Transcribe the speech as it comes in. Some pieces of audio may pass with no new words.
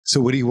So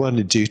what do you want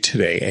to do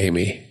today,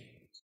 Amy?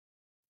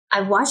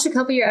 I've watched a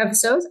couple of your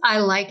episodes. I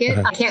like it.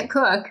 I can't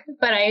cook,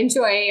 but I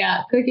enjoy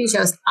cooking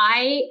shows.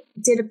 I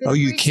did a bit of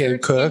you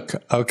can't cook?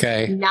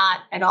 Okay. Not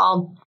at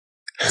all.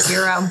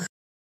 Zero.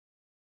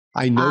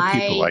 I know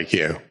people like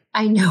you.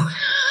 I know.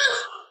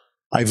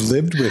 I've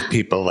lived with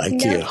people like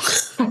you.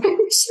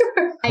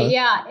 Sure.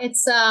 Yeah,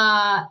 it's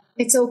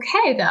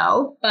okay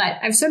though, but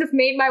I've sort of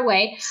made my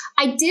way.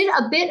 I did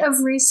a bit of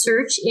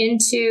research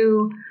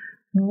into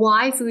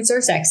why foods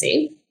are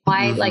sexy.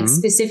 Why, like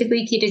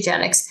specifically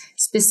ketogenics,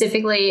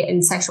 specifically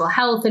in sexual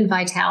health and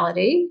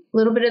vitality, a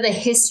little bit of the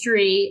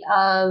history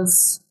of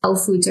how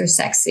foods are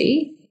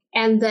sexy,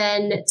 and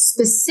then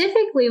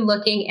specifically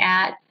looking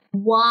at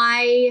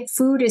why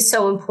food is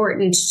so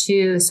important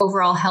to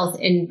overall health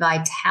and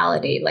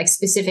vitality, like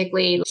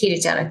specifically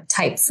ketogenic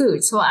type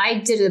food. So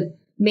I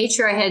made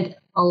sure I had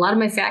a lot of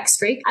my facts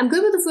straight. I'm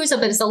good with the food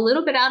stuff, but it's a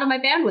little bit out of my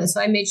bandwidth.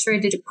 So I made sure I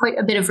did quite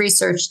a bit of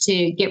research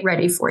to get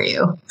ready for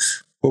you.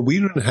 Well, we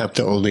don't have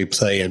to only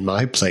play in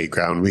my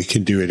playground. We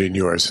can do it in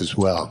yours as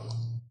well.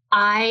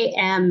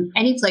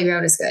 Any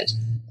playground is good.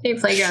 Any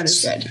playground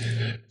is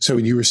good. So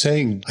when you were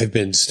saying, I've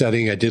been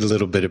studying, I did a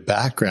little bit of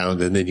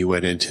background, and then you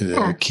went into the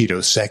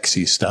keto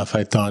sexy stuff.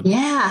 I thought,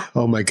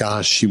 oh my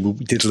gosh, you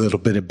did a little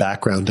bit of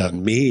background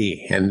on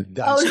me. And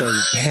I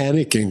started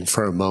panicking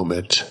for a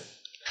moment.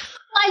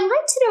 I'd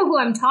like to know who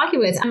I'm talking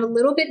with. I'm a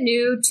little bit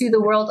new to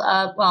the world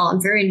of, I'm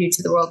very new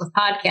to the world of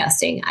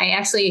podcasting. I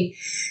actually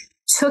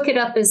took it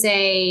up as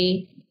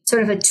a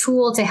sort of a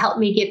tool to help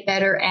me get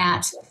better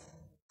at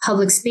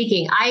public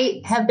speaking.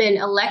 I have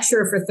been a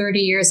lecturer for 30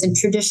 years in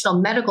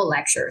traditional medical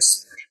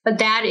lectures, but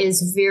that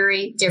is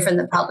very different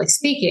than public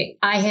speaking.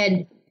 I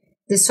had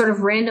this sort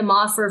of random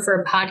offer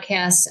for a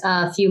podcast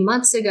a few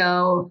months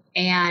ago,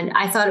 and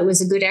I thought it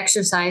was a good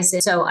exercise.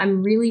 So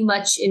I'm really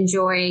much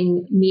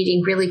enjoying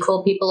meeting really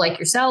cool people like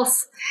yourself,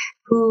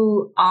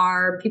 who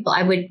are people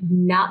I would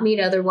not meet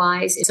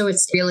otherwise. So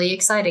it's really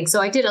exciting.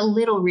 So I did a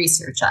little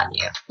research on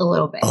you, a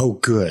little bit. Oh,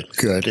 good.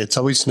 It's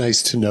always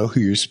nice to know who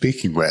you're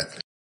speaking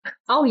with.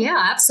 Oh, yeah,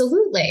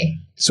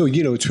 absolutely. So,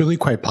 it's really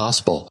quite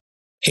possible,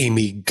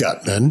 Amy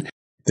Gutman,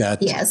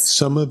 that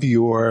some of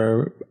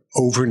your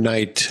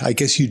overnight, I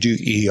guess you do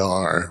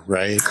ER,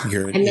 right?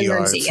 You're an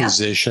ER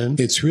physician.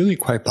 Yeah. It's really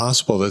quite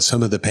possible that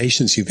some of the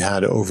patients you've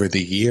had over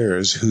the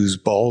years whose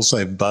balls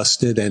I've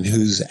busted and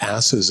whose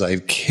asses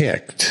I've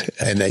kicked,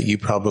 and that you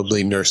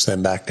probably nurse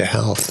them back to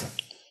health.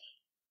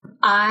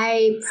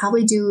 I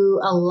probably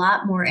do a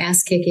lot more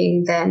ass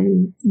kicking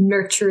than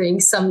nurturing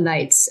some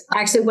nights.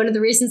 Actually, one of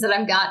the reasons that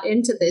I've got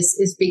into this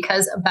is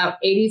because about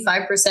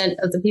 85%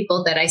 of the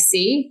people that I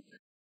see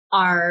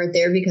are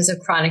there because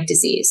of chronic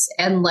disease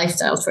and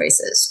lifestyle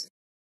choices.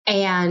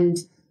 And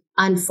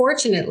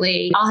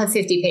unfortunately, I'll have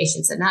 50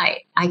 patients a night.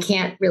 I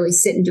can't really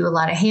sit and do a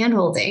lot of hand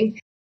holding.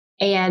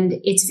 And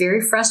it's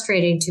very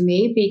frustrating to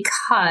me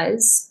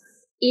because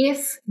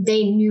if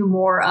they knew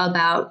more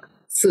about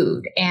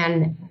food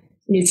and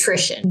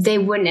nutrition, they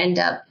wouldn't end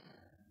up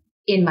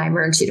in my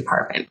emergency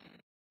department.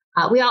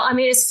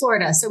 It's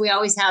Florida, so we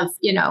always have,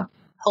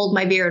 hold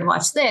my beer and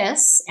watch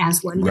this,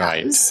 as one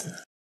does.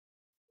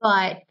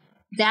 But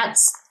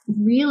that's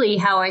really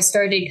how I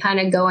started kind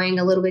of going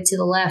a little bit to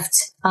the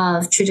left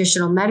of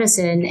traditional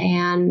medicine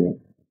and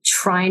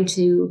trying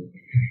to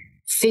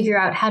figure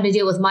out how to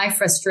deal with my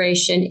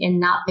frustration in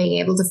not being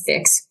able to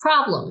fix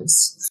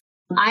problems.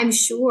 I'm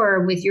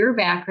sure with your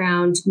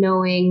background,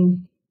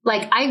 knowing,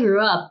 like I grew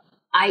up,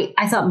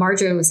 I thought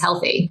margarine was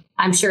healthy.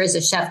 I'm sure as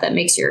a chef that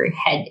makes your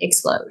head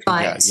explode.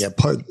 But the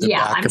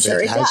back of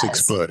it has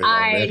exploded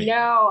already.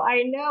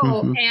 I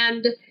know.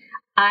 And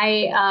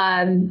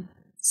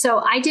so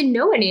I didn't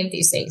know any of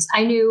these things.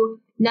 I knew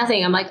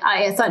nothing.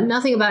 I thought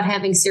nothing about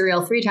having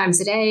cereal 3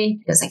 times a day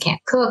because I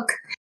can't cook.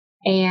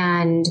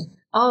 And,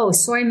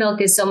 soy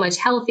milk is so much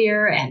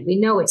healthier, and we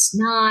know it's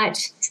not.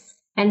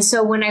 And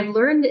so when I've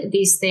learned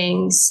these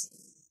things,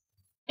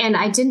 and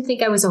I didn't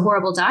think I was a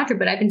horrible doctor,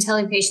 but I've been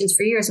telling patients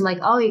for years, I'm like,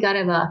 you got to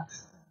have a,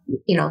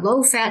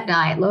 low fat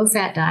diet.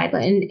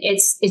 And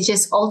it's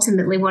just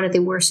ultimately one of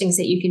the worst things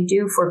that you can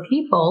do for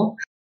people.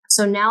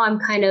 So now I'm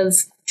kind of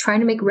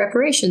trying to make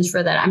reparations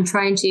for that.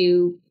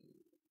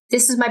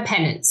 This is my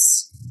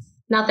penance.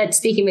 Not that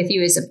speaking with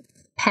you is a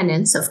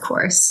penance, of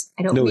course.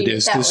 I don't mean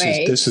it that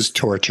way. This is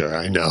torture.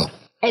 I know.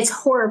 It's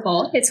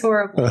horrible.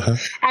 Uh-huh.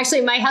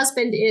 Actually, my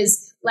husband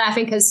is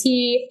laughing because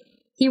he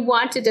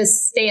wanted to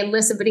stay and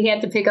listen, but he had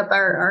to pick up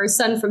our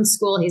son from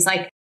school.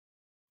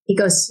 He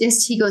goes,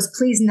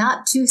 please,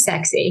 not too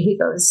sexy. He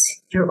goes,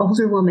 you're an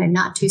older woman,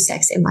 not too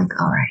sexy. I'm like,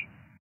 all right.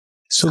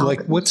 So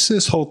what's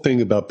this whole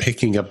thing about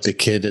picking up the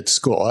kid at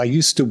school? I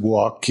used to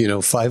walk,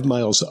 5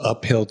 miles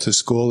uphill to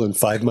school and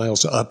 5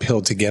 miles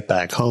uphill to get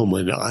back home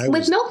when I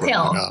was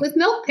with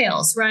milk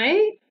pails,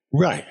 right?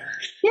 Right.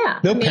 Yeah.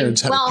 No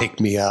parents had to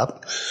pick me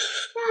up.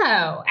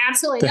 No,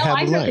 absolutely. No,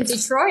 I grew up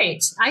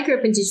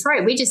in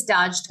Detroit. We just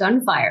dodged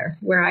gunfire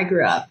where I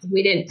grew up.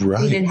 We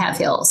didn't have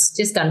hills,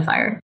 just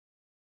gunfire.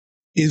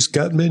 Is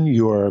Gutman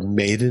your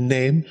maiden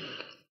name?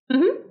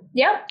 Mm-hmm.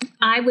 Yep.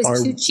 I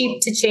was too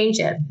cheap to change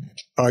it.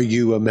 Are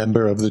you a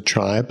member of the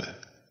tribe?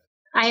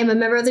 I am a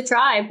member of the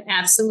tribe.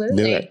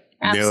 Absolutely. Knew it.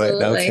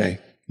 Okay.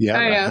 Yeah,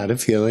 I had a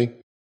feeling.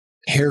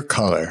 Hair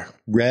color,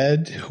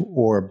 red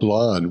or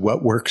blonde?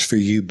 What works for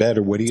you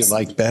better? What do you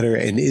like better?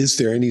 And is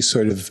there any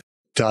sort of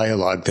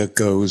dialogue that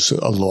goes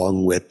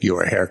along with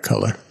your hair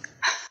color?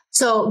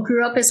 So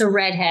grew up as a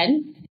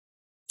redhead,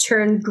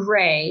 turned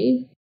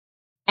gray,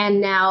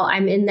 and now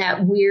I'm in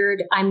that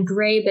weird, I'm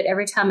gray, but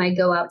every time I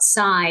go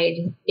outside,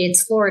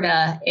 it's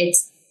Florida, it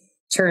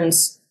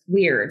turns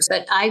weird.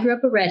 But I grew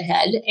up a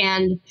redhead,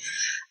 and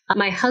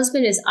my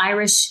husband is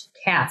Irish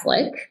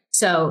Catholic.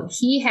 So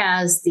he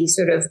has the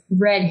sort of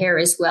red hair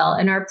as well.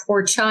 And our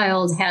poor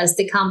child has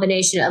the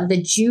combination of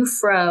the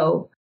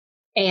Jew-fro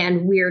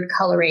and weird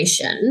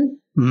coloration.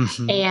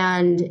 Mm-hmm.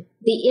 And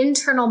the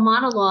internal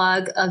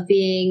monologue of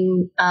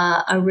being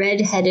a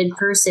red-headed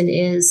person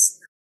is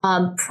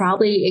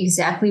probably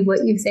exactly what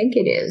you think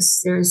it is.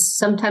 There's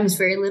sometimes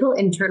very little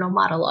internal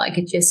monologue.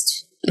 It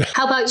just,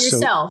 how about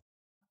yourself?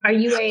 Are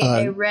you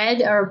a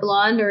red or a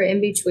blonde or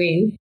in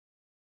between?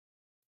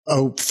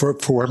 Oh,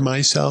 for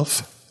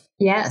myself?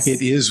 Yes.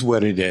 It is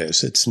what it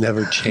is. It's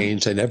never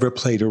changed. I never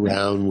played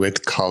around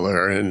with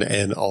color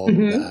and all of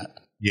that.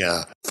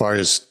 Yeah. As far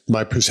as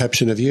my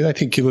perception of you, I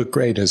think you look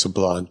great as a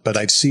blonde, but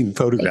I've seen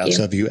photographs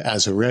of you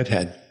as a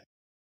redhead.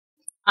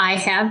 I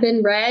have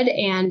been red,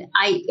 and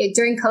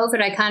during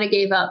COVID, I kind of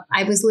gave up.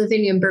 I was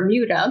living in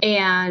Bermuda,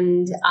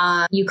 and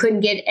you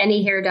couldn't get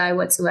any hair dye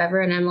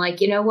whatsoever. And I'm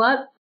like, you know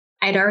what?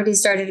 I'd already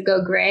started to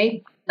go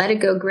gray. Let it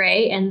go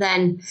gray. And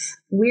then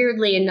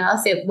weirdly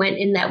enough, it went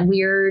in that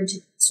weird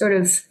sort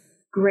of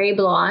gray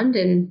blonde.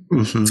 And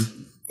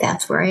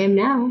that's where I am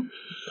now.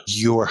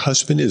 Your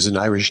husband is an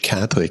Irish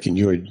Catholic, and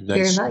you're a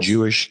nice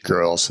Jewish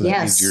girl. So that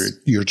means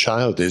your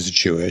child is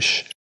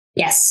Jewish.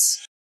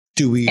 Yes.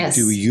 Do we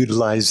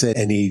utilize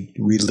any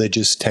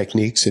religious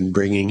techniques in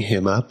bringing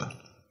him up?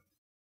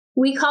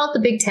 We call it the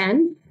Big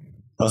Ten.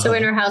 So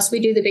in our house, we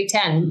do the Big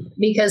Ten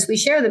because we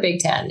share the Big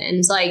Ten. And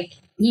it's like,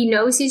 he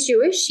knows he's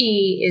Jewish.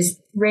 He is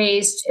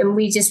raised, and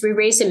we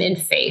raised him in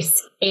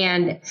faith.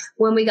 And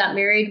when we got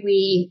married,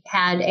 we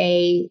had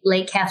a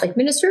lay Catholic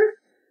minister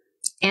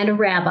and a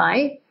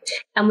rabbi.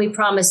 And we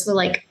promised, we're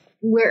like,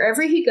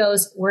 wherever he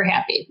goes, we're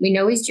happy. We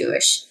know he's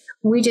Jewish.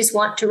 We just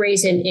want to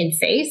raise him in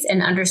faith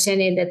and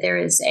understanding that there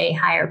is a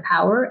higher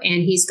power,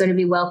 and he's going to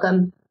be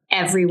welcome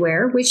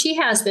everywhere, which he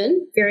has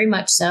been, very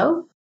much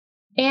so.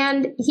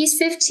 And he's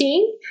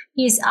 15.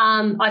 He's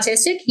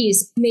autistic.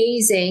 He's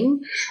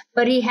amazing,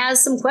 but he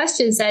has some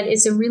questions that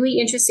it's a really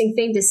interesting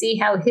thing to see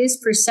how his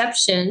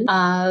perception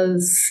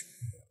of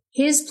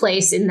his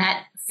place in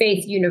that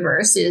faith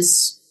universe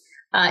is.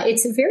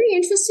 It's a very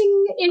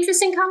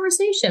interesting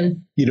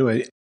conversation. You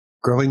know,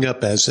 growing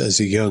up as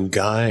a young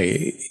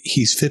guy,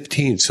 he's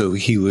 15, so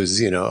he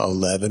was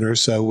 11 or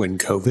so when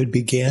COVID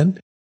began.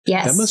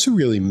 Yes, that must have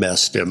really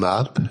messed him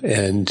up,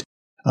 and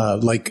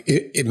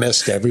it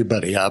messed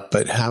everybody up.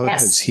 But how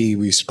has he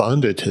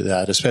responded to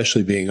that,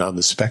 especially being on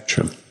the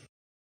spectrum?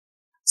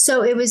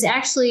 So it was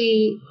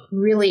actually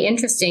really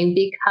interesting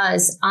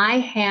because I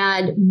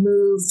had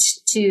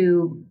moved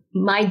to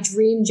my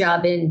dream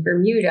job in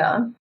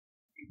Bermuda.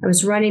 I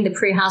was running the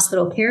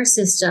pre-hospital care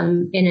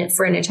system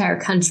for an entire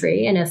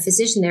country and a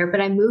physician there,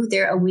 but I moved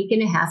there a week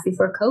and a half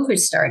before COVID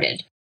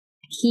started.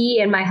 He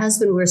and my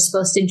husband were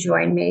supposed to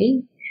join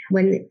me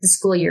when the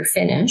school year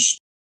finished.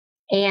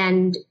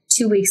 And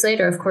 2 weeks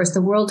later, of course,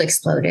 the world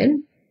exploded.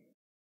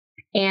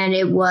 And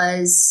it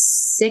was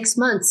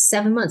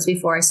 7 months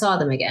before I saw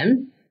them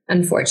again,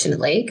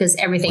 unfortunately, because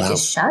everything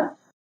just shut.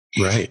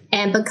 Right.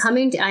 But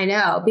coming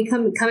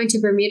to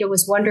Bermuda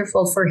was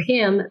wonderful for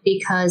him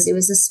because it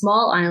was a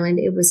small island.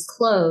 It was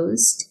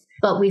closed,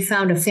 but we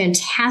found a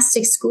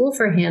fantastic school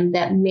for him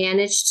that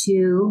managed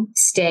to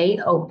stay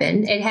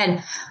open. It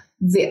had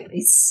very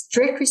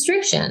strict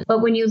restrictions,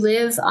 but when you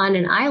live on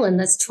an island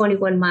that's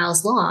 21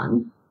 miles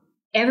long,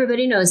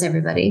 everybody knows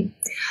everybody.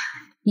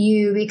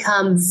 You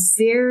become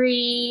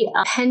very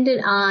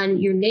dependent on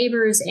your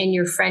neighbors and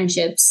your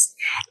friendships.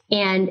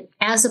 And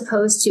as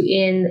opposed to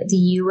in the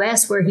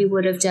US, where he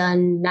would have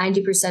done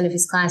 90% of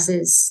his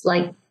classes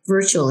like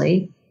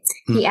virtually,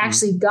 he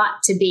actually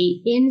got to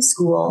be in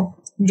school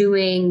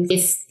doing,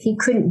 if he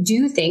couldn't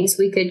do things,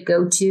 we could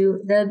go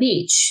to the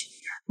beach.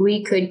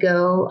 We could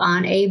go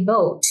on a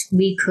boat.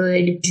 We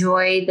could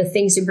enjoy the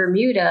things in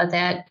Bermuda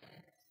that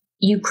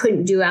you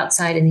couldn't do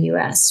outside in the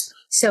US.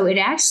 So it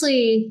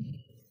actually,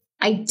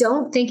 I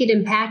don't think it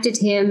impacted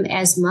him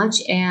as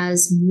much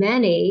as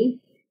many,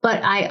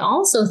 but I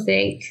also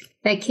think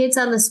that kids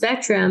on the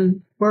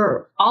spectrum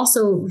were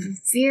also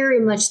very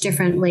much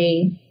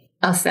differently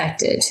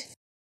affected.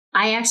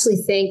 I actually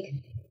think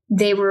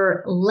they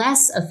were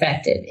affected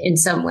affected in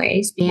some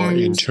ways. More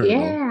internal.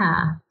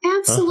 Yeah,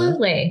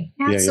 absolutely.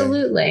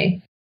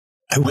 Absolutely.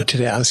 Yeah. I wanted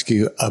to ask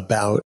you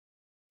about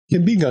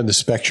him being on the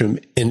spectrum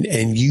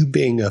and you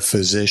being a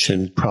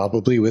physician,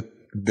 probably with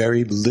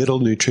very little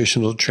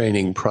nutritional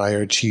training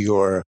prior to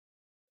your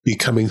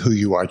becoming who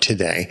you are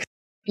today.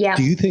 Yeah.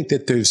 Do you think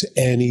that there's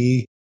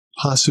any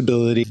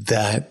possibility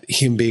that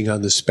him being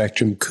on the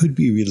spectrum could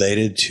be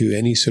related to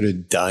any sort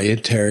of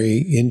dietary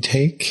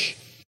intake?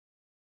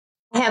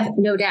 I have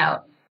no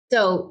doubt.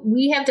 So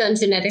we have done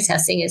genetic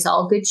testing, as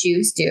all good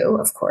Jews do,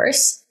 of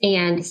course.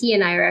 And he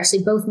and I are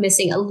actually both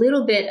missing a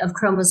little bit of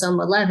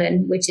chromosome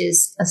 11, which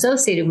is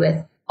associated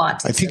with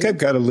autism. I think I've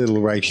got a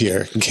little right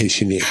here in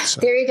case you need. So.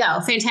 There you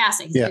go.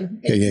 Fantastic. Yeah.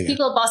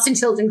 People at Boston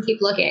Children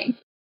keep looking.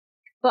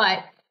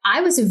 But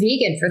I was a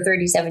vegan for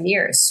 37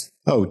 years.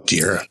 Oh,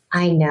 dear.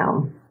 I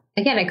know.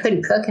 Again, I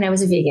couldn't cook and I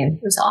was a vegan.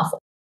 It was awful.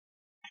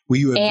 Were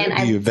you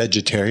a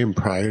vegetarian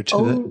prior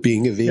to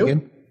being a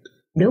vegan?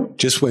 Nope.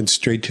 Just went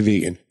straight to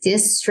vegan.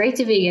 Just straight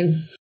to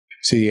vegan.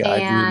 See,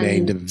 I've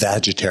remained a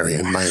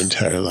vegetarian my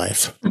entire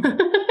life. I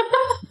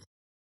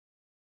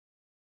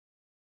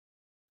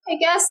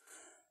guess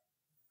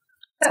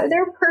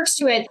there are perks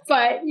to it.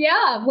 But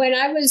yeah, when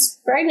I was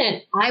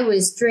pregnant, I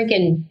was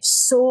drinking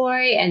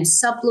soy and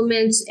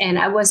supplements, and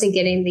I wasn't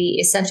getting the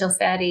essential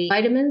fatty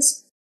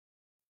vitamins.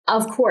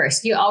 Of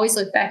course, you always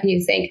look back and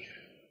you think,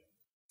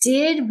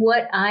 did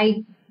what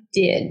I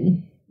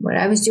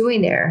was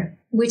doing there,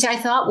 which I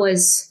thought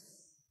was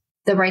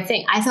the right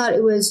thing. I thought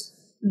it was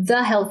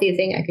the healthy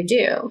thing I could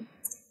do.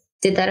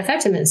 Did that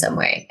affect him in some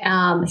way?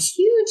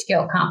 Huge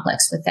guilt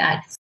complex with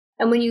that.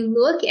 And when you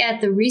look at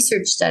the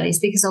research studies,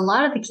 because a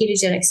lot of the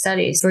ketogenic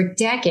studies for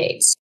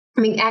decades,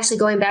 actually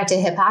going back to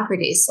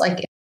Hippocrates,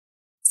 like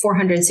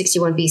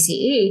 461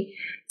 BCE,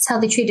 it's how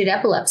they treated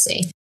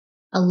epilepsy.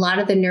 A lot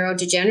of the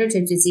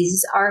neurodegenerative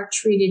diseases are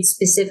treated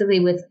specifically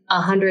with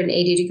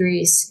 180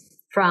 degrees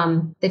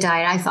from the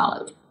diet I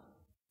followed.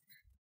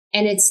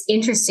 And it's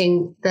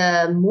interesting,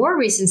 the more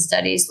recent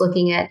studies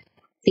looking at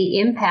the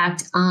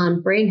impact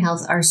on brain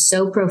health are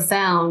so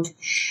profound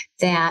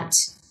that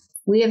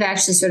we have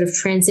actually sort of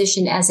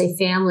transitioned as a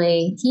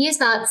family. He is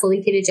not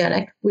fully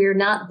ketogenic. We're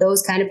not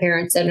those kind of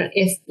parents that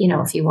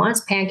if he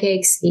wants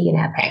pancakes, he can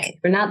have pancakes.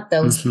 We're not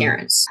those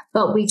parents.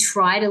 But we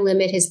try to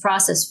limit his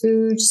processed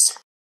foods.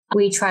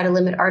 We try to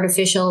limit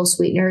artificial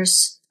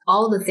sweeteners,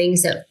 all the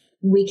things that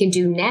we can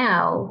do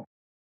now.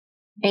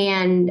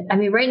 And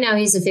right now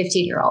he's a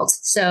 15-year-old.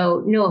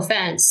 So no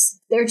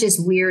offense, they're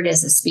just weird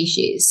as a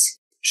species.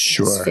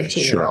 Sure.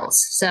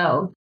 15-year-olds.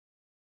 So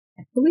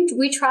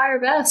we try our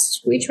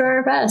best.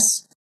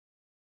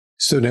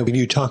 So now when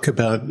you talk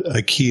about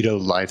a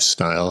keto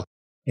lifestyle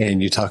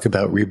and you talk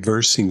about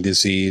reversing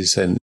disease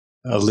and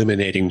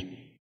eliminating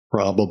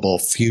probable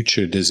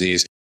future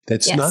disease,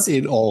 that's not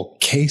in all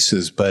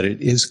cases, but it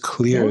is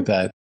clear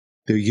that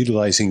they're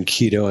utilizing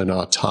keto and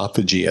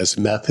autophagy as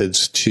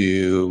methods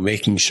to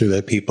making sure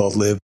that people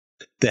live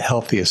the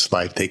healthiest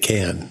life they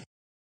can.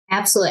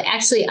 Absolutely.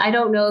 Actually, I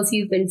don't know if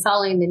you've been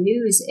following the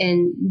news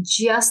in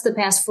just the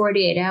past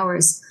 48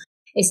 hours.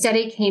 A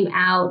study came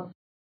out.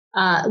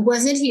 It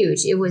wasn't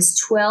huge. It was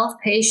 12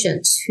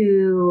 patients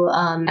who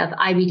have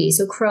IBD,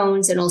 so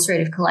Crohn's and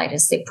ulcerative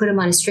colitis. They put them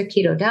on a strict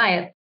keto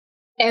diet.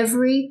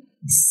 Every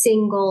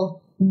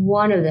single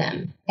one of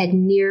them had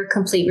near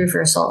complete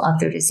reversal of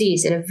their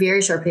disease in a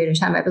very short period of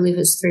time. I believe it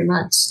was 3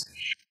 months.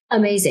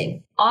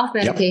 Amazing. Off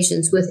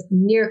medications with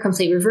near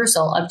complete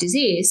reversal of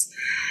disease.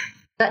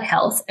 Gut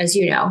health, as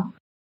you know,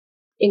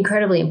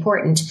 incredibly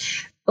important.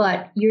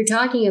 But you're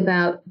talking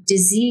about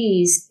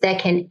disease that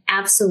can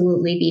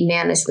absolutely be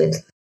managed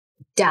with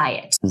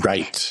diet.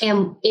 Right.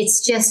 And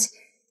it's just,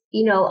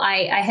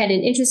 I had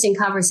an interesting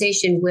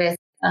conversation with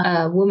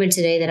a woman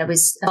today that I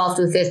was involved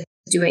with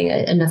doing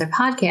another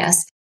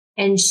podcast.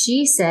 And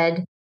she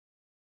said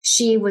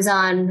she was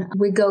on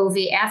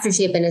Wegovy after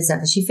she had been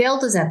Ozempic. She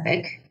failed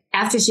Ozempic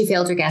after she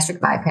failed her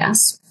gastric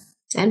bypass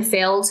and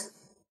failed,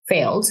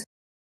 and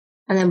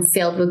then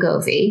failed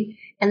Wegovy.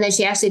 And then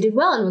she actually did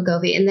well in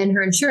Wegovy, and then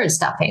her insurance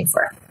stopped paying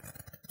for it.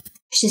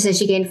 She said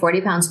she gained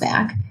 40 pounds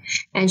back,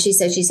 and she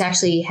said she's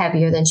actually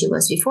heavier than she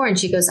was before. And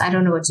she goes, I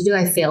don't know what to do.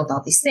 I failed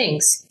all these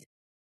things.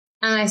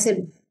 And I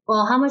said,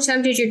 well, how much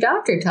time did your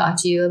doctor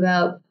talk to you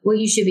about what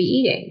you should be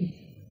eating?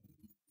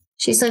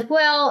 She's like,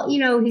 well,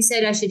 he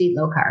said I should eat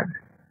low carb.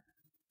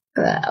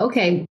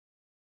 Okay,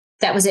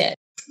 that was it.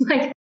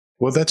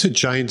 Well, that's a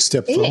giant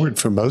step forward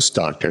for most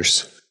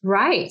doctors.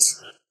 Right.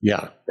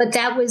 Yeah. But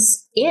that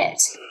was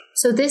it.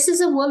 So this is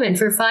a woman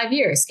for 5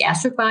 years,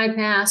 gastric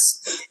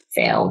bypass,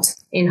 failed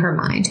in her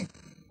mind.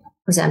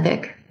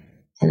 Ozempic,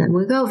 and then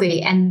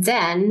Wegovy. And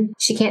then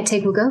she can't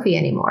take Wegovy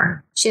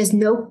anymore. She has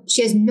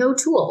no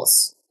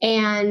tools.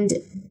 And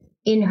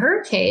in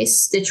her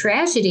case, the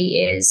tragedy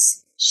is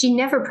she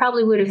never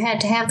probably would have had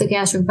to have the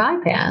gastric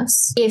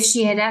bypass if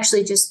she had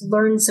actually just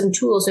learned some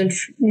tools and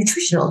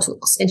nutritional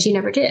tools. And she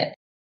never did.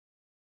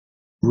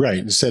 Right.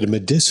 Instead of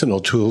medicinal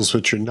tools,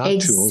 which are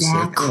not tools,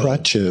 they're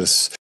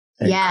crutches.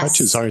 And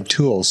crutches aren't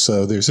tools,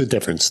 so there's a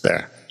difference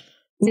there.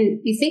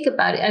 You think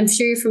about it, I'm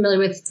sure you're familiar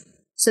with,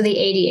 the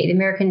ADA, the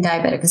American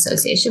Diabetic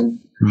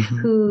Association,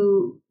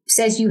 who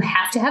says you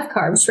have to have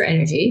carbs for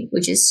energy,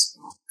 which is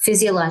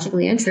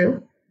physiologically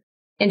untrue.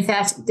 In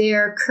fact,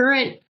 their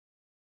current,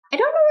 I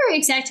don't know her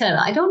exact title.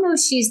 I don't know if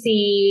she's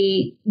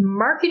the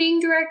marketing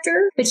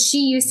director, but she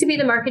used to be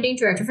the marketing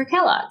director for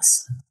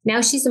Kellogg's.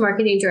 Now she's the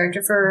marketing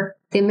director for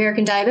the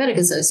American Diabetic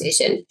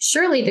Association.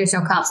 Surely there's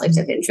no conflict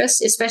of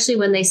interest, especially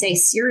when they say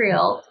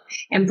cereal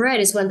and bread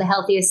is one of the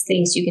healthiest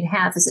things you can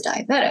have as a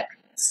diabetic.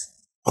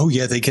 Oh,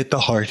 yeah. They get the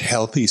heart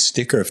healthy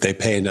sticker if they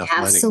pay enough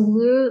money.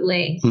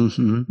 Absolutely.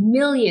 Mm-hmm.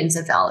 Millions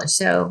of dollars.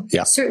 So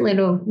certainly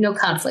no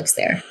conflicts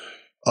there.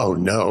 Oh,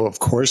 no, of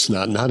course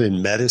not. Not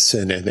in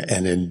medicine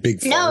and in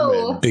big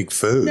pharma and big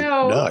food.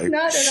 No, not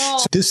at all.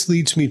 So this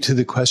leads me to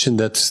the question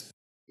that's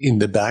in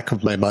the back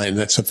of my mind.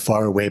 That's a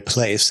faraway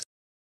place.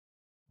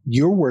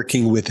 You're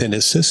working within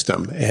a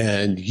system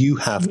and you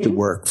have to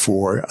work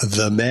for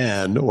the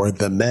man or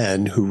the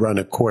men who run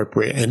a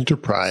corporate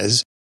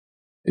enterprise,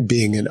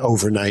 being an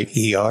overnight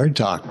ER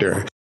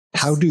doctor.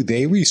 How do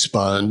they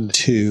respond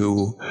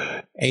to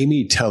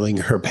Amy telling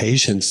her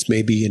patients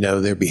maybe,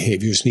 their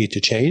behaviors need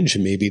to change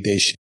and maybe they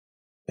should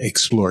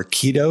explore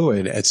keto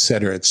and et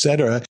cetera,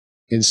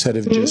 instead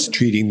of just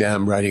treating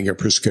them, writing a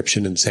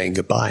prescription and saying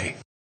goodbye?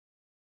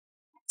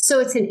 So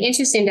it's an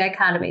interesting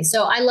dichotomy.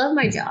 So I love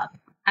my job.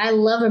 I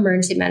love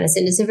emergency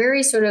medicine. It's a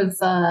very sort of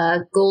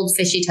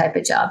goldfishy type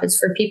of job. It's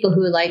for people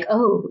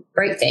who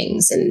break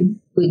things, and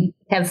we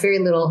have very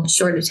little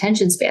short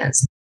attention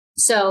spans.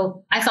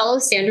 So I follow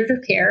standard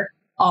of care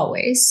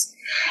always.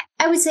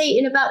 I would say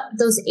in about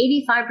those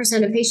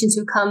 85% of patients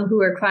who come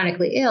who are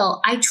chronically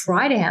ill, I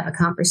try to have a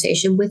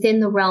conversation within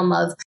the realm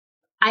of,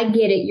 I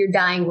get it, you're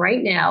dying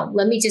right now.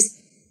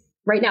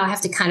 Right now I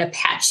have to kind of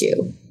patch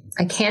you.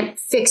 I can't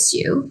fix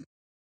you.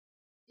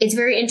 It's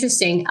very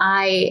interesting.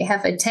 I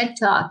have a TED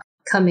Talk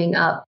coming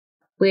up,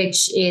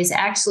 which is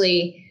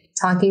actually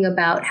talking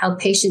about how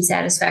patient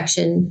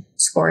satisfaction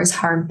scores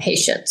harm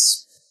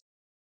patients.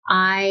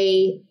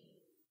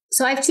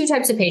 So I have two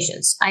types of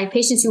patients. I have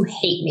patients who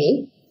hate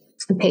me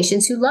and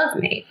patients who love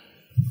me.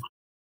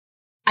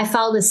 I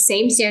follow the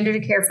same standard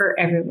of care for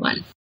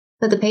everyone.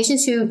 But the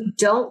patients who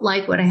don't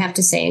like what I have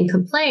to say and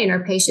complain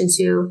are patients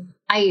who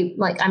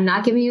I'm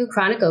not giving you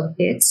chronic opioids.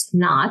 It's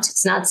not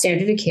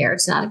standard of care.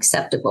 It's not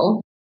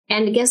acceptable.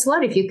 And guess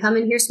what? If you come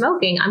in here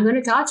smoking, I'm going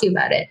to talk to you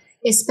about it.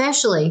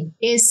 Especially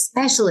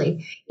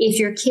if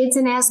your kid's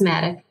an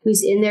asthmatic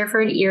who's in there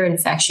for an ear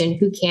infection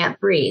who can't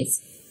breathe.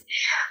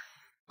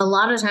 A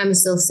lot of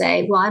times they'll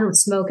say, well, I don't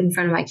smoke in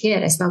front of my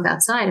kid. I smoke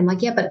outside. I'm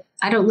like, yeah, but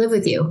I don't live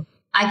with you.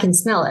 I can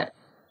smell it.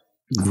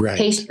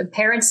 Right.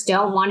 Parents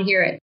don't want to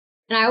hear it.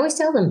 And I always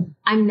tell them,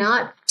 I'm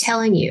not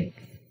telling you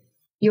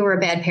you're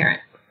a bad parent.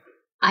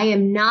 I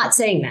am not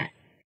saying that.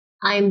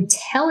 I'm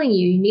telling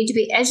you need to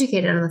be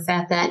educated on the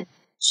fact that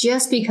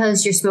just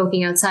because you're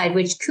smoking outside,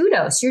 which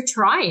kudos, you're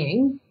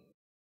trying,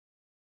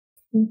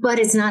 but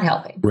it's not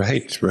helping.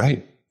 Right.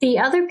 The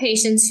other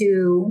patients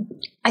who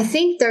I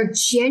think they're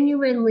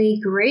genuinely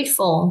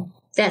grateful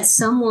that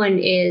someone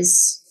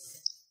is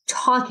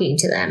talking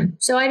to them.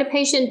 So I had a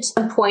patient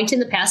a point in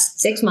the past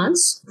 6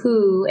 months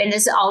who, and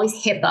this is always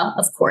HIPAA,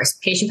 of course,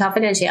 patient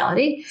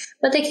confidentiality,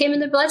 but they came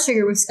in, their blood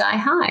sugar was sky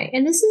high.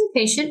 And this is a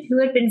patient who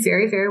had been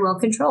very, very well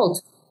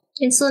controlled.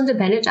 Insulin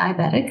dependent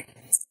diabetic.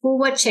 Well,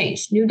 what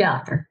changed? New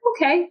doctor.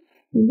 Okay.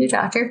 New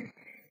doctor.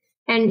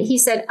 And he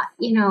said,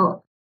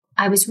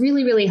 I was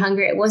really, really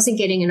hungry. I wasn't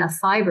getting enough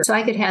fiber. So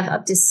I could have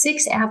up to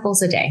 6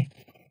 apples a day.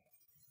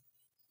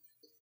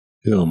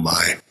 Oh,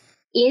 my.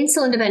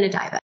 Insulin-dependent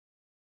diabetic.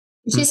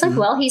 And she's like,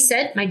 well,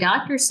 my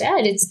doctor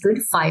said it's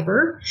good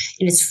fiber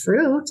and it's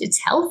fruit. It's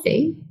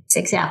healthy.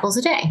 6 apples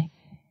a day.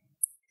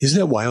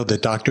 Isn't it wild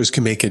that doctors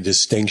can make a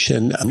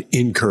distinction, an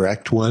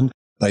incorrect one,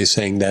 by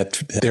saying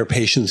that their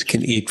patients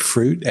can eat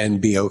fruit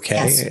and be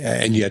okay,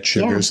 and yet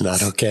sugar is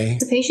not okay?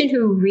 The patient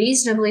who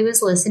reasonably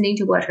was listening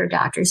to what her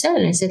doctor said.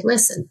 And I said,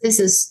 listen,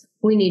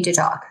 we need to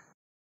talk.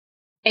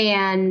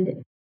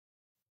 And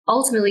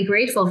ultimately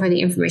grateful for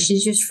the information.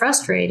 She's just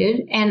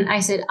frustrated. And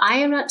I said, I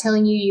am not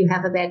telling you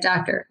have a bad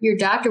doctor. Your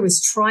doctor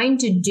was trying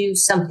to do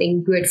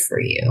something good for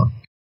you.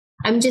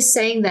 I'm just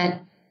saying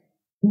that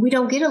we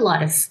don't get a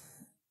lot of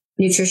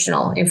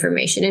nutritional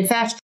information. In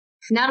fact,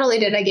 not only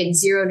did I get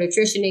zero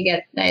nutrition,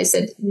 I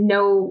said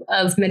no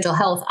of mental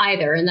health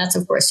either. And that's,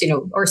 of course,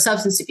 or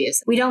substance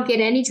abuse. We don't get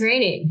any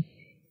training.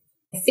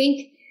 I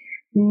think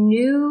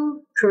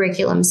new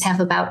curriculums have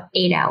about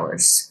 8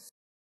 hours.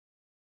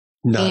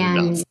 Not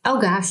enough. Oh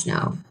gosh,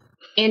 no.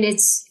 And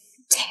it's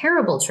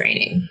terrible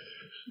training.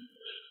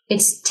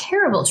 It's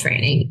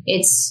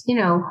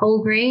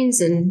whole grains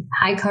and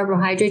high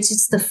carbohydrates.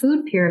 It's the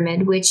food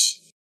pyramid, which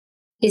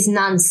is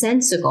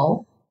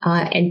nonsensical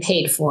and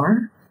paid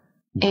for.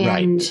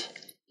 And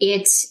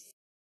it's,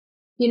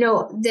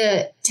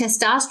 the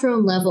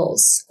testosterone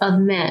levels of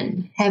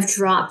men have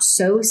dropped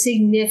so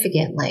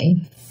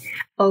significantly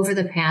over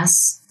the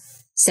past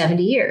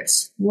 70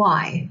 years.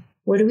 Why?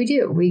 What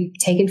do? We've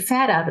taken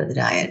fat out of the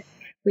diet.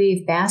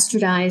 We've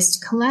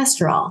bastardized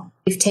cholesterol.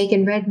 We've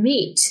taken red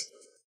meat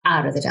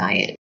out of the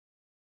diet.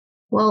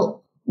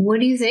 Well,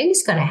 what do you think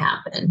is going to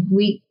happen?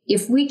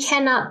 If we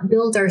cannot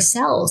build our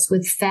cells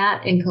with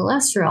fat and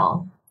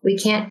cholesterol, we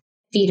can't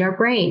feed our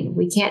brain.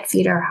 We can't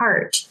feed our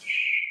heart.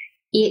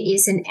 It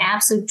is an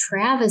absolute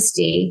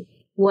travesty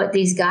what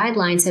these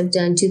guidelines have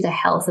done to the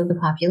health of the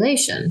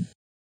population.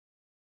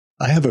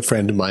 I have a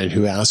friend of mine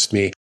who asked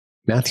me,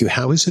 Matthew,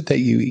 how is it that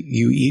you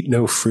eat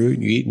no fruit,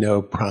 you eat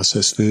no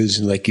processed foods,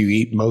 and like you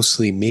eat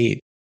mostly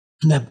meat?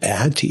 Isn't that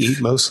bad to eat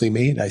mostly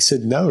meat? I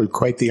said, no,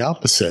 quite the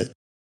opposite.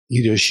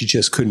 She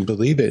just couldn't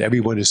believe it.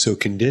 Everyone is so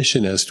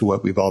conditioned as to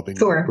what we've all been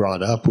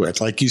brought up with.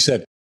 Like you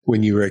said,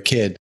 when you were a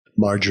kid,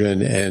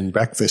 margarine and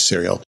breakfast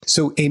cereal.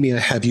 So, Amy, I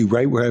have you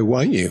right where I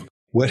want you.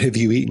 What have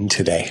you eaten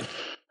today?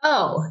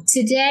 Oh,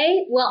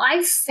 today? Well,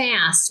 I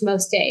fast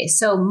most days.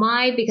 So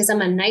because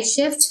I'm on night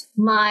shift,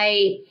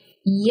 my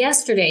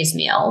yesterday's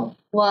meal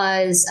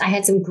was, I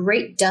had some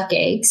great duck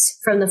eggs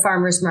from the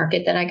farmer's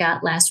market that I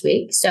got last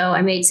week. So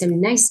I made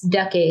some nice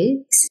duck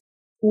eggs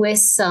with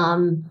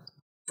some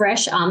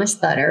fresh Amish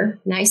butter,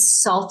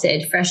 nice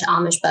salted fresh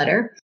Amish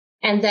butter.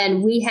 And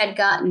then we had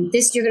gotten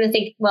this, you're going to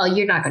think, well,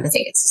 you're not going to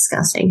think it's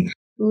disgusting.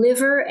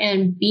 Liver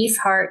and beef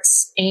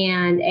hearts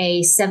and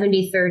a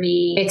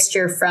 70-30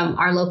 mixture from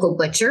our local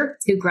butcher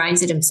who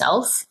grinds it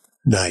himself.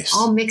 Nice.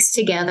 All mixed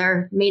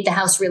together, made the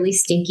house really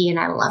stinky, and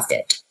I loved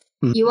it.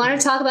 Mm. You want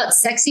to talk about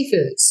sexy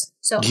foods?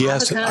 So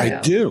yes, avocado.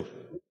 I do.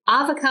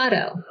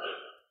 Avocado.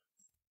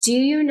 Do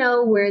you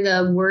know where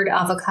the word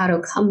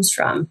avocado comes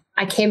from?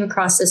 I came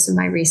across this in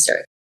my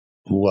research.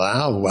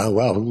 Wow.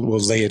 Well,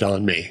 lay it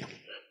on me.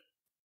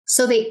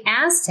 So the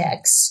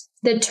Aztecs,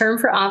 the term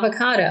for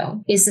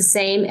avocado is the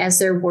same as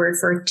their word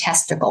for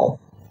testicle.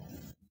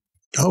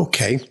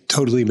 Okay,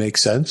 totally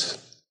makes sense.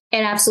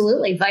 And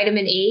absolutely,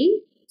 vitamin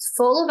E, it's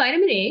full of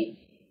vitamin E,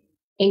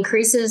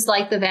 increases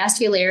like the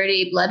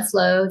vascularity, blood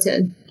flow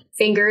to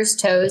fingers,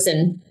 toes,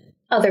 and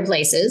other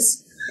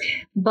places.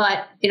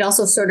 But it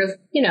also sort of,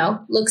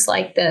 looks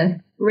like the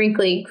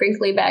wrinkly,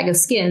 crinkly bag of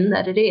skin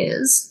that it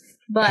is.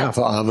 But half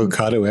an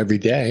avocado every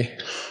day.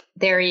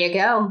 There you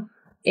go.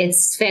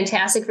 It's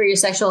fantastic for your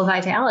sexual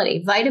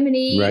vitality. Vitamin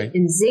E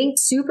and zinc,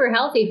 super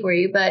healthy for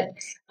you. But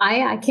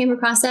I came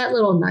across that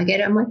little nugget.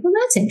 I'm like, well,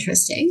 that's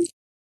interesting.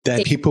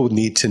 That people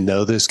need to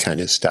know this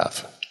kind of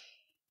stuff.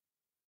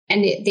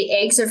 And the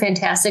eggs are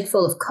fantastic,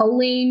 full of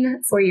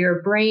choline for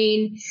your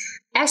brain.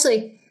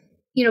 Actually,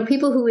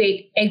 people who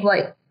eat egg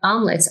white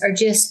omelets are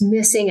just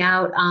missing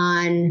out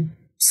on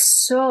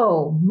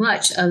so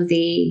much of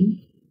the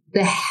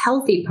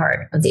healthy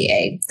part of the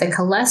egg, the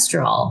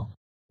cholesterol,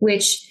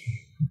 which,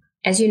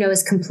 as you know,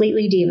 is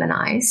completely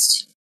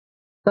demonized.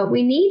 But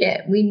we need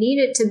it. We need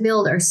it to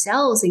build our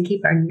cells and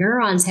keep our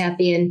neurons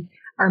happy, and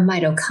our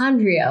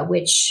mitochondria,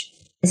 which,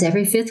 as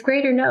every fifth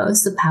grader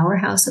knows, the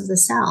powerhouse of the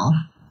cell.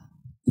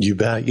 You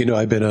bet.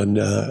 I've been on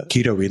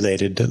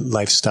keto-related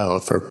lifestyle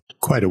for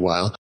quite a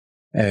while,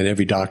 and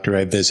every doctor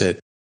I visit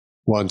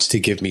wants to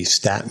give me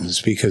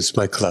statins because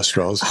my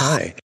cholesterol is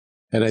high.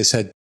 And I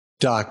said,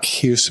 Doc,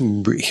 here's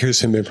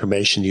some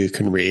information you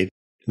can read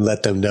and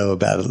let them know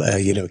about,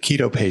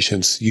 keto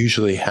patients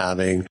usually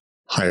having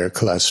higher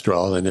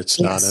cholesterol, and it's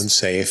not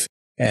unsafe,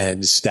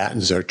 and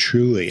statins are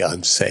truly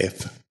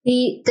unsafe.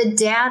 The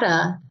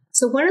data.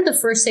 So one of the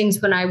first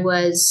things when I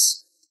was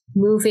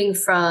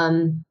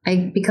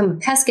I become a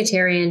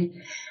pescatarian,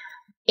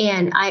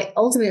 and I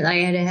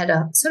had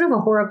a sort of a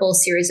horrible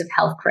series of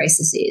health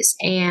crises,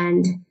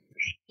 and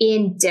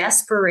in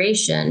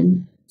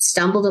desperation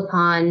stumbled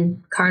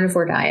upon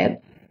carnivore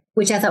diet,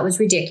 which I thought was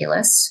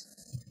ridiculous.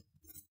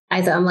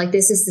 I'm like,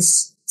 this is the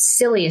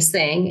silliest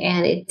thing,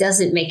 and it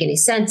doesn't make any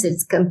sense.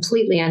 It's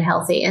completely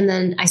unhealthy. And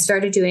then I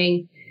started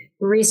doing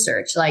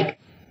research, like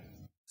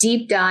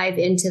deep dive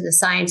into the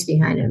science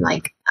behind it. I'm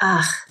like,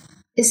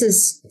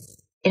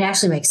 it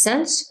actually makes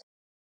sense.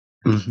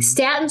 Mm-hmm.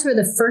 Statins were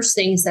the first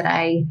things that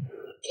I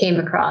came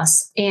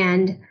across,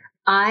 and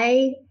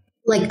I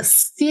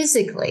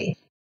physically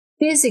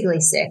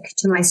sick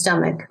to my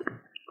stomach,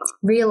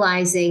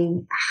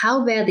 realizing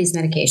how bad these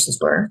medications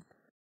were.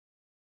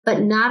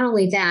 But not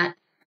only that,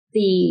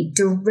 the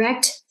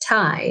direct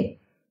tie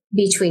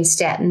between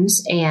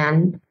statins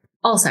and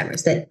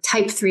Alzheimer's, that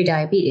type 3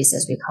 diabetes,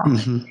 as we call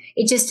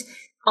it.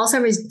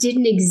 Alzheimer's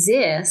didn't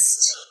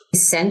exist,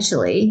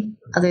 essentially,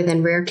 other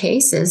than rare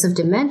cases of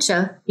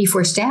dementia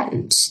before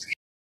statins.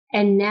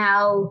 And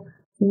now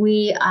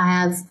we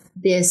have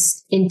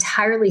this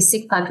entirely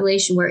sick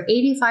population where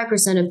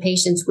 85% of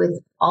patients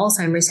with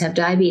Alzheimer's have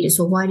diabetes.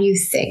 Well, why do you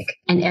think?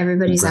 And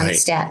everybody's on a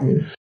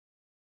statin.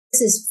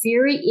 This is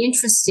very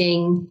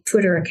interesting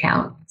Twitter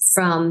account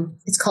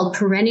it's called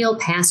Perennial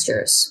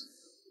Pastures.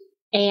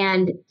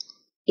 And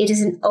it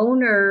is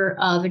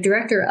a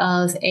director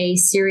of a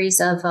series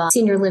of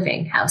senior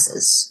living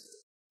houses.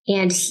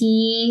 And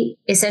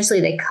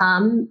they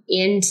come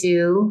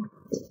into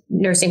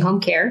nursing home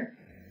care.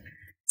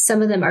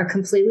 Some of them are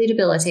completely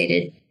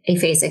debilitated,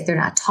 aphasic. They're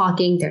not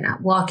talking. They're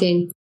not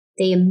walking.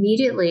 They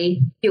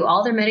immediately do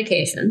all their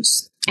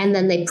medications, and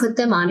then they put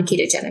them on a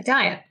ketogenic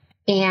diet.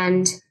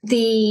 And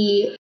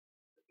he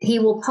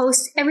will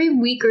post every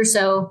week or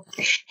so,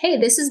 hey,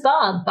 this is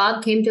Bob.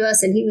 Bob came to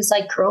us and he was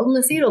curled in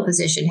the fetal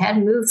position,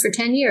 hadn't moved for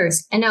 10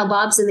 years. And now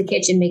Bob's in the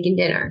kitchen making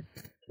dinner.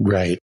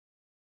 Right.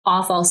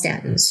 Off all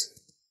statins.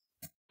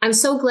 I'm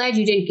so glad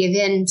you didn't give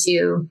in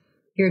to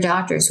your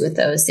doctors with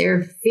those.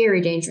 They're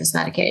very dangerous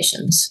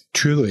medications.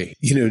 Truly.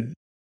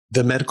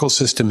 the medical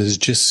system is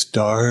just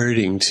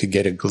starting to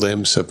get a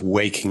glimpse of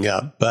waking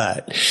up.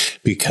 But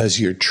because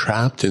you're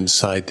trapped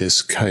inside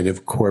this kind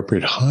of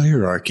corporate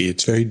hierarchy,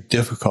 it's very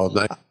difficult.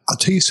 And I'll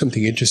tell you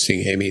something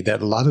interesting, Amy,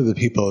 that a lot of the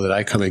people that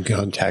I come in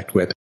contact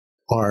with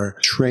are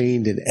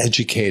trained and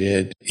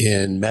educated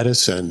in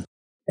medicine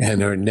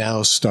and are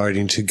now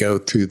starting to go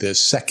through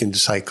this second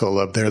cycle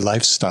of their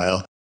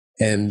lifestyle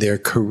and their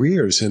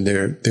careers. And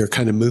they're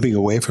kind of moving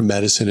away from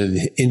medicine and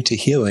into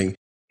healing.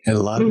 And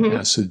a lot of it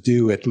has to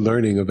do with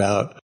learning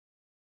about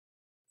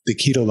the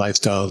keto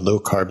lifestyle, low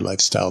carb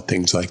lifestyle,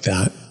 things like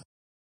that.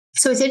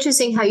 So it's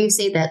interesting how you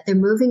say that they're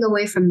moving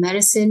away from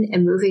medicine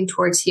and moving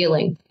towards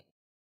healing.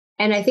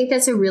 And I think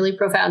that's a really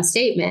profound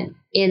statement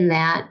in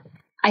that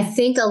I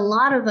think a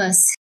lot of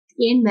us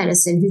in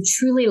medicine who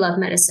truly love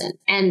medicine,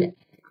 and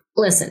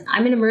listen,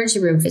 I'm an emergency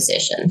room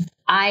physician.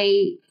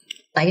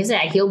 Like I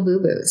said, I heal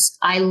boo-boos.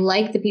 I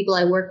like the people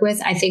I work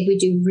with. I think we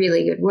do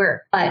really good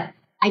work, but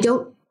I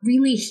don't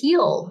really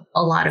heal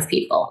a lot of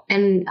people.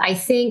 And I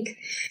think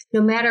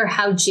no matter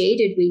how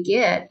jaded we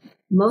get,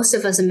 most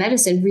of us in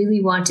medicine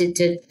really wanted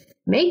to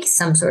make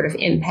some sort of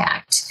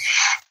impact.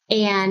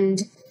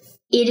 And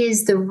it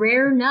is the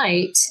rare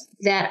night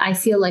that I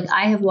feel like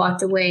I have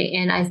walked away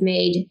and I've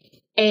made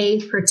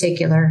a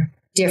particular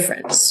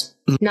difference.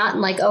 Not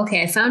like,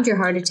 okay, I found your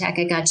heart attack,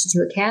 I got you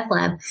to a cath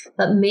lab,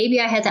 but maybe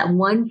I had that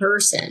one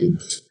person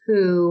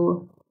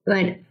who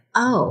went,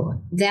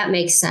 oh, that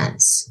makes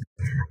sense.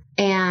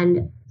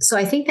 And so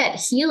I think that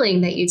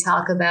healing that you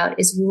talk about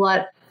is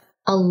what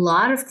a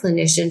lot of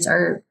clinicians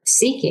are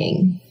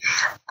seeking.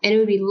 And it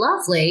would be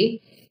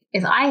lovely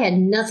if I had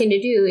nothing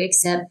to do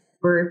except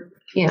for,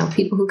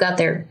 people who got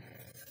their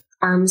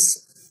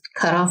arms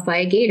cut off by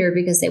a gator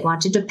because they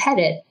wanted to pet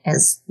it,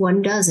 as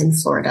one does in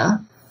Florida.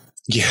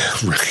 Yeah,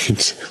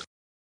 right.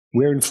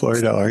 Where in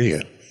Florida are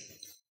you?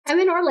 I'm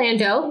in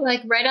Orlando,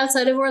 like right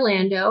outside of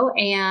Orlando,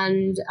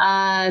 and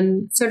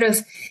sort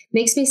of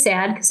makes me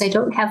sad because I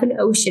don't have an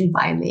ocean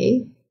by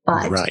me,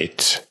 but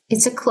right.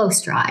 It's a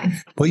close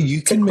drive. Well,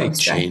 you can make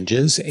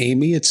changes,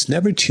 Amy. It's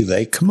never too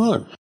late. Come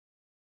on.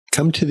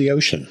 Come to the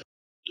ocean.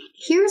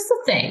 Here's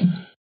the thing.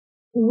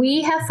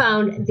 We have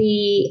found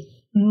the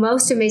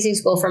most amazing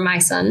school for my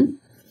son.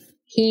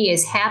 He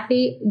is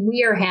happy.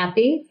 We are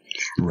happy.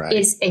 Right.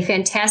 It's a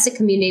fantastic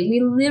community. We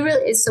live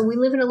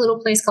in a little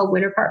place called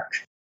Winter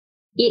Park.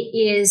 It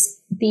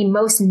is the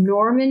most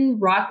Norman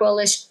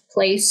Rockwell-ish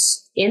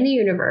place in the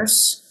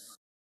universe.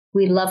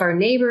 We love our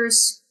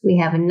neighbors. We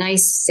have a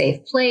nice,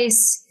 safe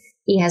place.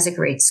 He has a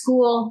great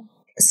school.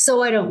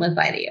 So I don't live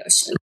by the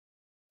ocean.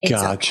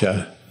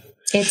 Gotcha.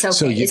 It's okay.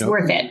 So, it's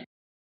worth it.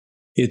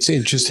 It's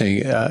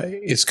interesting.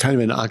 It's kind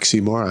of an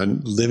oxymoron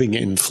living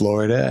in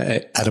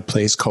Florida at a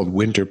place called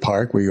Winter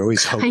Park where you're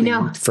always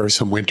hoping for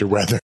some winter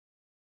weather.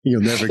 You'll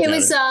never get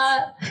it.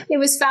 It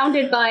was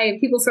founded by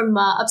people from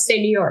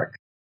upstate New York.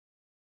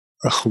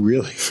 Oh,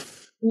 really?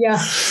 Yeah.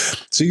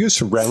 So you're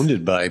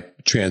surrounded by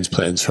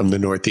transplants from the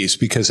Northeast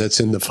because that's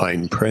in the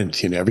fine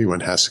print. Everyone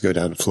has to go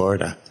down to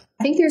Florida.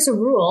 I think there's a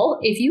rule.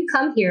 If you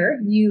come here,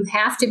 you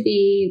have to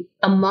be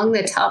among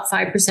the top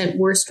 5%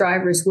 worst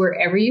drivers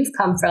wherever you've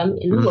come from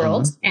in the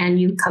world.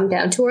 And you come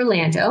down to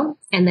Orlando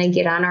and then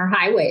get on our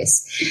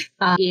highways.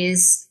 I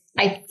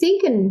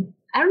don't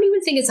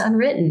even think it's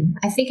unwritten.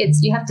 I think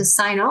you have to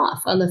sign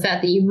off on the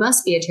fact that you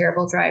must be a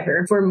terrible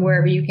driver from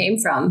wherever you came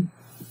from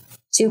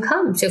to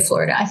come to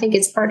Florida. I think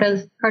it's part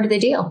of the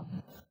deal.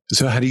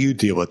 So how do you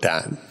deal with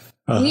that?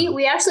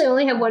 We actually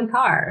only have one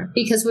car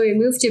because when we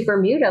moved to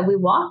Bermuda, we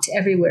walked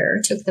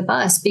everywhere, took the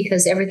bus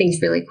because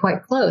everything's really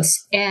quite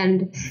close.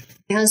 And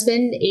my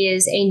husband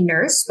is a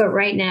nurse, but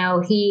right now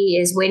he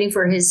is waiting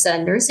for his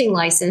nursing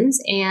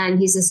license and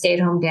he's a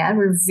stay-at-home dad.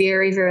 We're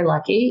very, very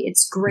lucky.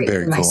 It's great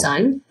for my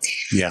son.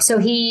 Yeah. So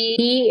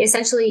he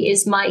essentially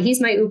he's my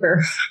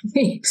Uber.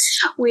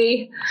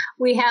 we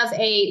have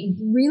a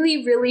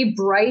really, really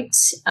bright,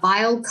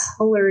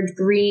 vile-colored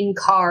green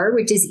car,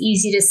 which is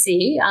easy to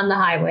see on the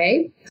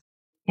highway.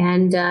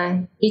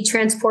 And he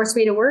transports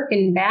me to work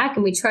and back,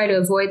 and we try to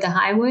avoid the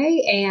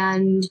highway.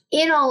 And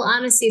in all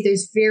honesty,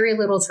 there's very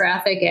little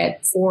traffic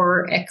at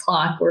 4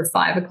 o'clock or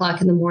 5 o'clock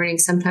in the morning,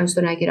 sometimes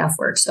when I get off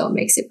work. So it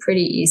makes it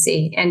pretty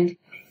easy. And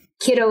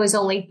Keto is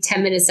only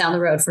 10 minutes down the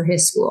road for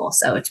his school,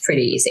 so it's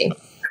pretty easy.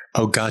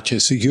 Oh, gotcha.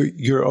 So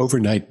your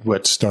overnight,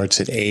 starts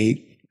at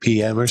 8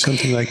 p.m. or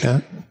something like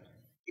that?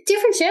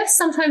 Different shifts.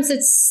 Sometimes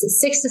it's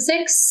 6 to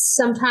 6.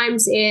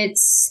 Sometimes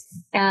it's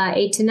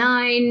 8 to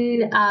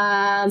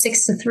 9,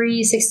 6 to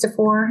 3, 6 to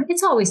 4.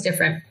 It's always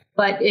different,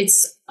 but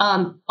it's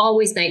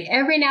always night.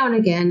 Every now and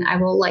again, I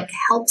will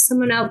help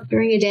someone out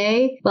during a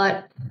day,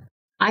 but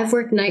I've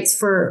worked nights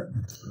for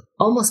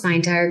almost my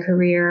entire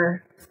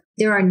career.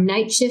 There are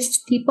night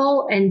shift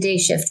people and day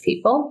shift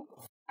people.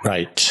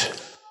 Right.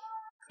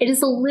 It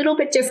is a little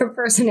bit different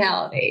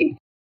personality.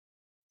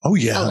 Oh,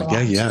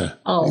 yeah.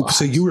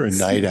 So you were a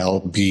night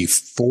owl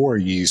before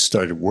you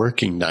started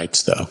working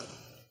nights, though.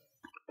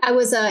 I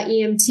was a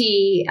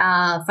EMT,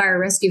 fire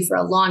rescue for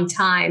a long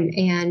time,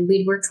 and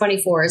we'd work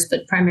 24s,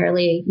 but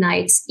primarily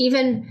nights.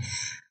 Even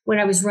when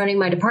I was running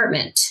my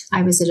department.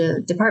 I was at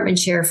a department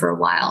chair for a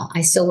while.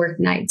 I still work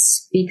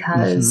nights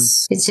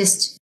because it's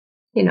just,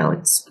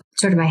 it's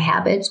sort of my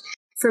habit.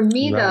 For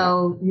me,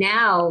 though,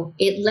 now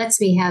it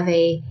lets me have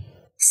a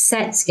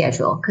set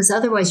schedule because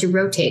otherwise you're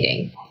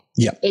rotating.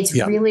 Yeah. It's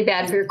really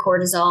bad for your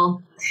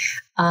cortisol.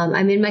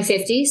 I'm in my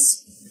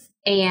 50s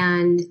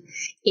and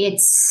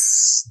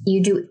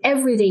you do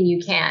everything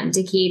you can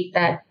to keep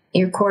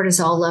your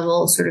cortisol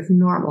level sort of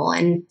normal.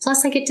 And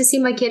plus I get to see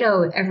my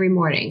kiddo every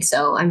morning.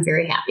 So I'm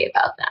very happy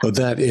about that. Oh,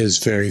 that is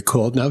very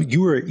cool. Now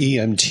you were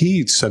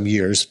EMT some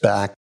years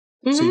back.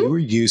 So you were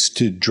used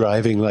to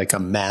driving like a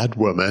mad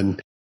woman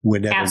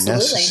whenever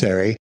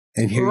necessary.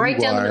 And here right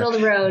down the middle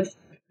of the road.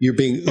 You're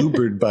being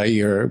Ubered by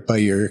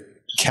your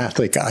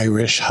Catholic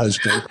Irish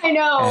husband. I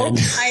know.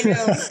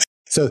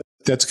 So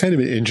that's kind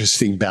of an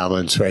interesting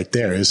balance right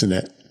there, isn't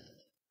it?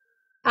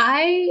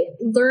 I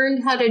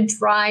learned how to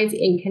drive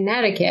in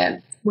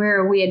Connecticut,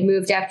 where we had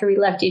moved after we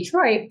left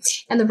Detroit,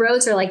 and the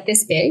roads are like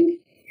this big.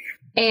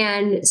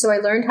 And so I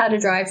learned how to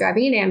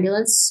driving an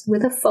ambulance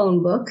with a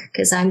phone book,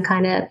 because I'm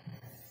kind of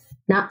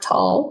not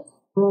tall,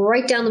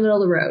 right down the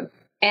middle of the road.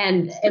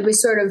 And it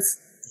was sort of,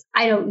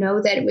 I don't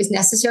know that it was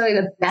necessarily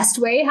the best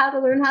way how to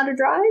learn how to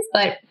drive,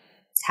 but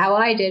it's how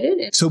I did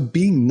it. So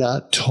being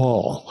not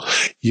tall,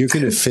 you're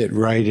going to fit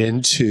right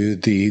into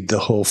the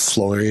whole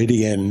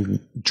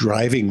Floridian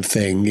driving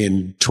thing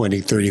in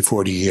 20, 30,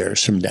 40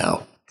 years from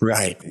now.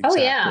 Right. Exactly. Oh,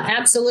 yeah,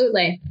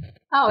 absolutely.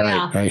 Oh,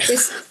 yeah. Right.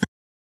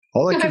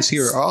 All I can see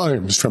are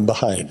arms from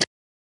behind.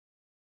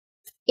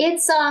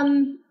 It's,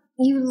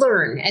 you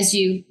learn as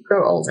you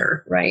grow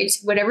older, right?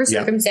 Whatever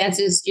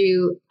circumstances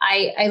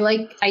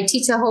I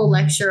teach a whole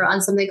lecture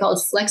on something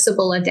called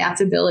flexible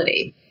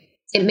adaptability.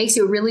 It makes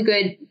you a really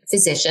good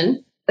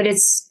physician, but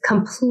it's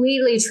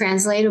completely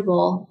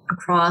translatable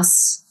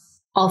across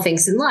all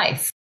things in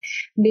life.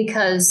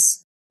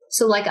 Because,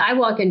 so like I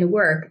walk into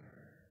work,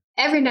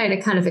 every night I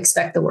kind of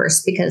expect the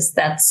worst because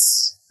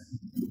that's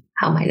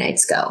how my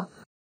nights go.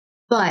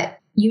 But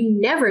you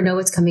never know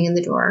what's coming in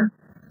the door.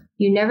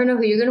 You never know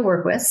who you're going to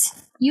work with.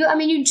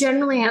 You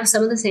generally have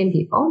some of the same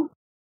people,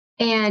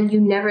 and you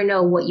never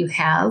know what you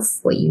have,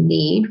 what you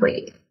need,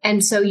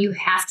 and so you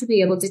have to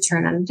be able to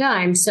turn on a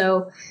dime.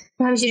 So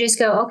sometimes you just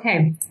go,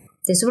 okay,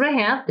 this is what I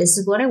have. This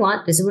is what I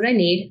want. This is what I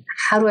need.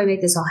 How do I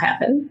make this all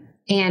happen?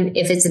 And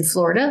if it's in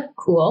Florida,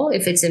 cool.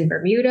 If it's in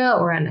Bermuda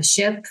or on a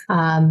ship,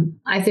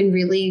 I've been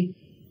really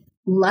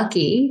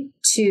lucky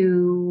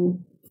to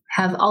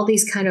have all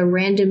these kind of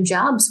random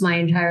jobs my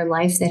entire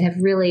life that have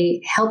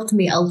really helped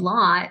me a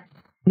lot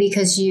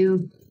because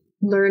you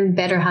learn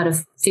better how to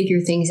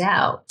figure things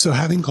out. So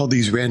having all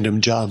these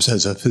random jobs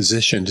as a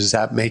physician, does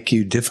that make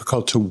you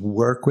difficult to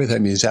work with? I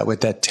mean, is that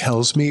what that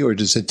tells me? Or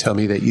does it tell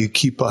me that you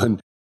keep on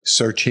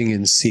searching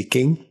and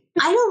seeking?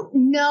 I don't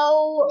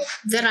know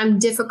that I'm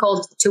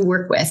difficult to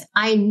work with.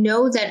 I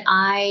know that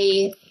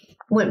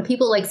when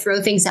people like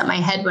throw things at my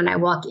head when I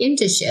walk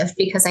into shift,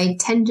 because I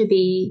tend to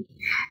be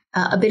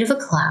a bit of a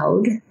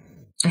cloud.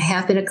 I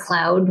have been a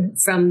cloud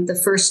from the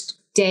first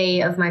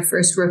day of my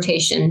first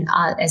rotation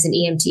as an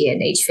EMT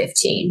at age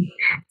 15.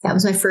 That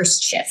was my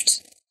first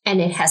shift,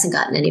 and it hasn't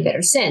gotten any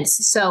better since.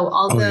 So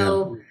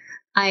although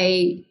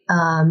I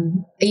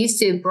used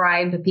to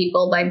bribe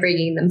people by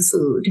bringing them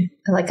food,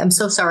 like, I'm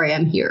so sorry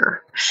I'm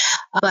here.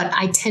 But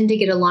I tend to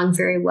get along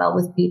very well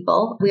with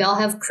people. We all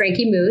have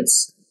cranky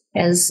moods,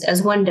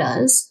 as one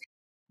does.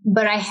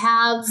 But I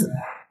have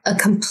a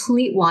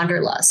complete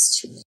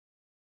wanderlust.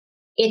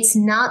 It's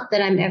not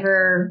that I'm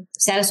ever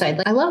satisfied.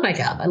 Like, I love my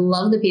job. I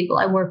love the people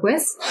I work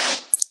with.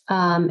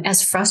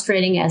 As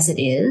frustrating as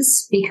it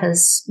is,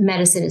 because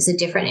medicine is a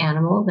different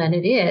animal than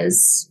it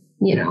is,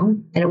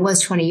 than it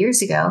was 20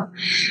 years ago.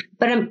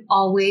 But I'm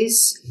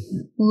always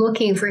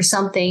looking for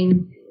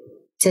something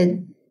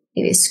to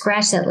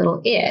scratch that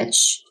little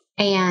itch.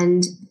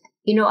 And,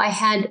 I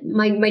had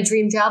my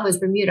dream job was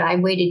Bermuda. I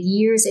waited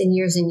years and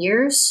years and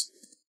years.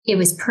 It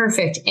was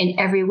perfect in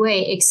every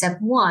way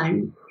except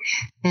one.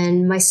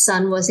 And my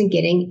son wasn't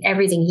getting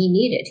everything he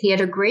needed. He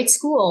had a great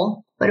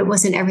school, but it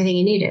wasn't everything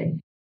he needed.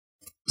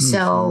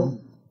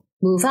 So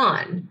move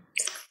on.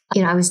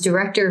 I was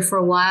director for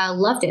a while,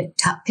 loved it,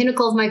 top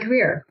pinnacle of my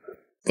career.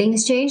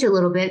 Things change a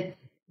little bit,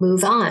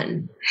 move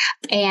on.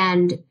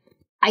 And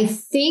I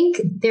think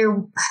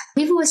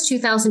it was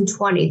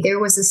 2020, there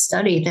was a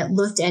study that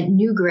looked at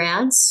new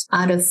grads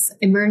out of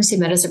emergency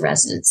medicine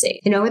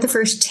residency. And over the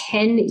first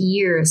 10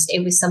 years,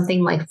 it was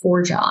something like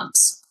 4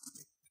 jobs.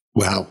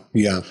 Wow.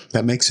 Yeah,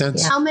 that makes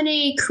sense. Yeah. How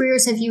many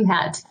careers have you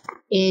had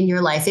in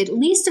your life? At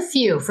least a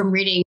few from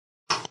reading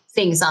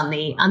things on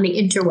the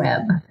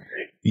interweb.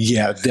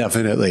 Yeah,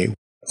 definitely.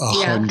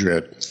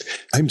 100.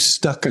 I'm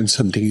stuck on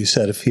something you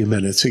said a few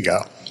minutes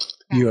ago.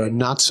 You're a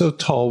not so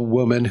tall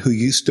woman who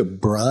used to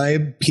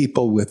bribe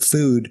people with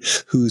food,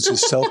 who's a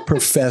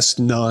self-professed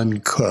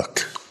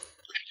non-cook.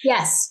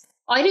 Yes.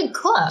 I didn't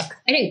cook.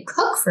 I didn't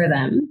cook for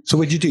them. So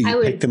what'd you do?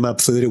 You picked them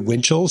up food at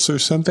Winchell's or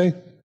something?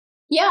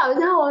 Yeah,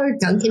 no, or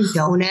Dunkin'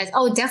 Donuts.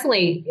 Oh,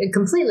 definitely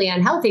completely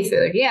unhealthy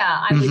food.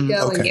 Yeah, I would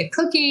go and get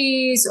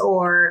cookies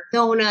or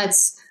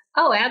donuts.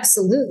 Oh,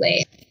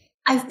 absolutely.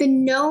 I've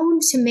been known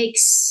to make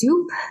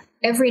soup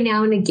every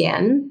now and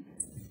again.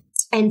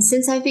 And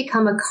since I've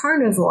become a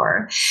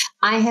carnivore,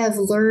 I have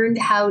learned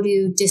how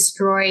to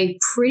destroy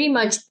pretty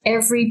much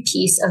every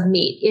piece of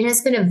meat. It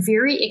has been a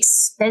very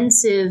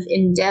expensive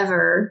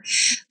endeavor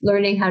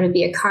learning how to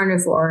be a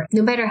carnivore,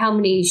 no matter how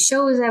many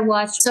shows I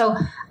watch. So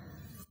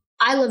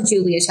I love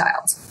Julia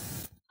Child.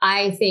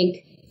 I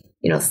think,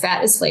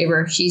 fat is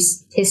flavor.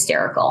 She's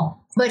hysterical.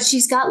 But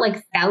she's got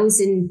like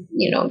 1,000,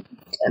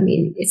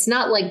 it's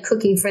not like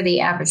cooking for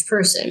the average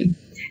person.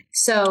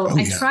 So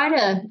I try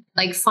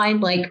to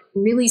find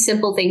really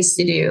simple things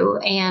to do.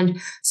 And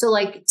so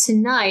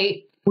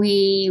tonight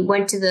we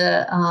went to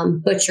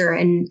the butcher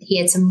and he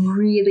had some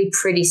really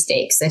pretty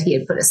steaks that he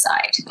had put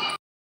aside.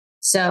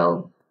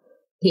 So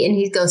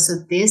he goes, so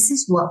this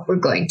is what we're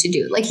going to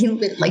do. He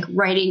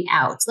writing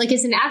out,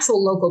 it's an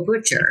actual local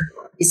butcher.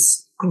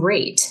 It's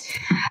great.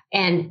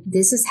 And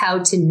this is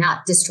how to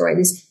not destroy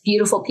this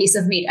beautiful piece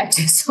of meat I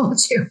just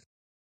told you.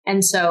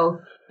 And so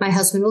my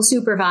husband will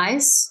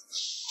supervise.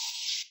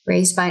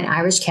 Raised by an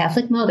Irish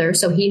Catholic mother,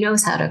 so he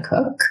knows how to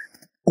cook.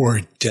 Or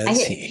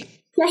does he?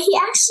 Yeah, he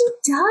actually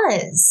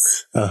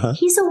does. Uh-huh.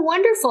 He's a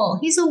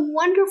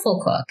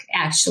wonderful cook,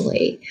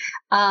 actually.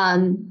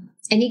 And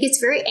he gets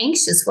very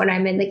anxious when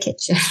I'm in the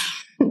kitchen.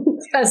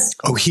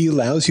 He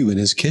allows you in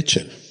his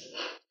kitchen.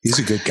 He's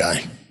a good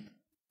guy.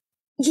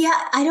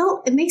 Yeah,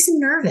 it makes him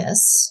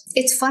nervous.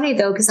 It's funny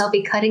though, because I'll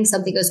be cutting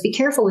something. He goes, be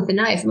careful with the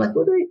knife. I'm like,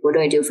 what do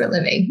I do for a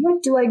living?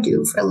 What do I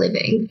do for a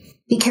living?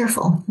 Be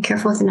careful. Be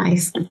careful with the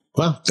knife.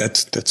 Well,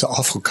 that's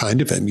awful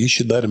kind of him. You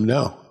should let him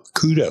know.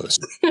 Kudos.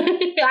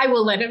 I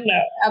will let him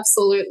know.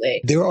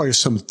 Absolutely. There are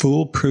some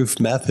foolproof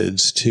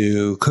methods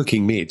to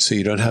cooking meat, so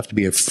you don't have to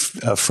be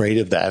afraid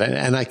of that.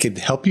 And I could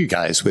help you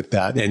guys with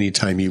that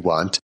anytime you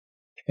want.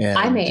 And,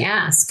 I may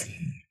ask.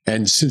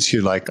 And since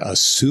you're like a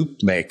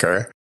soup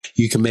maker,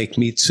 you can make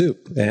meat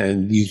soup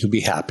and you can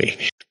be happy.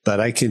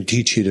 But I can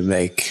teach you to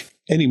make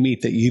any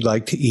meat that you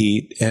like to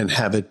eat and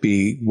have it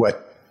be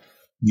what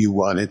you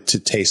want it to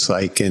taste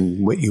like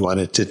and what you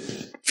want it to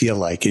feel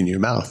like in your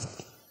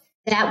mouth.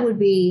 That would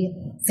be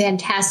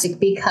fantastic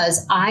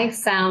because I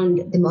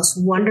found the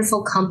most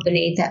wonderful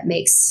company that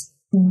makes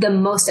the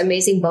most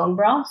amazing bone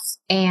broth.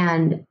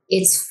 And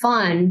it's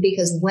fun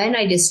because when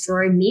I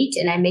destroy meat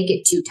and I make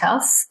it too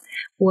tough,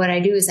 what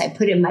I do is I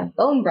put in my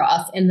bone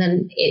broth and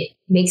then it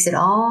makes it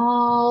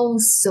all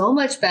so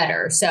much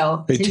better.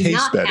 So it tastes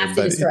not better, have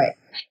to destroy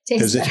it.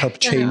 Does it help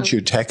change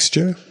your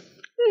texture?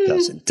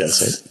 Does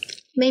it?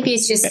 Maybe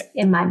it's just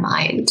in my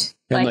mind.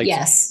 But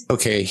yes.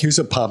 Okay, here's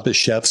a pompous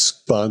chef's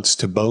response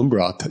to bone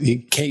broth.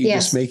 Can't you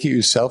just make it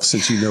yourself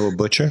since you know a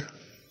butcher?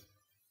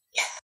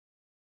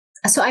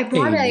 So I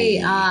brought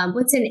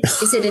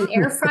is it an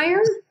air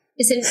fryer?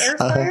 Is it an air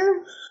fryer?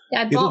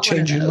 Yeah, I bought It'll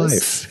change your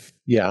life.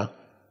 Yeah.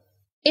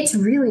 It's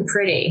really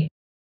pretty.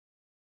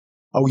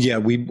 Oh, yeah.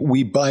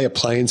 We buy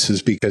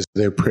appliances because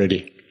they're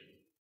pretty.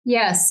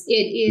 Yes, it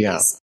is. Yeah.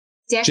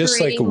 Decorating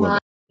just like a woman.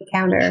 My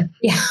counter.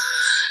 Yeah.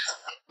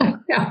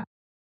 Yeah.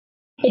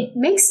 It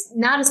makes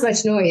not as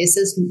much noise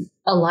as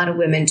a lot of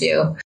women do.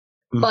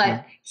 Mm-hmm.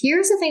 But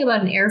here's the thing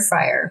about an air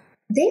fryer.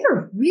 They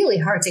are really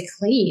hard to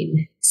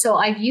clean. So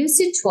I've used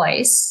it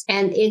twice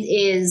and it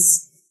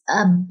is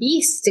a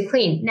beast to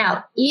clean.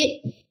 Now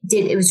it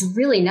was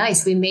really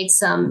nice. We made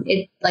some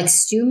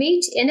stew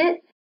meat in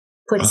it,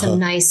 put some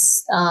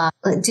nice,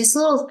 just a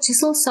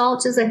little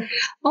salt,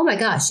 oh my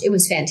gosh, it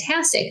was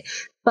fantastic.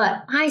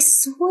 But I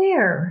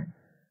swear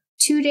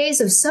 2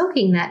 days of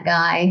soaking that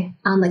guy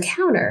on the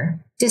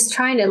counter, just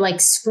trying to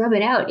scrub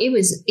it out. It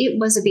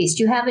was a beast.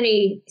 Do you have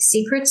any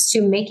secrets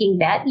to making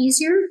that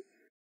easier?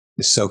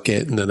 Soak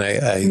it, and then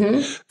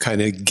I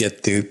kind of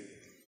get the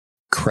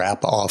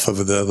crap off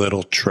of the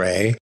little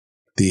tray,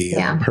 the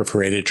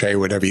perforated tray,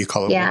 whatever you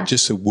call it,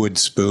 just a wood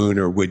spoon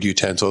or wood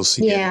utensils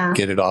to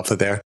get it off of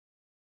there.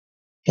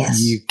 Yes.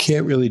 You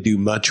can't really do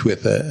much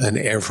with an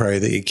air fryer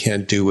that you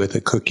can't do with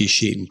a cookie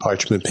sheet and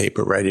parchment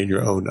paper right in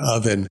your own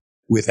oven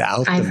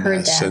without the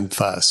mess and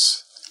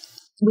fuss.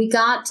 We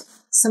got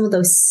some of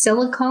those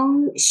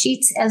silicone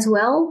sheets as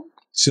well.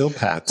 Sill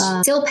pads.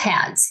 Sill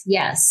pads,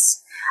 yes.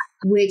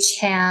 Which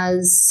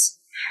has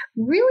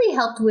really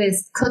helped with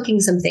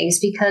cooking some things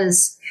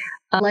because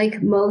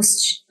like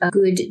most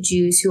good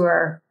Jews who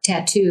are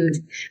tattooed,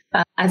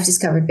 I've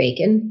discovered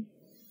bacon.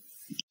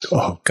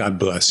 Oh, God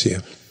bless you.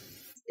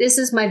 This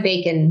is my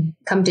bacon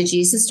come to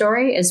Jesus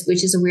story,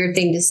 which is a weird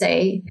thing to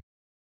say.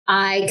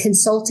 I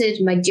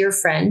consulted my dear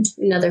friend,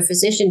 another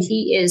physician.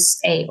 He is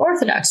a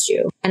Orthodox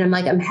Jew. And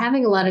I'm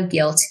having a lot of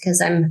guilt because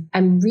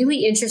I'm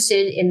really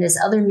interested in this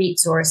other meat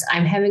source.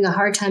 I'm having a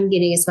hard time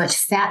getting as much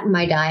fat in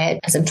my diet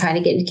as I'm trying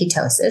to get into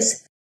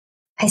ketosis.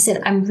 I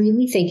said, I'm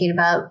really thinking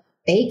about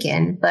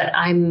bacon, but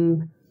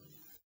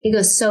he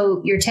goes,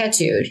 so you're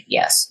tattooed?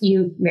 Yes.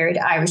 You married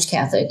an Irish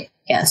Catholic?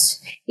 Yes.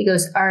 He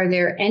goes, are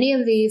there any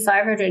of the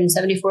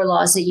 574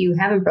 laws that you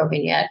haven't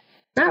broken yet?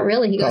 Not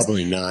really. He goes,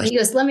 probably not. He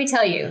goes, let me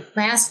tell you,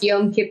 last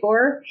Yom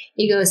Kippur,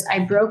 he goes, I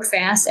broke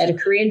fast at a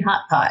Korean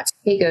hot pot.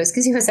 He goes,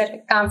 because he was at a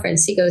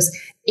conference, he goes,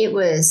 it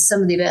was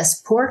some of the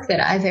best pork that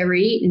I've ever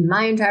eaten in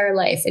my entire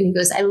life. And he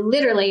goes, I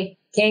literally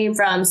came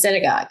from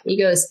synagogue. He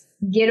goes,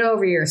 get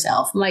over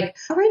yourself. I'm like,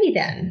 alrighty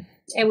then.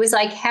 It was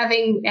like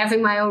having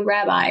my own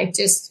rabbi.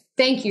 Just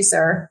thank you,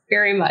 sir,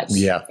 very much.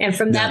 Yeah. And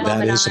from that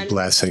moment on. That is a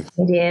blessing.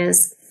 It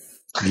is.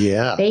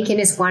 Yeah. Bacon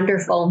is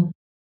wonderful.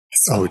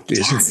 It's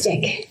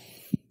fantastic.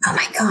 Oh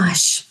my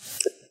gosh.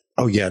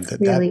 Oh yeah.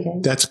 Really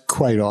good. That's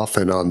quite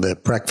often on the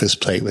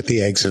breakfast plate with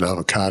the eggs and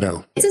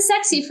avocado. It's a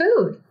sexy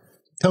food.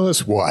 Tell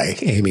us why,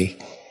 Amy.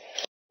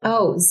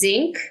 Oh,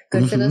 zinc,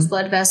 good for those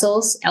blood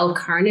vessels,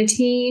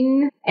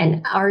 L-carnitine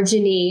and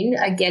arginine.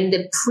 Again,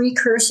 the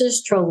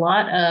precursors to a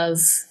lot of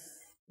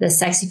the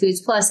sexy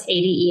foods, plus A, D,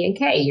 E, and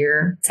K,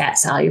 your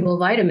fat-soluble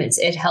vitamins.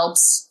 It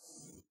helps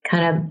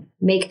kind of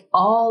make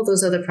all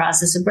those other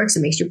processes work. So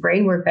it makes your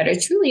brain work better.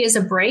 It truly is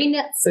a brain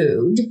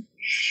food.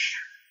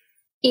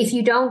 If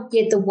you don't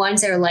get the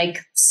ones that are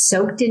like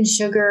soaked in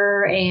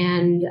sugar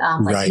and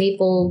like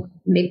maple,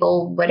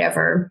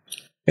 whatever.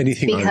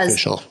 Anything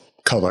artificial,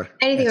 color.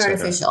 Anything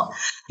artificial.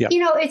 Yep.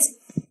 You know,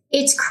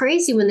 it's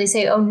crazy when they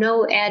say, oh,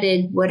 no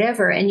added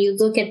whatever. And you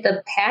look at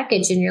the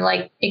package and you're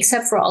like,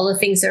 except for all the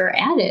things that are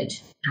added.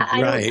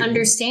 I don't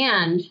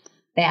understand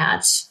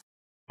that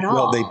at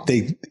all. Well,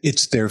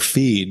 it's their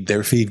feed.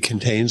 Their feed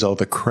contains all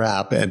the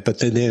crap, but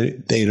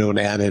then they don't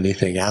add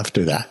anything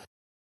after that.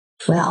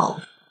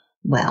 Well,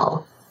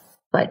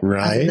 but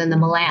other than the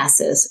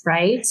molasses,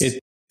 right?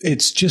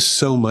 It's just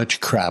so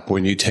much crap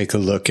when you take a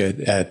look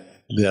at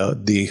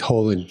the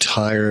whole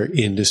entire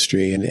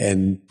industry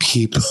and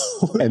people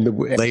and the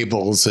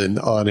labels and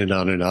on and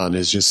on and on.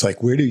 Is just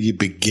like, where do you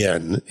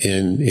begin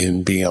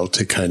in being able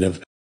to kind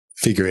of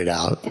figure it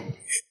out?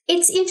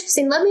 It's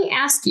interesting. Let me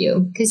ask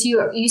you, because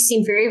you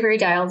seem very, very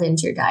dialed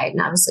into your diet,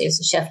 and obviously as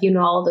a chef, you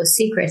know all those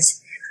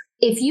secrets.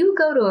 If you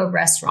go to a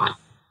restaurant,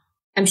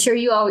 I'm sure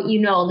you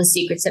know all the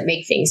secrets that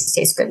make things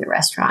taste good in a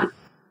restaurant.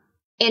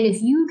 And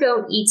if you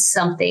don't eat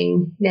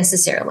something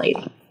necessarily,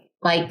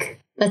 like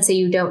let's say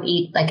you don't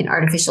eat like an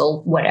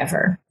artificial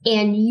whatever,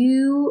 and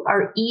you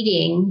are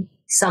eating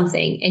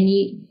something,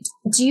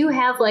 and do you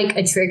have like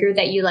a trigger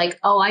that you like,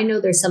 oh, I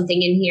know there's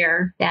something in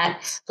here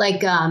that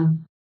like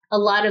a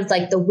lot of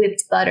like the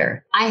whipped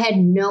butter, I had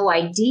no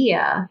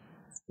idea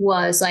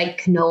was like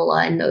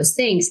canola and those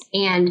things.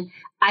 And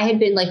I had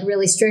been like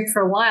really strict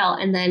for a while.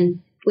 And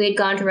then we had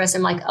gone to a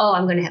restaurant. I'm like, oh,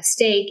 I'm going to have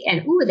steak.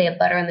 And ooh, they have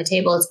butter on the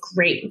table. It's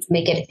great. Let's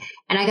make it.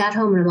 And I got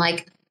home and I'm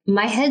like,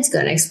 my head's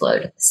going to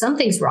explode.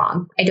 Something's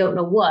wrong. I don't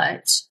know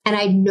what. And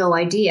I had no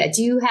idea.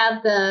 Do you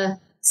have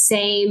the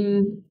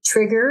same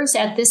triggers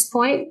at this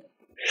point?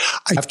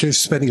 After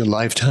spending a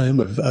lifetime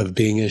of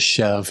being a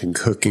chef and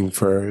cooking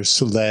for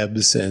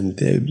celebs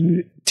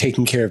and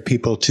taking care of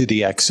people to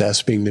the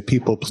excess, being the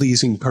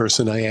people-pleasing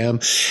person I am,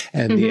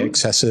 and the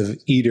excessive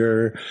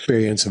eater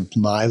experience of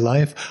my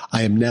life,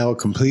 I am now a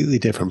completely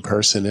different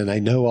person. And I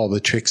know all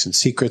the tricks and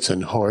secrets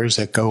and horrors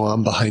that go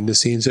on behind the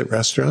scenes at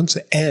restaurants.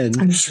 And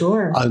I'm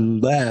sure,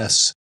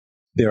 unless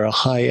they're a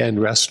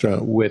high-end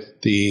restaurant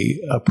with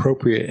the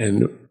appropriate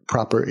and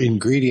proper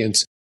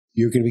ingredients,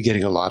 you're going to be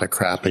getting a lot of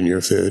crap in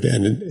your food.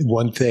 And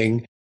one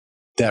thing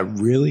that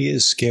really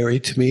is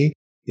scary to me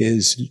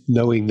is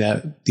knowing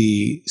that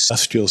the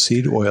industrial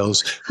seed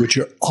oils, which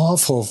are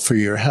awful for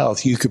your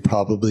health, you could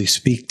probably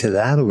speak to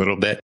that a little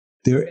bit.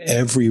 They're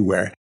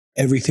everywhere.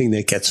 Everything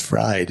that gets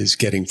fried is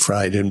getting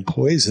fried in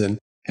poison,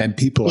 and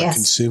people are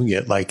consuming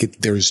it like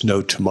there's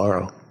no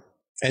tomorrow.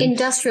 And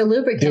industrial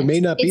lubricant. There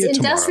may not be a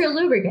tomorrow. Industrial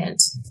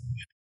lubricant.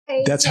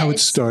 That's how it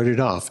started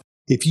off.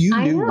 If you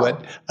knew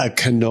what a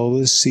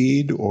canola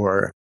seed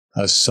or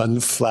a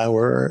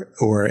sunflower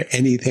or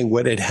anything,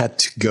 what it had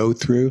to go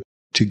through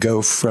to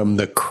go from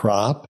the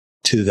crop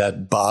to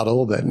that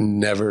bottle that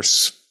never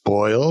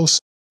spoils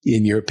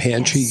in your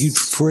pantry, you'd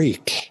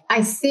freak.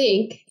 I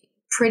think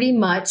pretty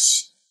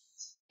much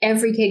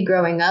every kid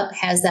growing up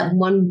has that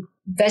one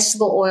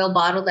vegetable oil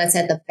bottle that's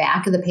at the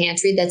back of the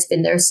pantry that's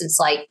been there since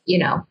like,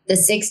 the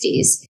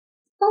 60s.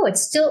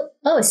 It's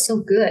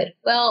still good.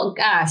 Well,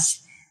 gosh.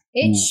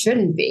 It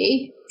shouldn't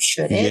be,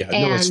 should it?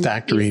 Yeah, no, it's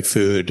factory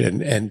food.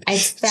 And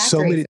it's factory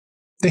so many,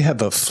 they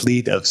have a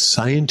fleet of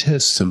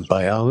scientists and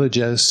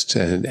biologists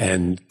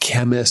and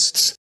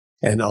chemists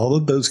and all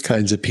of those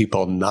kinds of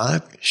people,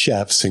 not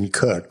chefs and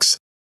cooks,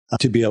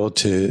 to be able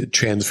to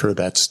transfer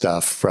that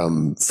stuff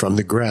from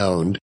the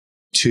ground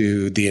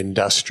to the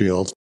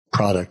industrial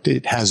product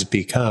it has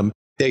become.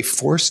 They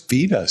force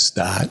feed us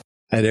that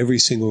at every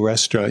single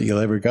restaurant you'll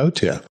ever go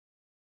to.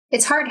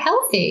 It's heart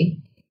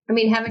healthy. I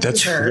mean, haven't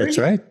you heard? That's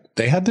right.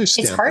 They have their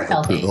stamp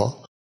of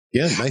approval.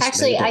 Yeah, nice.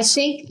 Actually, labels. I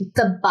think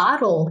the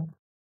bottle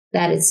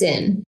that it's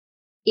in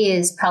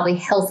is probably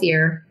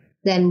healthier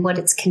than what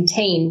it's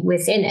contained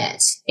within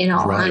it, in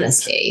all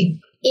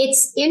honesty.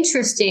 It's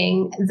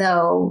interesting,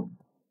 though,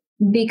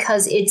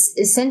 because it's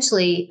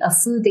essentially a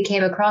food that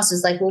came across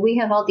as like, well, we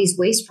have all these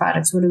waste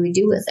products. What do we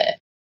do with it?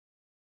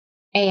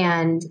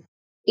 And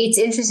it's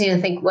interesting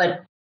to think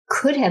what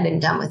could have been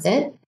done with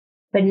it.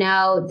 But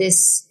now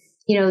this,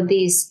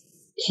 these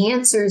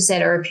cancers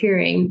that are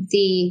appearing,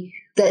 the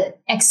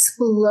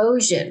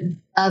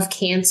explosion of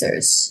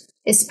cancers,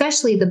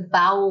 especially the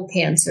bowel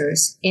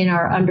cancers in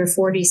our under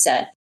 40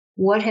 set,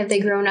 what have they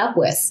grown up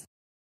with?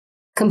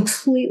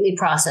 Completely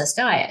processed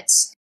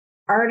diets,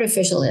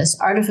 artificial this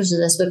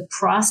with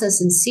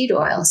processed and seed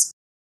oils.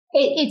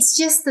 It's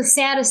just the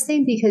saddest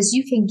thing because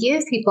you can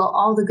give people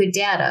all the good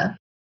data.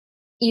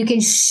 You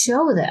can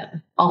show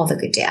them all the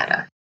good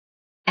data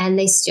and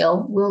they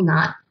still will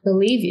not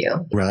believe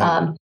you.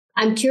 Right.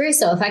 I'm curious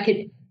though, if I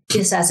could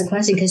just ask a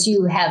question, because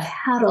you have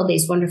had all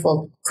these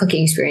wonderful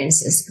cooking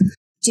experiences.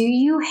 Do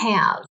you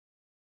have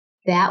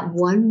that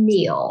one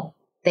meal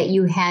that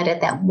you had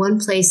at that one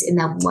place in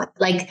that one,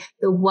 like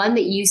the one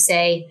that you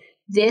say,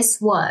 this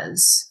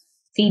was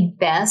the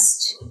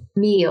best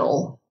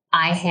meal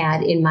I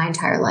had in my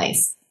entire life?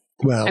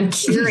 Well, I'm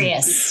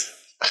curious.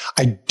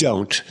 I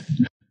don't,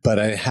 but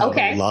I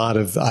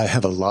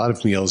have a lot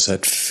of meals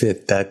that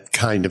fit that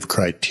kind of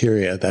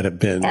criteria that have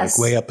been like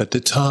way up at the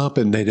top,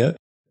 and they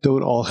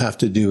don't all have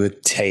to do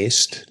with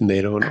taste, and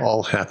they don't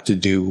all have to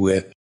do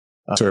with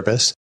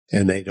service,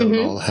 and they don't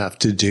all have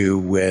to do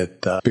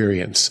with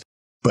experience.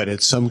 But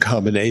it's some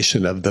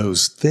combination of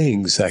those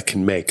things that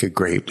can make a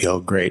great meal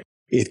great.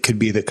 It could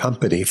be the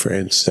company, for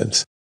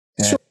instance.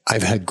 Sure.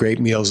 I've had great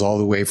meals all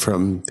the way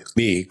from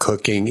me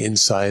cooking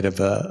inside of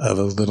a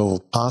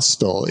little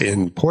hostel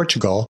in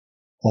Portugal,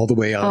 all the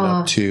way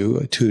on up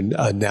to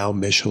a now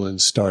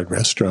Michelin-starred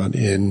restaurant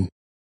in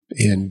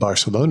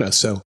Barcelona.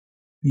 So,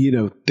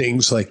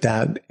 things like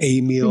that.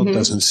 A meal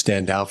doesn't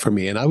stand out for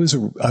me. And I was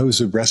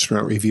a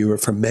restaurant reviewer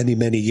for many,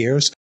 many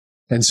years.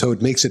 And so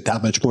it makes it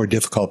that much more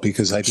difficult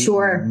because I've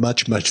eaten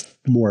much, much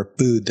more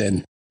food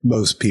than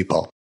most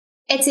people.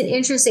 It's an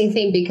interesting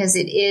thing because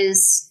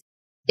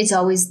it's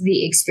always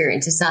the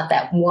experience. It's not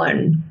that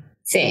one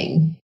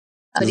thing.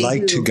 I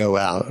like to go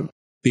out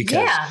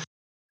because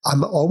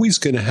I'm always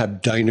going to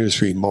have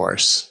diner's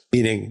remorse,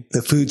 meaning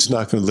the food's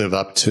not going to live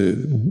up to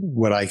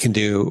what I can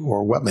do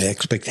or what my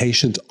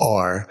expectations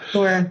are.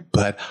 Sure.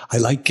 But I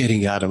like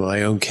getting out of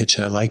my own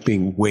kitchen. I like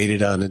being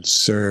waited on and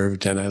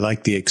served, and I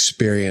like the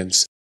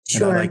experience.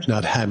 Sure. And I like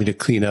not having to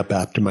clean up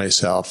after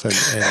myself and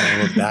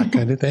all of that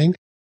kind of thing.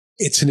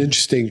 It's an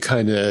interesting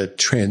kind of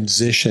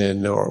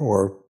transition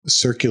or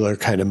circular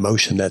kind of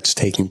motion that's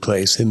taking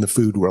place in the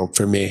food world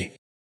for me.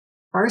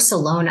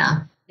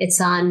 Barcelona.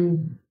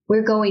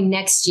 We're going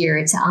next year.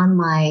 It's on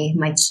my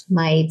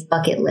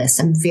bucket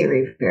list. I'm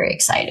very, very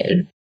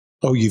excited.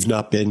 Oh, you've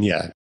not been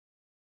yet?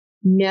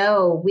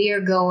 No, we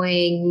are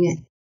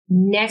going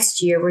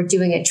next year. We're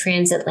doing a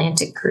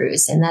transatlantic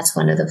cruise, and that's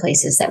one of the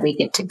places that we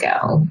get to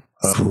go.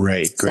 Oh,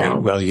 great. So,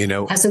 well,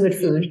 have some good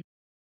food.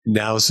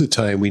 Now's the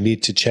time we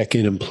need to check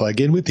in and plug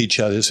in with each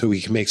other so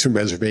we can make some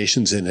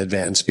reservations in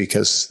advance,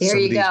 because some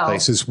of these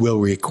places will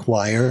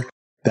require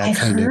that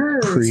kind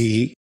of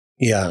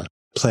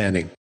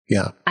planning.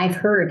 Yeah. I've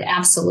heard.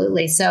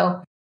 Absolutely.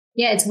 So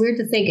it's weird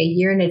to think a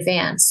year in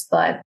advance,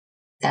 but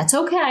that's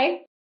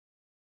okay.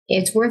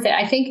 It's worth it.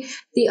 I think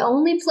the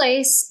only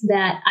place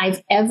that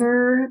I've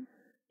ever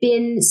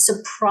been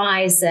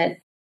surprised that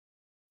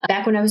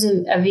back when I was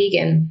a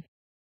vegan,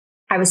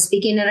 I was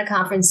speaking at a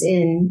conference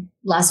in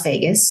Las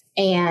Vegas,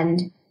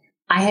 and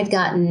I had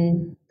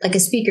gotten like a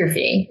speaker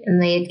fee, and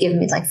they had given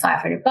me like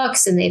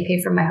 $500 and they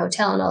paid for my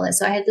hotel and all that.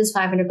 So I had this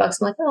 $500. I'm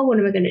like, oh, what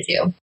am I going to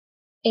do?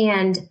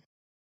 And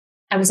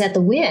I was at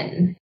the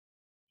Wynn,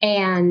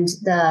 and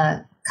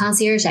the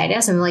concierge, I'd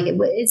asked him, like,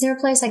 is there a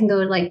place I can go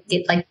and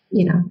get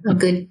a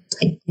good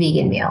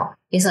vegan meal?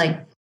 He's like,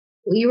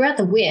 well, you were at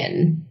the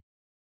Wynn,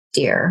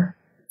 dear.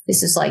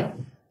 This is like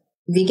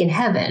vegan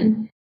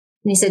heaven.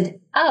 And he said,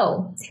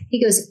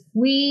 he goes,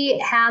 we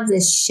have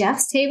this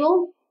chef's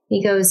table.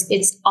 He goes,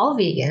 it's all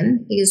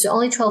vegan. He goes,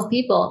 only 12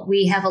 people.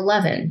 We have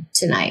 11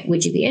 tonight.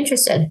 Would you be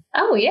interested?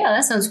 Oh, yeah,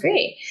 that sounds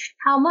great.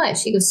 How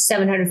much? He goes,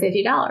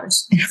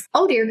 $750.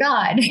 Oh, dear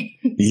God.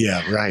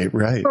 Yeah, right.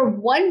 For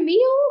one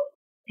meal?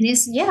 And he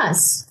said,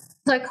 yes.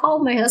 So I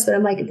called my husband.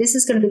 I'm like, this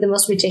is going to be the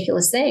most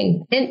ridiculous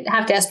thing. I didn't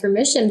have to ask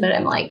permission, but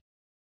I'm like,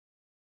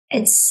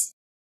 it's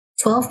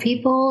 12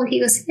 people. He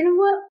goes, you know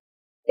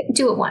what?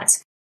 Do it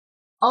once.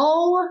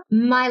 Oh,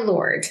 my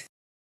Lord.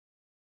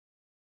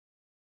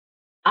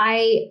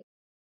 I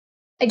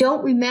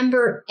don't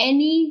remember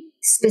any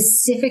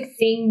specific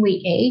thing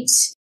we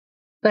ate,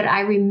 but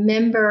I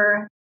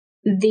remember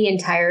the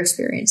entire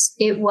experience.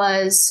 It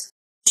was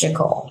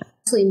magical,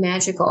 absolutely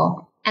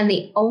magical. And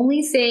the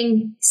only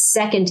thing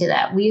second to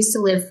that, we used to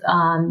live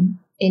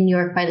in New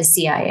York by the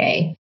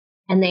CIA,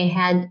 and they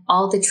had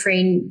all the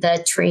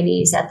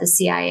trainees at the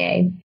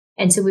CIA.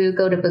 And so we would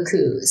go to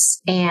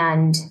Baku's,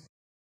 and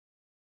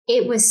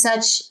it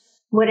was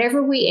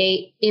whatever we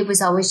ate, it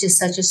was always just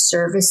such a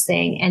service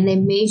thing. And they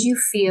made you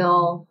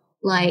feel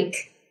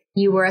like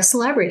you were a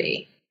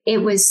celebrity.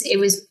 It was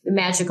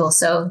magical.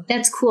 So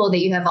that's cool that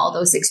you have all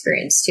those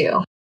experiences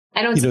too.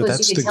 I don't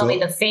suppose you could tell me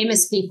the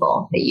famous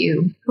people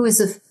that who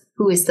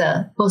is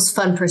the most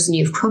fun person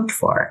you've cooked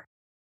for?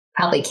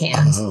 Probably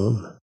can't.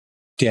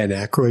 Dan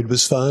Aykroyd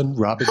was fun.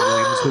 Robin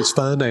Williams was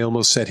fun. I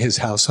almost set his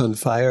house on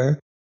fire.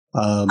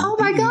 Oh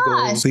my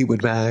gosh.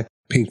 Fleetwood Mac,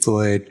 Pink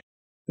Floyd,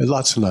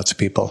 lots and lots of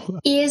people.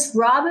 Is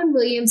Robin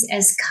Williams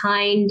as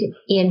kind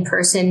in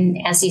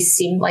person as he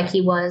seemed like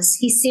he was?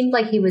 He seemed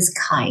like he was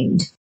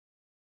kind.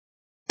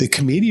 The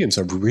comedians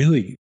are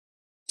really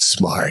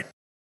smart.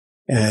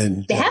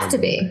 And they have to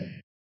be.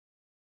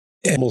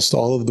 Almost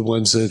all of the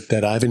ones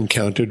that I've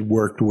encountered,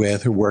 worked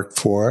with, or worked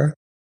for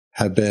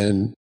have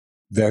been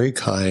very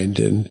kind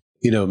and,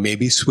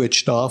 maybe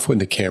switched off when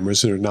the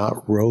cameras are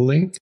not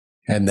rolling.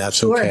 And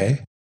that's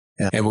okay.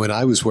 And when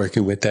I was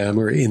working with them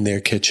or in their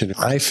kitchen,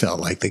 I felt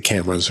like the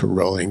cameras were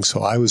rolling.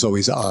 So I was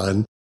always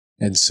on.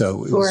 And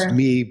so it was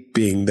me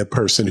being the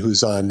person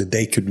who's on,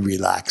 they could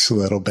relax a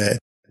little bit,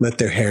 let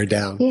their hair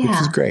down, which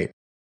is great.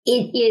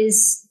 It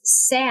is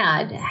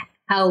sad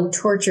how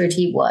tortured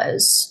he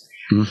was.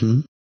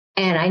 Mm-hmm.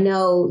 And I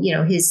know,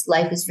 his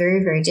life was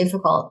very, very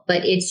difficult,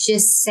 but it's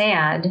just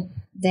sad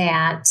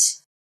that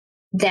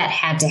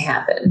had to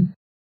happen.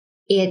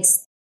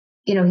 It's,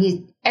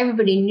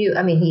 everybody knew,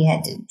 he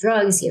had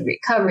drugs, he had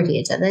recovered, he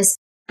had done this.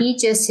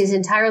 His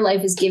entire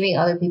life is giving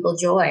other people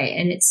joy.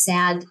 And it's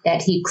sad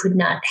that he could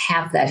not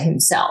have that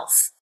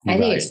himself. I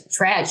think it's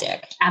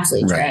tragic,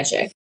 absolutely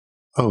tragic.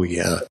 Oh,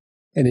 yeah.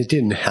 And it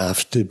didn't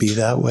have to be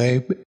that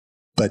way.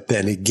 But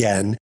then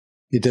again,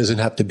 it doesn't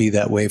have to be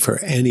that way for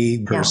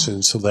any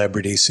person,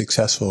 celebrity,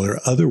 successful or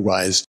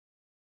otherwise,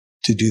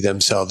 to do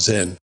themselves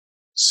in.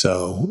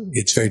 So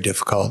it's very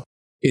difficult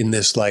in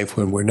this life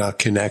when we're not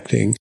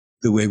connecting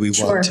the way we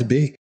want to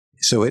be.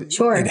 So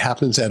it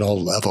happens at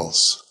all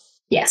levels.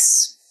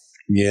 Yes.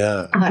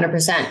 Yeah.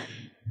 100%.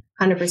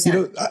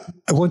 100%.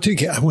 I want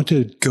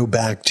to go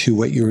back to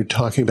what you were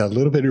talking about a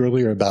little bit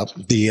earlier about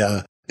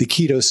the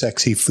keto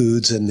sexy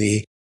foods and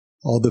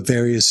all the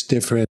various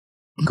different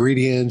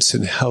ingredients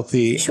and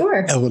healthy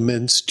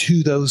elements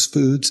to those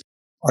foods.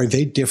 Are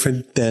they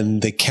different than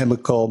the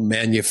chemical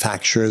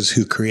manufacturers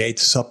who create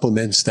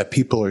supplements that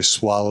people are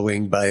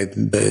swallowing by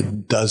the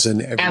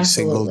dozen every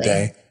single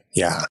day?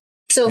 Yeah.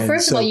 So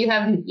first of all, you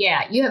have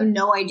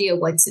no idea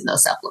what's in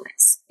those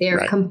supplements.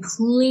 They're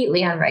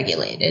completely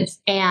unregulated.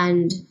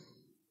 And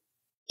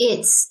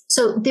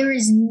there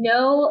is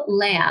no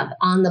lab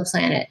on the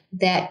planet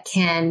that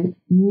can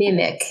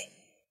mimic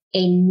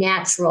a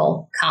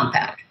natural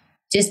compound.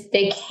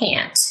 They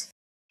can't.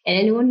 And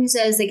anyone who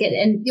says they get,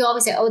 and you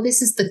always say, oh,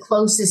 this is the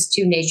closest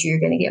to nature you're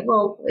going to get.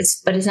 Well,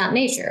 but it's not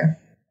nature.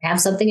 Have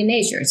something in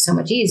nature. It's so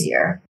much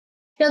easier.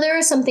 There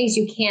are some things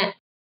you can't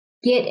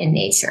get in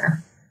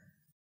nature.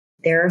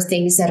 There are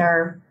things that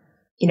are,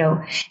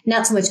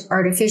 not so much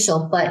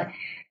artificial, but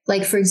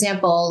like, for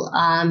example,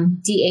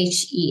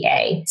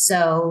 DHEA.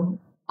 So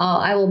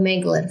I will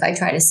mangle it if I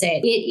try to say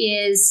it. It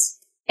is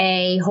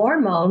a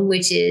hormone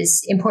which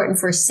is important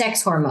for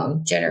sex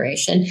hormone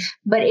generation,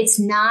 but it's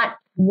not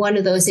one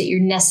of those that you're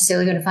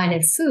necessarily going to find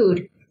in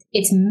food.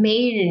 It's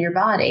made in your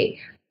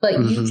body, but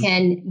you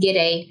can get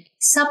a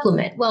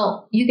supplement.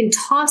 Well, you can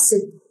toss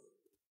it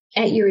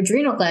at your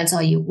adrenal glands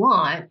all you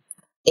want.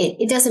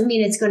 It doesn't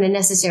mean it's going to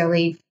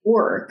necessarily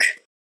work.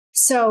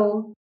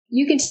 So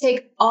you can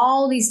take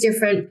all these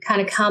different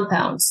kind of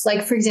compounds,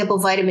 like, for example,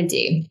 vitamin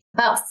D.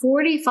 About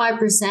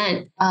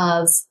 45%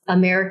 of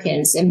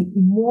Americans and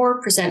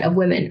more percent of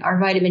women are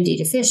vitamin D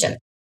deficient.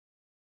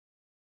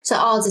 So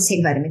I'll just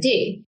take vitamin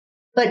D.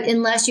 But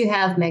unless you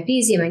have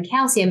magnesium and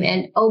calcium,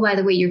 and oh, by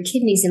the way, your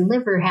kidneys and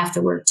liver have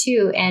to work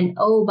too. And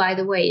oh, by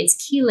the way, it's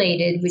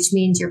chelated, which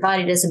means your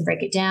body doesn't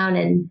break it down.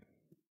 And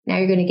now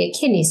you're going to get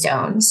kidney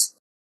stones.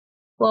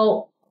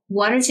 Well,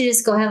 why don't you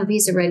just go have a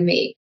piece of red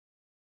meat?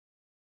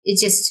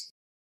 It's just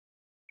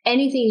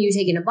anything you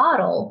take in a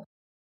bottle.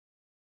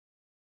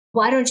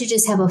 Why don't you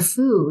just have a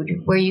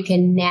food where you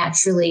can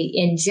naturally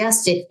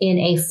ingest it in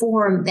a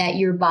form that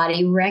your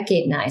body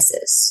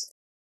recognizes?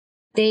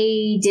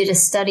 They did a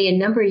study a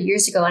number of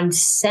years ago on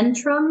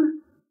Centrum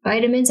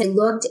vitamins. I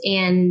looked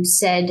and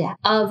said,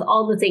 of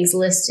all the things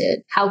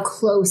listed, how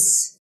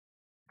close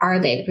are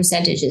they, the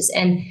percentages?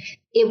 And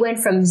it went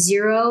from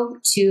 0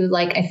 to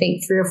I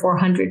think 300 or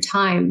 400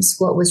 times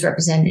what was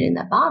represented in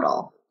that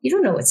bottle. You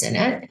don't know what's in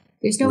it.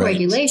 There's no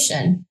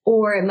regulation.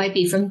 Or it might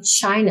be from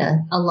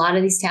China. A lot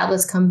of these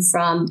tablets come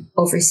from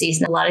overseas.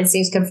 And a lot of these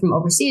things come from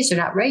overseas. They're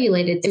not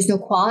regulated. There's no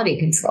quality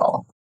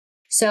control.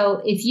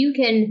 So if you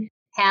can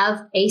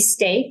have a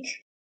steak,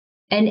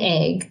 an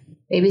egg,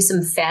 maybe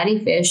some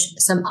fatty fish,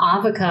 some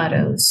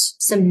avocados,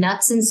 some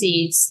nuts and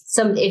seeds,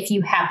 if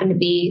you happen to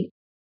be,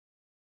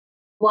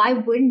 why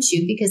wouldn't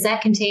you? Because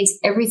that contains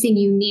everything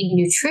you need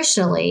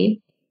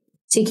nutritionally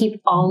to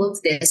keep all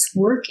of this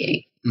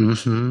working.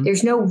 Mm-hmm.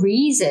 There's no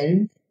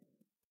reason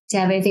to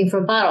have anything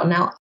from a bottle.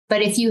 Now,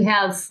 but if you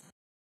have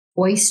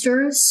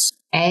oysters,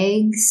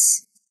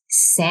 eggs,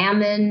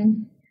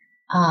 salmon,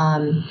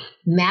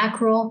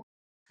 mackerel,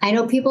 I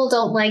know people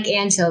don't like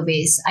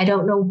anchovies. I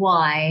don't know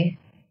why.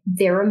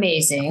 They're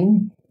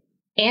amazing.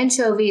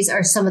 Anchovies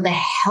are some of the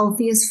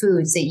healthiest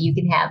foods that you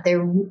can have.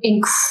 They're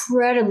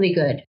incredibly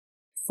good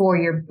for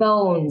your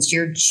bones,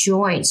 your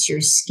joints,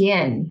 your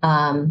skin,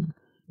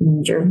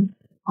 your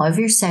all of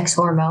your sex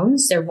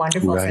hormones. They're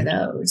wonderful for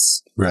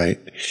those. Right.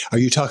 Are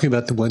you talking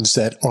about the ones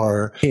that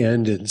are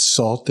canned and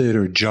salted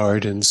or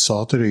jarred and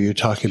salted, or are you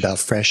talking about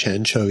fresh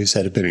anchovies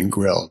that have been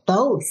grilled?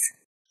 Both.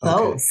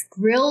 Both.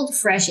 Grilled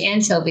fresh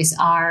anchovies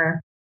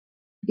are,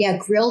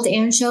 grilled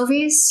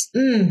anchovies.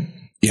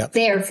 Yeah.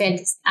 They are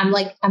fantastic.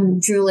 I'm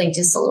drooling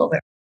just a little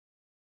bit.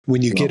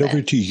 When you get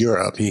over to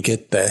Europe, you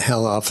get the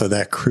hell off of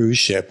that cruise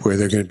ship where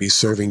they're going to be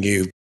serving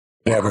you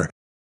whatever.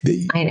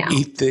 I know.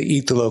 Eat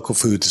the local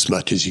foods as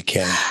much as you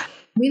can.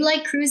 We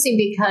like cruising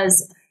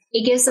because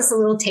it gives us a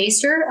little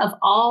taster of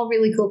all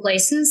really cool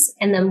places.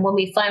 And then when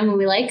we find one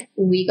we like,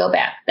 we go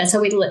back. That's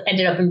how we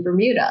ended up in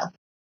Bermuda.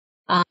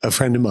 A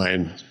friend of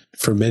mine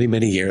for many,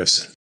 many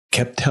years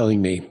kept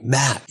telling me,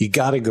 Matt, you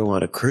got to go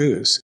on a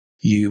cruise.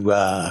 You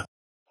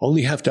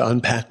only have to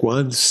unpack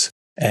once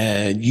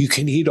and you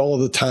can eat all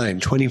the time,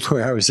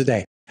 24 hours a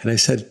day. And I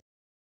said,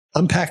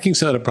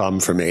 unpacking's not a problem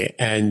for me.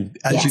 And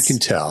as you can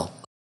tell,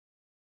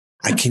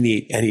 I can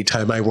eat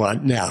anytime I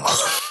want now.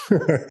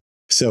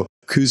 So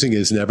cruising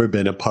has never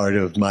been a part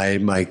of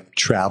my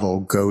travel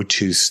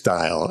go-to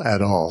style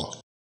at all.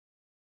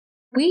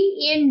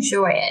 We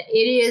enjoy it.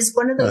 It is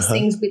one of those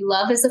things we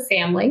love as a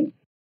family.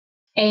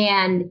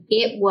 And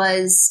it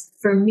was,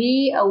 for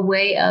me, a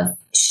way of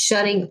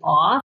shutting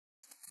off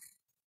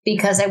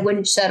because I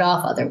wouldn't shut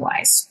off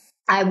otherwise.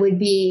 I would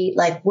be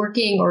like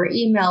working or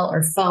email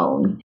or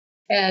phone.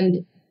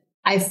 And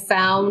I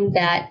found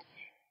that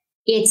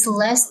it's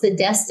less the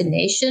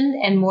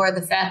destination and more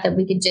the fact that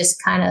we could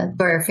just kind of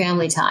do our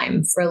family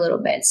time for a little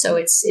bit. So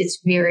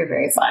it's very,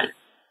 very fun.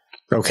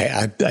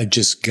 Okay. I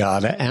just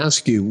got to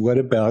ask you, what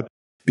about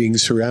being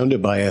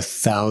surrounded by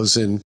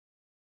 1,000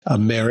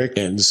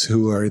 Americans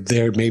who are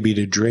there maybe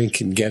to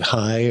drink and get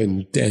high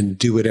and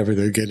do whatever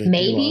they're going to do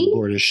on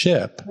board a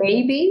ship?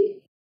 Maybe.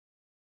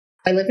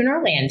 I live in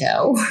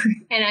Orlando,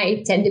 and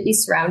I tend to be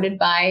surrounded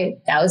by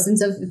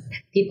thousands of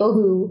people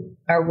who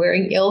are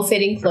wearing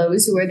ill-fitting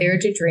clothes who are there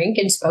to drink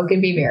and smoke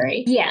and be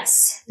merry.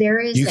 Yes, there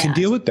is You can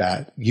deal with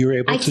that. You're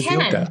able to deal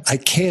with that. I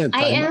can't.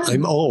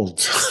 I'm old.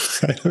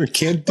 I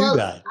can't do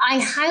that. I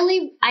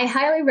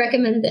highly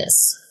recommend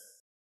this.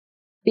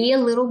 Be a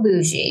little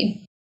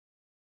bougie.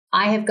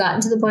 I have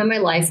gotten to the point in my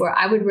life where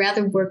I would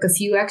rather work a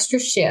few extra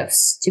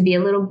shifts to be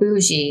a little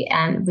bougie,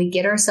 and we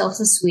get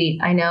ourselves a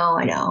suite. I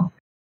know.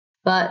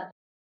 But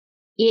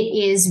it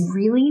is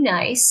really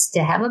nice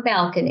to have a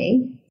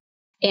balcony.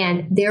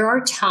 And there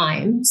are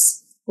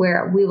times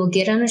where we will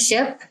get on a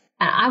ship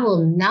and I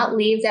will not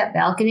leave that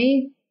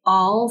balcony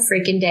all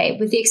freaking day,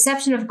 with the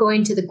exception of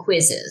going to the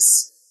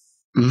quizzes.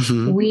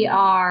 Mm-hmm. We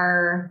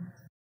are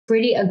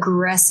pretty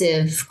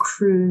aggressive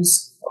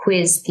cruise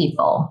quiz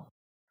people.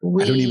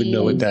 I don't even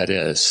know what that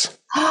is.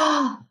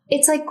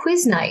 It's like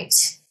quiz night.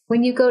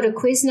 When you go to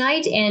quiz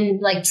night and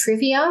like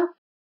trivia,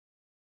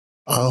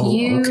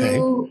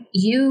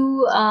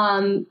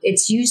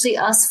 it's usually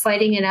us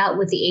fighting it out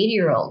with the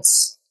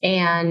 80-year-olds,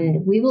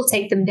 and we will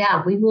take them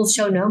down. We will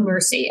show no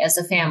mercy as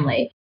a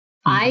family.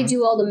 Mm-hmm. I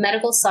do all the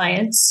medical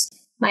science.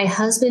 My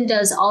husband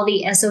does all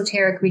the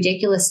esoteric,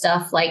 ridiculous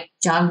stuff like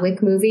John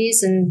Wick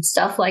movies and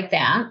stuff like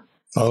that.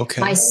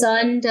 Okay. My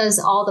son does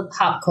all the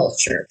pop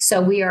culture. So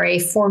we are a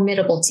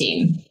formidable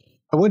team.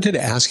 I wanted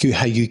to ask you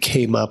how you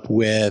came up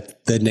with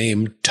the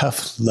name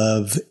Tough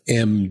Love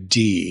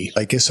MD.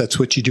 I guess that's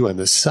what you do on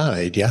the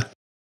side, yeah?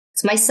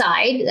 It's my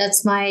side.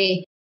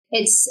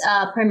 It's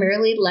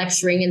primarily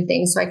lecturing and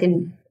things, so I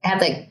can have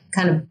that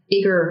kind of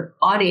bigger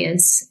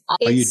audience.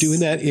 Are you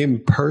doing that in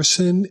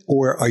person,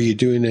 or are you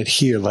doing it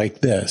here like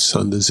this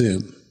on the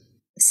Zoom?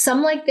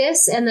 Some like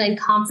this, and then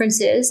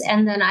conferences,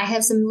 and then I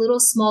have some little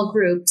small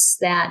groups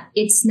that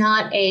it's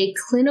not a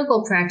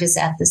clinical practice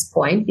at this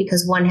point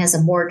because one has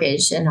a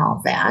mortgage and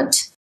all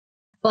that.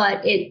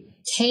 But it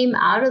came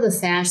out of the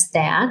fact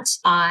that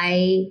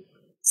I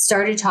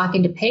started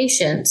talking to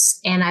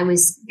patients, and I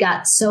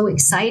got so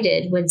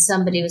excited when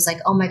somebody was like,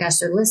 oh my gosh,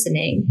 they're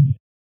listening,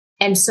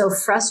 and so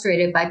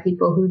frustrated by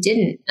people who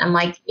didn't. I'm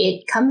like,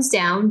 it comes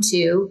down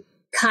to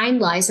kind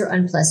lies or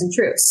unpleasant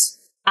truths.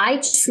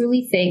 I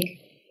truly think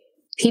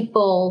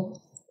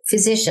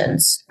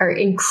physicians are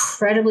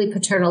incredibly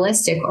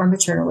paternalistic or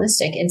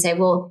maternalistic and say,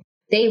 well,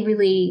 I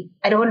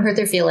don't want to hurt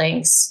their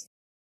feelings.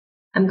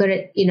 I'm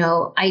going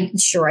to,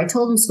 I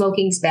told them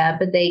smoking's bad,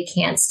 but they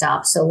can't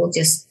stop. So we'll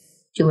just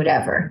do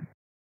whatever.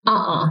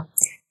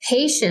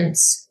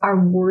 Patients are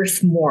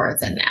worth more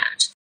than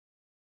that.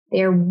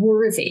 They're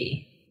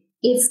worthy.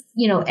 If,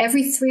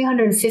 every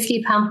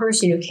 350-pound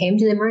person who came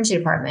to the emergency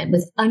department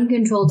with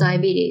uncontrolled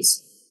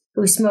diabetes,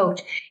 who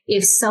smoked,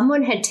 if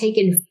someone had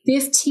taken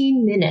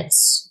 15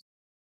 minutes,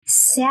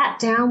 sat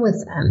down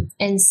with them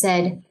and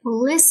said,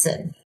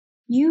 listen,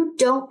 you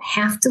don't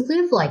have to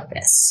live like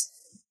this.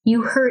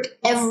 You hurt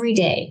every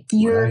day.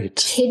 Your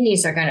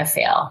kidneys are going to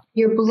fail.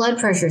 Your blood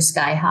pressure is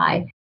sky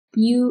high.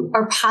 You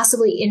are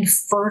possibly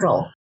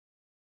infertile.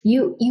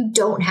 You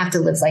don't have to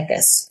live like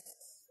this.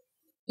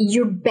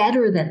 You're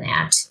better than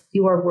that.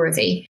 You are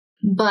worthy.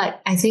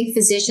 But I think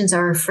physicians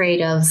are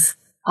afraid of,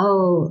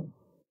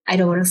 I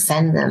don't want to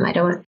offend them.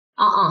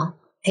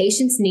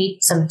 Patients need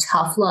some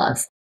tough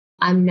love.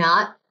 I'm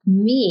not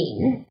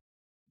mean.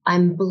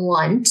 I'm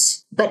blunt,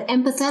 but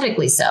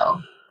empathetically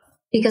so,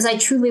 because I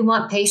truly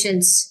want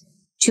patients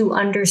to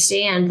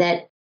understand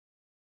that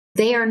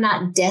they are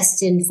not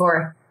destined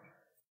for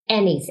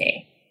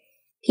anything.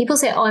 People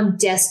say, oh, I'm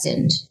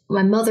destined.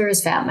 My mother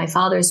is fat. My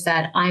father is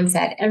fat. I'm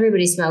fat.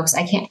 Everybody smokes.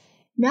 I can't.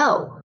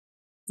 No,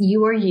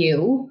 you are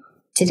you.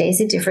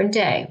 Today's a different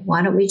day.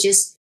 Why don't we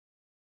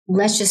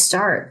let's just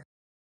start.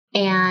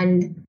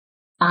 And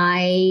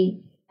I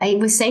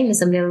was saying to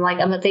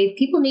somebody,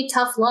 people need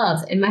tough love.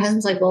 And my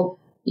husband's like, well,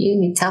 you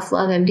need tough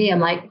love, MD. I'm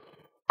like,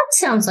 that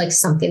sounds like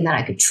something that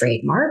I could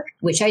trademark,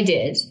 which I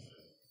did.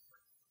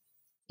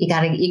 You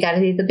gotta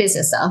do the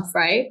business stuff,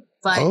 right?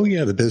 But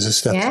the business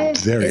stuff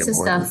is very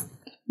important. Stuff.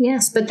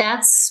 Yes, but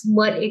that's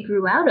what it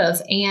grew out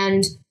of.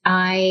 And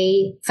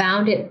I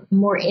found it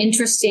more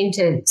interesting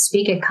to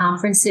speak at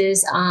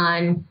conferences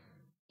on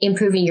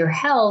improving your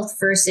health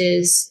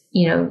versus,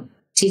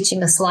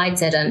 teaching a slide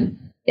set on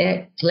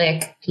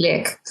click,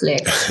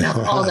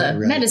 all the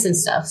right. medicine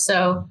stuff.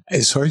 So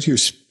as far as your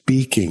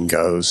speaking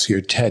goes,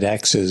 your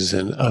TEDx's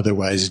and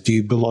otherwise, do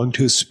you belong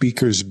to a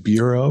speaker's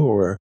bureau,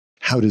 or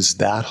how does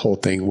that whole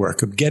thing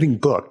work of getting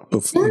booked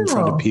before in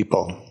front of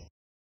people?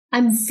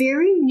 I'm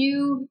very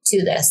new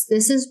to this.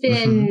 This has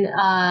been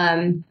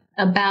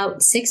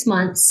about 6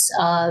 months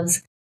of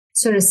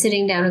sort of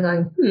sitting down and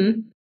going,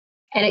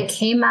 And it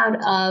came out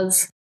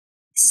of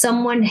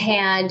someone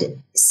had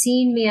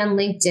seen me on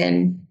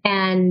LinkedIn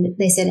and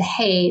they said,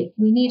 hey,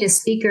 we need a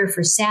speaker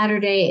for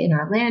Saturday in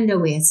Orlando.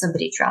 We had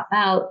somebody drop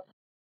out.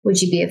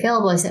 Would you be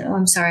available? I said, oh,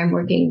 I'm sorry, I'm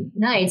working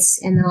nights.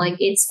 And they're like,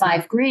 it's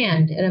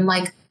 $5,000. And I'm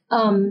like,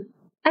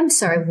 I'm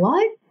sorry,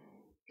 what?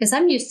 Because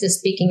I'm used to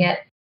speaking at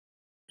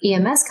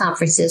EMS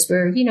conferences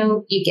where,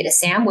 you get a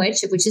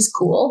sandwich, which is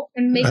cool,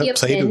 and maybe a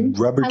plate pin. of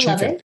rubber chicken.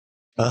 Love it.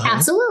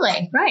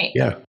 Absolutely. Right.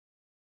 Yeah.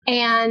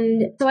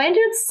 And so I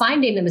ended up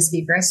finding them a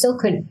speaker. I still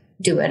couldn't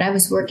do it. I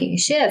was working a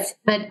shift,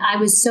 but I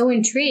was so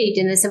intrigued.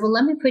 And they said, well,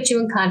 let me put you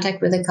in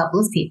contact with a couple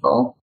of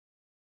people,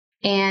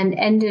 and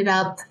ended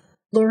up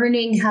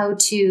learning how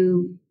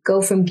to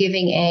go from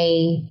giving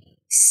a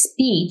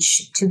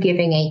speech to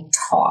giving a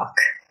talk.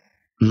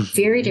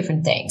 Very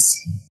different things.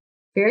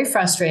 Very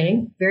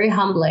frustrating, very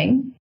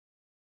humbling.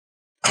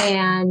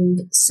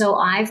 And so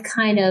I've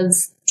kind of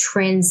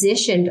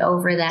transitioned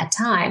over that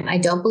time. I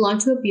don't belong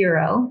to a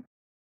bureau.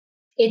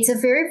 It's a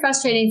very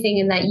frustrating thing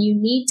in that you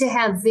need to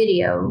have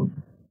video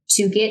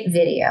to get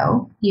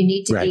video. You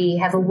need to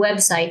have a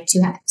website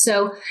to have.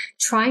 So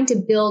trying to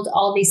build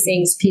all these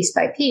things piece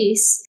by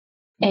piece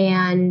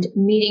and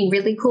meeting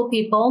really cool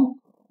people.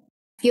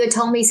 If you had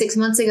told me 6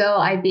 months ago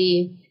I'd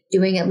be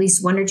doing at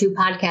least 1 or 2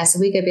 podcasts a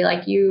week, I'd be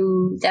like,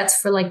 that's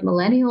for like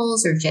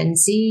millennials or Gen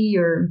Z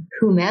or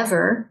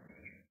whomever.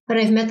 But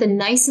I've met the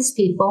nicest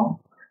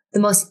people, the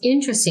most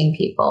interesting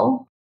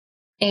people.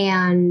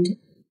 And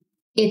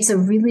it's a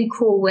really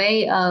cool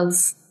way of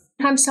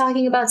sometimes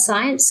talking about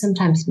science,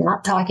 sometimes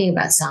not talking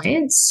about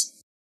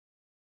science,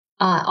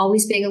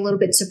 always being a little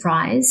bit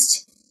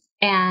surprised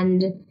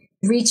and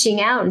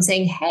reaching out and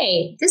saying,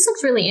 hey, this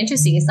looks really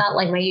interesting. It's not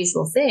like my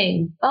usual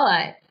thing,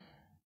 but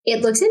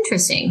it looks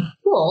interesting.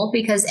 Cool.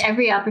 Because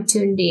every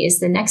opportunity is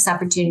the next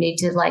opportunity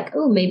to like,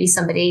 oh, maybe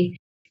somebody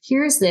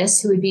hears this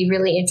who would be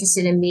really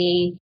interested in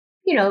me,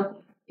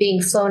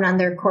 being flown on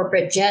their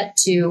corporate jet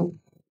to,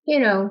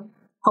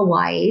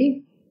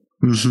 Hawaii.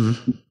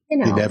 Mm-hmm. You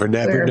never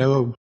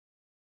know.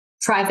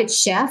 Private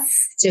chef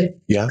to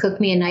cook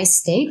me a nice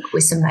steak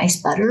with some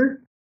nice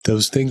butter.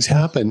 Those things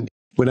happen.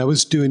 When I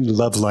was doing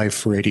Love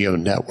Life Radio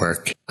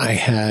Network, I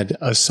had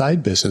a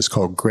side business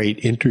called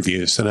Great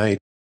Interviews, and I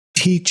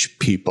teach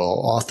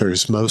people,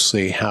 authors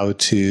mostly, how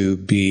to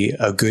be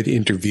a good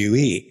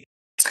interviewee.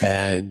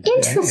 And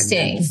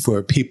interesting. And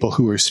for people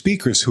who are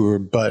speakers, who are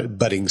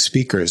budding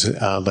speakers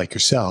like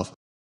yourself,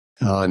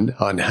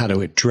 on how to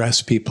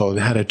address people and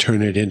how to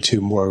turn it into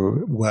more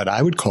what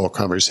I would call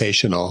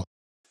conversational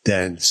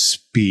than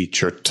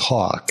speech or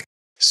talk.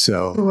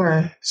 So,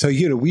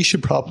 we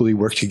should probably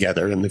work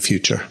together in the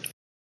future.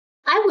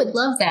 I would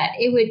love that.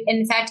 It would.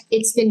 In fact,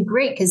 it's been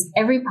great because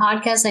every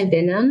podcast I've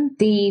been on,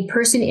 the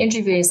person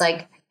interviewing is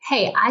like,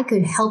 hey, I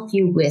could help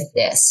you with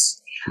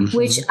this,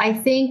 which I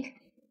think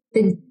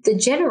the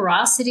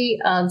generosity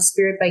of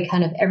spirit by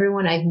kind of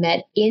everyone I've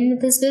met in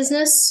this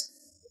business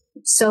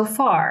so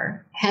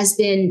far has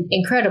been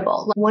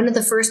incredible. One of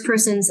the first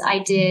persons I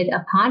did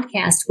a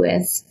podcast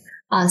with,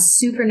 a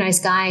super nice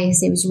guy,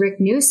 his name is Rick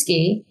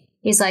Newski.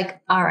 He's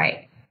like, all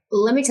right,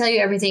 let me tell you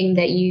everything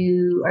that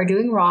you are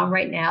doing wrong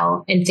right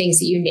now and things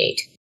that you need.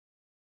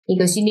 He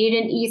goes, you need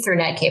an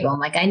Ethernet cable. I'm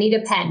like, I need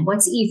a pen.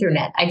 What's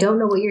Ethernet? I don't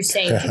know what you're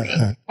saying to me.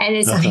 And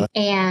it's like,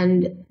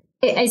 and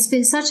it's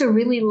been such a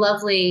really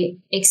lovely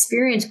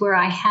experience where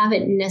I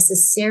haven't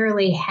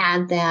necessarily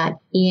had that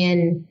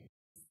in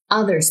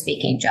other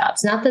speaking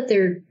jobs. Not that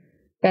they're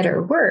better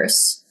or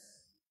worse.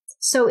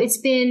 So it's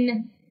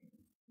been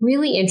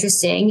really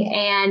interesting.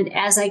 And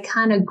as I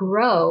kind of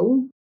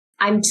grow,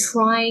 I'm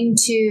trying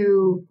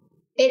to,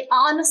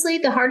 honestly,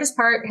 the hardest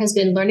part has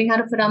been learning how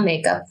to put on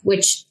makeup,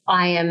 which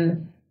I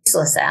am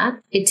useless at.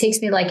 It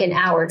takes me like an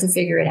hour to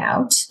figure it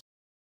out.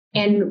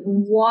 And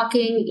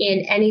walking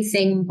in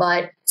anything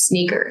but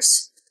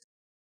sneakers.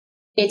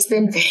 It's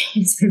been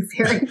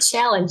very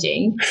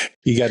challenging.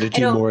 You got to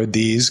do more of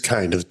these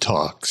kind of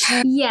talks.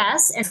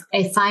 Yes. And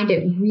I find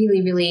it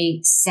really,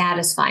 really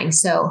satisfying.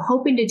 So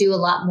hoping to do a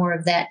lot more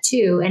of that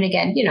too. And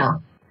again,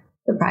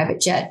 the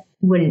private jet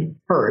wouldn't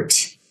hurt.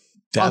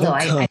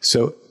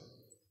 So,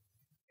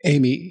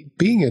 Amy,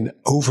 being an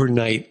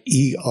overnight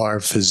ER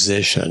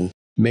physician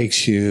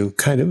makes you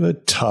kind of a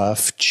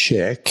tough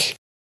chick.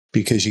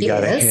 Because you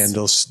got to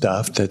handle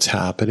stuff that's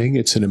happening.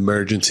 It's an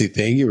emergency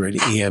thing. You were an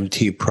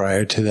EMT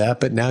prior to that,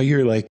 but now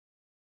you're like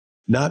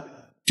not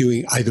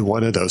doing either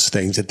one of those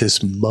things at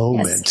this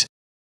moment. Yes.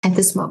 At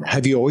this moment.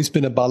 Have you always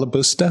been a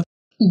balabusta?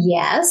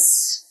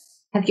 Yes.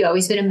 Have you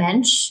always been a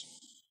mensch?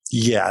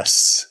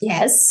 Yes.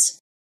 Yes.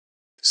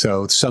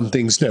 So some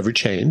things never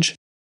change.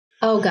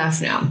 Oh,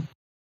 gosh, no.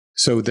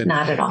 So then,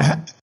 not at all.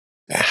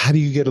 How do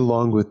you get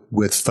along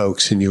with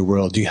folks in your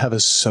world? Do you have a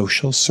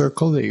social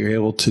circle that you're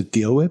able to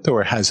deal with,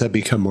 or has that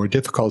become more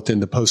difficult in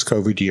the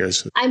post-COVID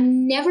years? I've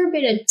never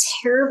been a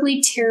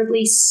terribly,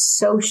 terribly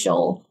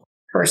social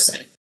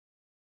person.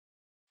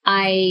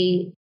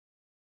 I've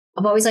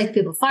always liked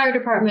people, fire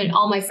department.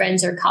 All my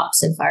friends are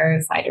cops and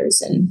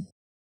firefighters, and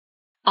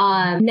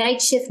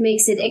night shift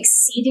makes it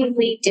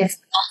exceedingly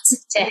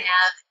difficult to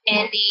have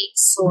any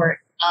sort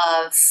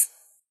of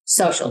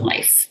social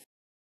life.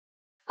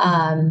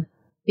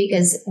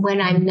 Because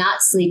when I'm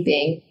not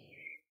sleeping,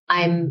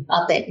 I'm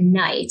up at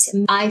night.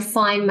 I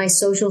find my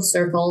social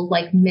circle,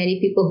 like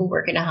many people who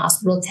work in a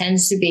hospital,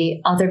 tends to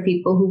be other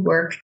people who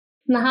work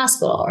in the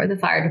hospital or the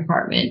fire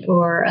department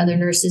or other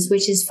nurses,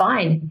 which is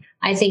fine.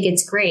 I think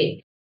it's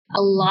great.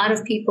 A lot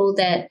of people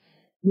that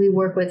we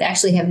work with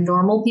actually have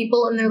normal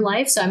people in their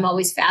life. So I'm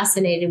always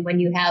fascinated when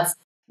you have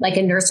like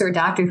a nurse or a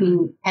doctor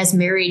who has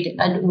married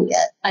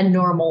a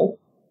normal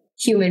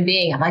human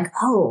being. I'm like,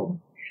 oh,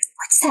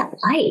 what's that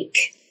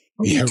like?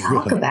 What do you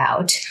talk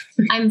about?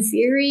 I'm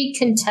very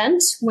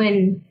content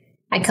when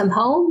I come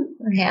home.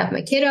 I have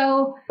my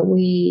kiddo.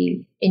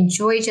 We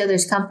enjoy each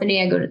other's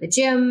company. I go to the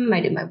gym.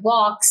 I do my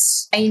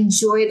walks. I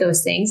enjoy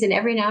those things. And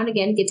every now and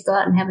again, get to go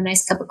out and have a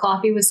nice cup of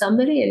coffee with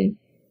somebody and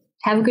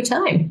have a good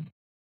time.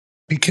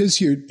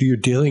 Because you're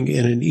dealing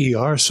in an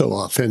ER so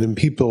often, and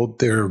people,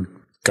 they're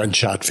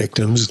gunshot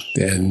victims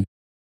and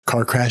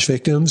car crash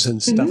victims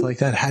and stuff like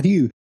that. How do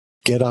you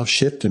get off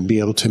shift and be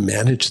able to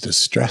manage the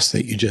stress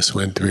that you just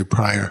went through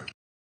prior?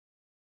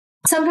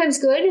 Sometimes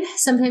good,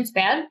 sometimes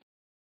bad.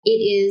 It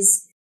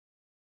is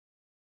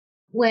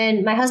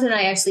when my husband and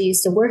I actually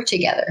used to work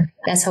together.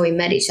 That's how we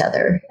met each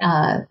other,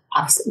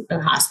 opposite in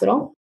the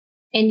hospital.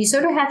 And you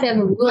sort of have to have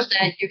a rule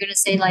that you're going to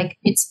say, like,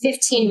 it's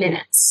 15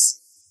 minutes.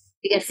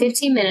 We got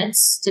 15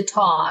 minutes to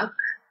talk,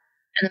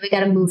 and then we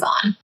got to move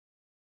on.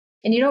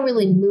 And you don't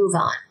really move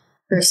on,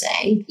 per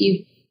se.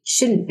 You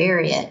shouldn't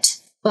bury it.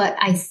 But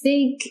I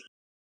think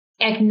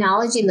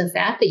acknowledging the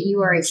fact that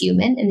you are a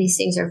human and these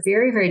things are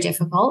very, very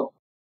difficult,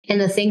 and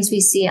the things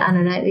we see on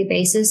a nightly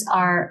basis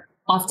are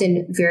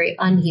often very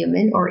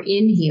unhuman or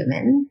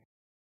inhuman.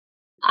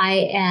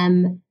 I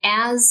am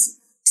as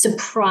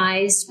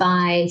surprised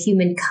by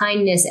human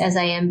kindness as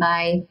I am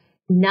by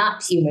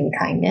not human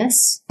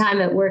kindness. Time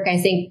at work, I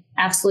think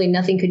absolutely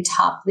nothing could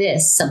top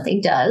this.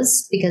 Something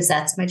does, because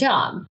that's my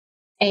job.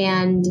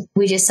 And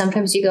we just,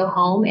 sometimes you go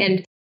home,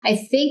 and I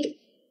think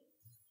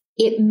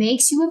it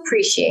makes you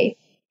appreciate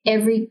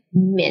every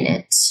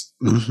minute,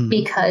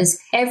 because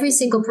every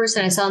single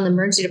person I saw in the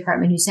emergency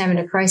department who's having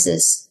a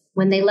crisis,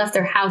 when they left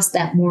their house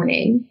that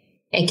morning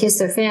and kissed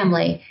their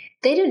family,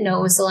 they didn't know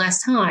it was the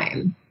last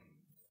time.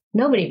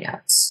 Nobody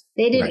knows.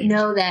 They didn't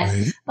know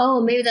that,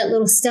 oh, maybe that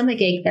little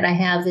stomach ache that I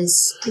have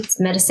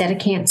it's metastatic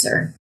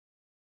cancer.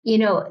 You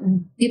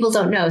know, people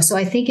don't know. So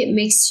I think it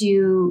makes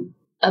you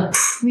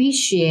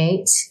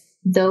appreciate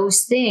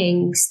those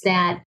things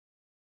that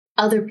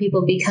other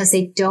people, because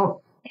they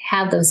don't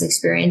have those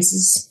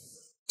experiences,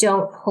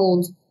 don't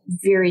hold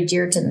very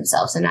dear to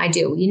themselves. And I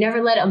do. You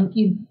never let them,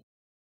 you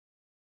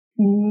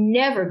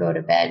never go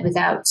to bed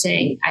without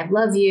saying, I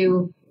love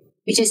you.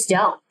 You just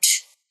don't.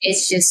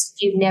 It's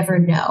just, you never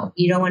know.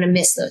 You don't want to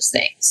miss those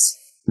things.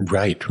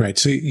 Right.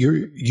 So your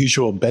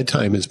usual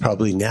bedtime is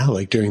probably now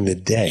like during the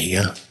day.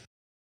 Yeah.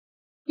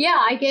 Yeah.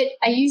 I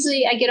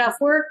get off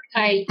work.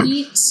 I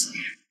eat,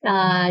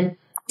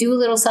 do a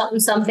little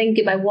something,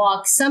 get my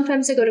walk.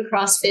 Sometimes I go to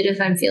CrossFit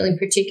if I'm feeling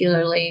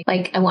particularly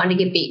like I want to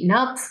get beaten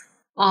up.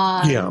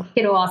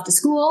 Kiddo off to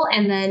school,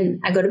 and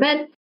then I go to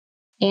bed.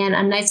 And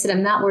on nights that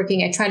I'm not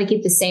working, I try to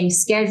keep the same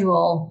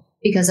schedule,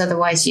 because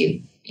otherwise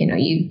you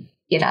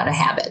get out of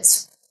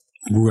habits.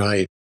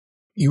 Right.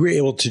 You were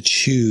able to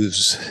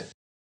choose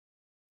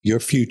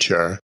your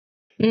future.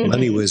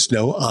 Money was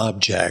no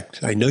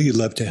object. I know you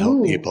love to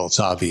help people. It's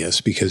obvious,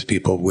 because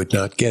people would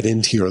not get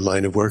into your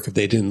line of work if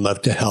they didn't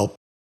love to help.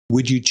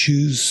 Would you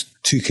choose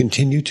to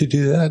continue to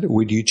do that? Or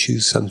would you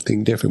choose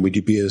something different? Would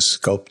you be a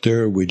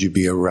sculptor? Would you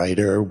be a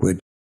writer? Would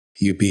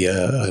you be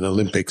an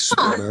Olympic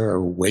swimmer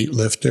or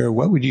weightlifter?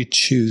 What would you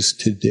choose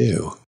to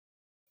do?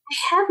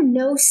 I have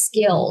no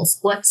skills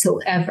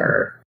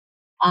whatsoever.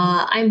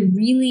 I'm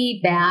really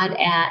bad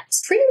at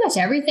pretty much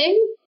everything.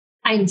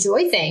 I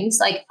enjoy things.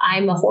 Like,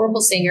 I'm a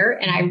horrible singer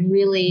and I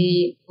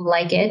really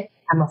like it.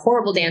 I'm a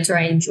horrible dancer.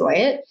 I enjoy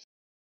it.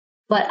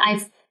 But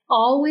I've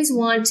always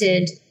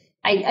wanted,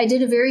 I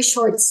did a very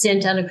short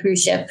stint on a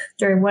cruise ship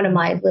during one of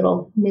my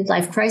little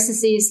midlife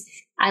crises.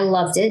 I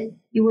loved it.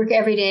 You work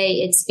every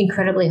day. It's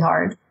incredibly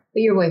hard,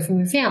 but you're away from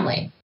your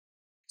family.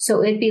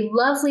 So it'd be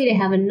lovely to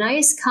have a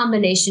nice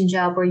combination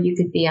job where you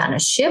could be on a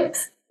ship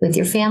with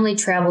your family,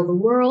 travel the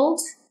world,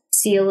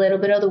 see a little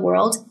bit of the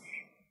world,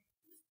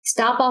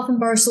 stop off in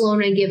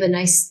Barcelona and give a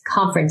nice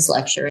conference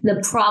lecture.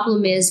 The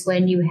problem is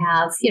when you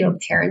have,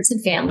 parents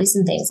and families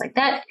and things like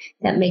that,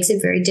 that makes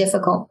it very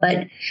difficult.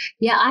 But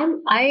yeah,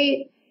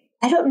 I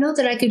don't know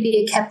that I could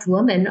be a kept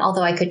woman,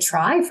 although I could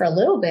try for a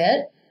little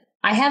bit.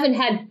 I haven't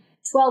had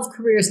 12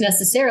 careers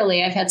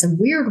necessarily. I've had some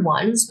weird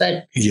ones,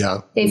 but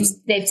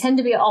they tend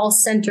to be all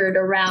centered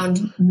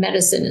around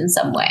medicine in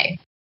some way.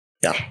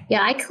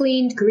 Yeah, I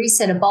cleaned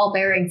grease at a ball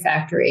bearing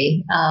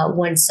factory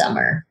one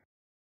summer.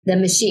 The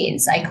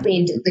machines, I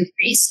cleaned the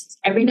grease.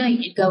 Every night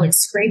you'd go and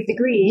scrape the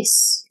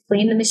grease,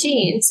 clean the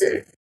machines,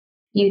 and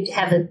you'd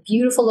have a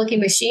beautiful looking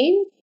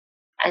machine,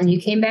 and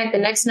you came back the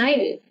next night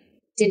and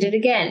did it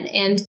again.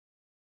 And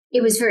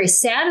it was very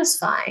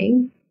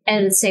satisfying.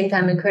 And at the same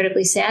time,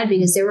 incredibly sad,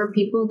 because there were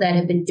people that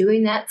had been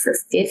doing that for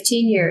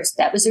 15 years.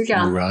 That was their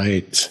job.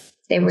 Right.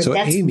 That's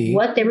Amy,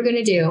 what they were going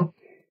to do.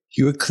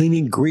 You were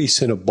cleaning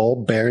grease in a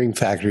ball bearing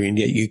factory, and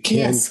yet you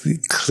can't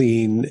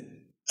clean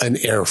an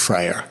air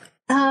fryer.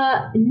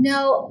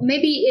 No,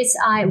 maybe it's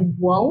I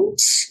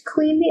won't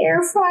clean the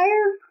air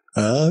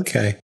fryer.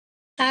 Okay.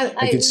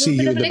 I could see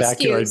you in the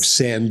backyard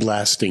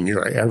sandblasting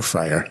your air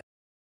fryer.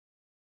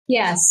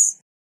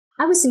 Yes.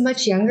 I was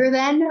much younger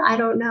then. I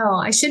don't know.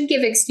 I shouldn't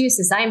give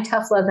excuses. I am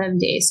Tough Love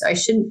MD, so I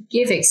shouldn't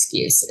give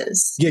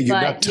excuses. Yeah,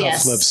 you're not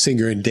Tough Love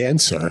singer and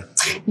dancer.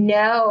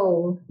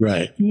 No.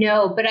 Right.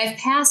 No, but I've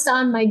passed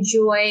on my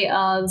joy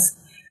of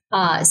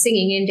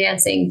singing and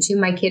dancing to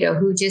my kiddo,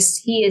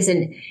 he is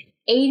an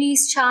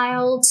 80s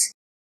child,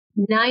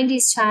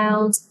 90s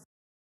child,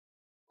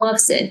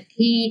 loves it.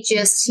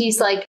 He's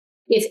like,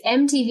 if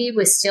MTV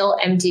was still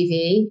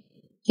MTV,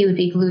 he would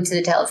be glued to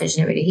the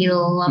television every day. He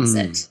loves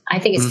it. I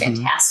think it's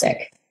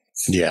fantastic.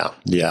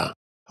 Yeah.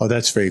 Oh,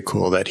 that's very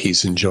cool that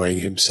he's enjoying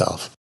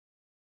himself.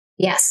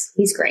 Yes,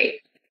 he's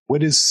great.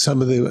 What is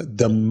some of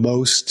the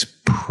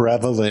most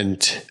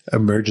prevalent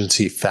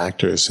emergency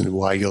factors and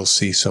why you'll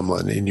see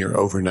someone in your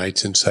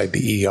overnights inside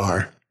the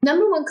ER?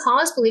 Number one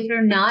cause, believe it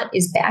or not,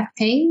 is back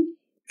pain.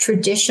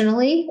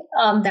 Traditionally,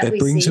 that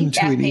brings them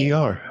to an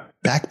ER.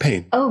 Back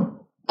pain. Oh,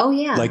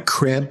 yeah. Like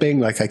cramping,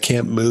 like I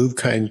can't move,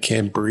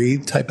 can't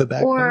breathe type of back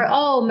pain?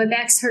 Or, my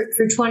back's hurt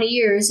for 20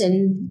 years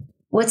and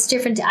what's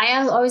different?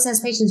 I always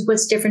ask patients,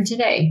 what's different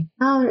today?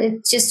 Oh,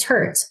 it just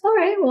hurts. All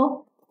right,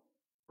 well,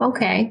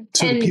 okay.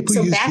 So do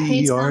people use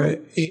the ER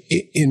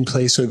in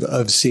place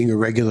of seeing a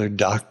regular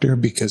doctor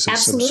because of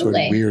some sort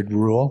of weird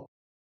rule?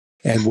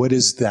 And what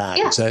is that?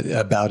 Yeah. Is that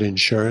about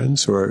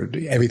insurance or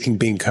everything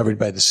being covered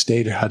by the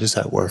state, or how does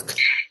that work?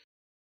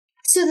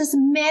 So there's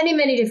many,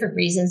 many different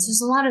reasons.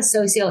 There's a lot of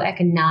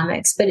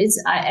socioeconomics, but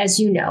it's, as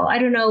you know, I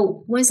don't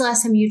know, when's the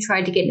last time you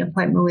tried to get an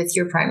appointment with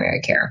your primary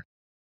care?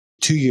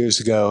 2 years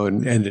ago,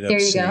 and ended up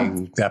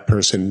seeing that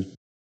person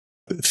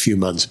a few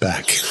months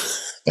back.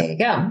 There you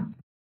go.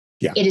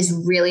 Yeah. It is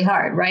really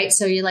hard, right?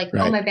 So you're like,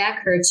 oh, my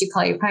back hurts. You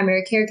call your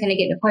primary care. Can I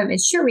get an appointment?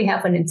 Sure, we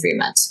have one in 3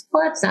 months.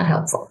 Well, that's not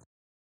helpful.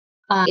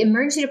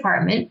 Emergency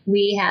department,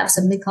 we have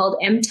something called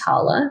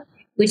EMTALA,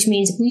 which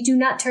means we do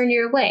not turn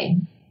you away.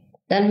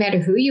 Doesn't matter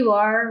who you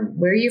are,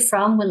 where you're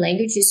from, what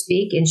language you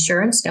speak,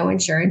 insurance, no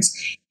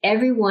insurance.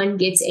 Everyone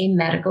gets a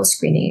medical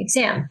screening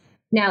exam.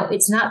 Now,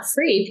 it's not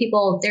free.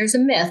 There's a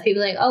myth.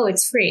 People are like, oh,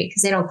 it's free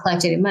because they don't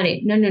collect any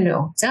money.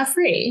 No. It's not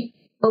free,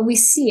 but we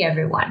see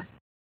everyone.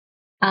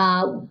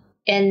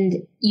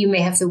 And you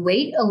may have to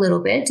wait a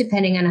little bit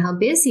depending on how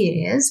busy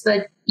it is,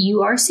 but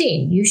you are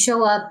seen. You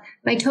show up.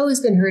 My toe's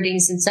been hurting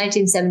since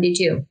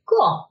 1972.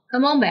 Cool.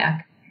 Come on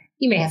back.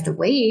 You may have to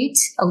wait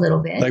a little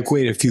bit. Like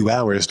wait a few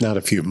hours, not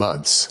a few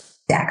months.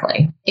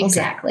 Exactly.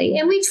 Okay.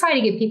 And we try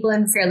to get people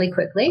in fairly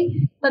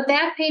quickly. But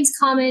back pain's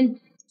common,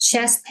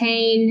 chest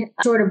pain,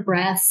 short of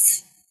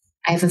breath.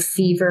 I have a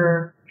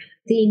fever.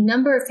 The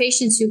number of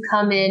patients who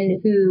come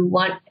in who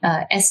want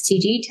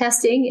STD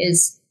testing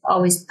is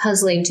always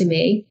puzzling to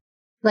me.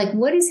 Like,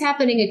 what is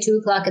happening at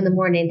 2:00 in the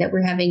morning that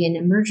we're having an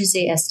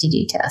emergency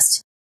STD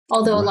test?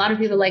 Although a lot of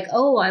people are like,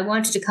 oh, I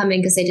wanted to come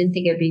in because I didn't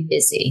think it'd be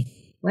busy.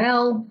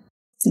 Well,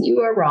 you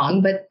are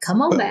wrong, but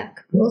come on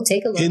back. We'll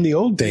take a look. In the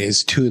old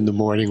days, 2 a.m.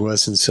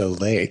 wasn't so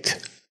late.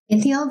 In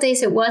the old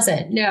days, it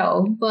wasn't.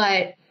 No,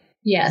 but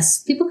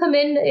yes, people come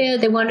in,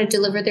 they want to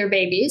deliver their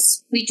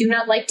babies. We do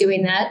not like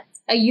doing that.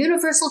 A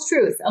universal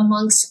truth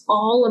amongst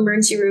all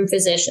emergency room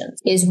physicians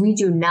is we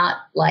do not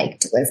like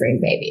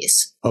delivering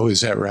babies. Oh,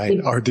 is that right?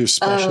 Are there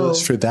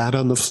specialists for that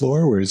on the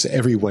floor, or is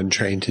everyone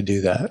trained to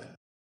do that?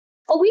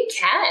 Oh, we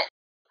can.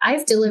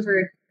 I've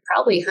delivered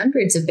probably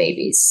hundreds of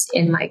babies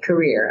in my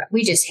career.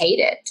 We just hate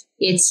it.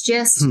 It's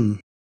just,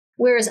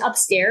 whereas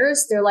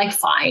upstairs, they're like,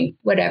 fine,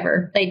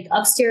 whatever. Like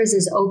upstairs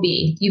is OB,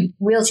 you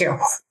wheelchair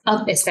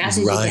up as fast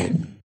as you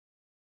can.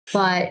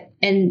 But,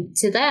 and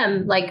to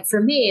them, like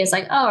for me, it's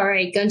like, oh, all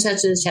right, gunshot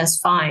to the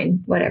chest,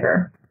 fine,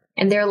 whatever.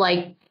 And they're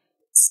like,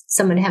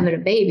 someone having a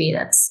baby,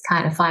 that's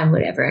kind of fine,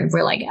 whatever. And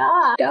we're like,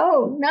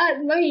 no, not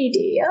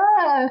me.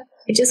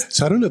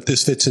 So I don't know if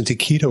this fits into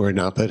keto or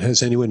not, but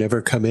has anyone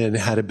ever come in,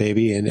 had a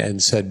baby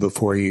and said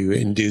before you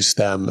induce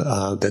them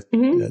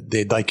that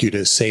they'd like you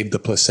to save the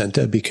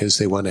placenta because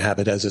they want to have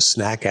it as a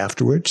snack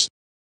afterwards?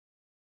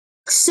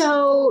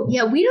 So,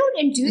 yeah, we don't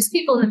induce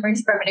people in the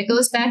emergency department. It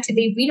goes back to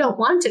we don't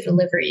want to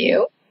deliver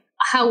you.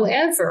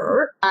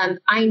 However,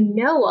 I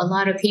know a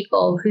lot of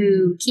people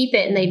who keep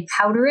it and they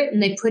powder it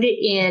and they put it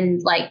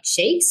in like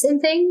shakes and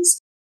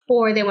things,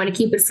 or they want to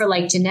keep it for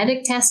like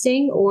genetic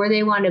testing, or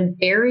they want to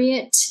bury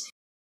it.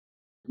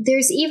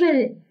 There's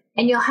even,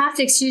 and you'll have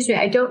to excuse me,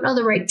 I don't know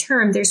the right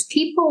term. There's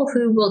people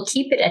who will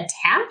keep it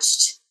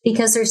attached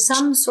because there's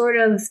some sort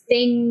of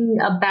thing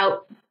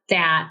about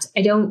that.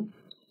 I don't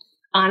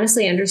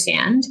honestly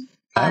understand.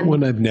 That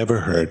one I've never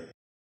heard.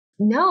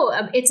 No,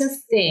 it's a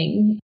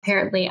thing.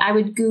 Apparently, I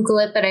would Google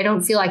it, but I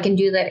don't feel I can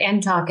do that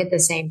and talk at the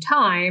same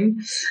time.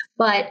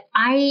 But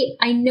I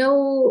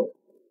know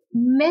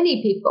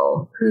many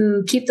people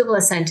who keep the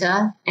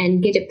placenta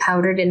and get it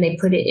powdered and they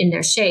put it in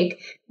their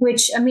shake,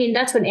 which, I mean,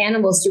 that's what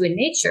animals do in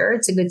nature.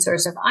 It's a good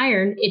source of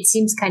iron. It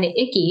seems kind of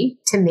icky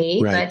to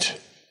me, but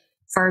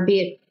far be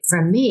it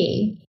from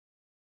me.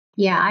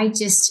 Yeah, I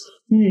just,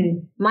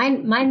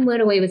 mine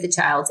went away with the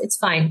child. It's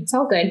fine. It's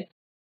all good.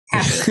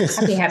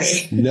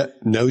 Happy.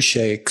 No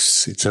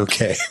shakes. It's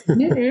okay.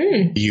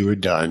 You were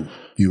done.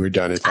 You were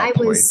done at that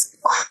point. I was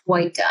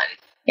quite done.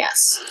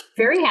 Yes.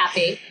 Very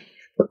happy,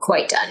 but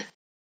quite done.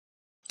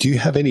 Do you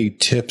have any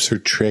tips or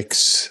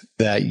tricks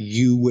that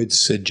you would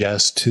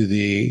suggest to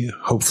the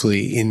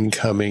hopefully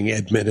incoming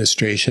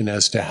administration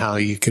as to how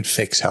you could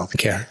fix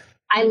healthcare?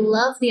 I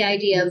love the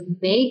idea of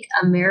make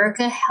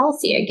America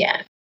healthy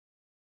again.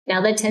 Now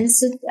that tends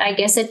to, I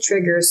guess it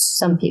triggers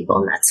some people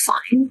and that's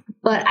fine.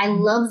 But I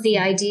love the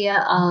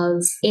idea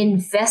of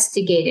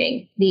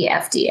investigating the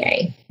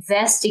FDA,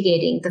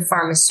 investigating the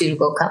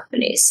pharmaceutical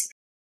companies,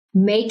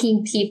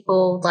 making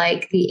people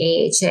like the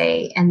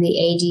AHA and the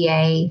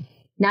ADA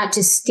not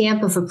just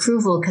stamp of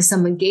approval because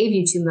someone gave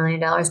you $2 million,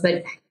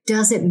 but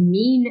does it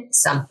mean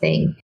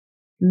something?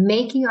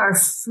 Making our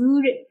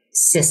food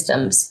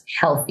systems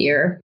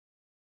healthier,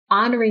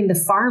 honoring the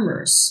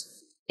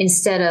farmers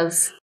instead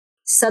of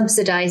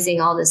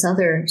subsidizing all this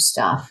other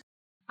stuff.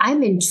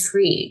 I'm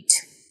intrigued.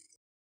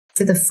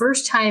 For the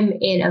first time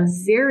in a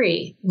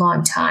very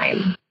long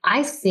time,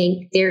 I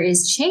think there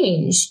is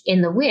change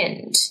in the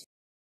wind.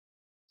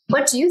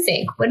 What do you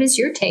think? What is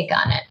your take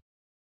on it?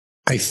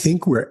 I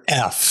think we're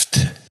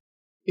effed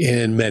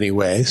in many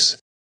ways.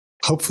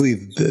 Hopefully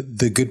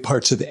the good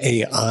parts of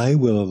AI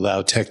will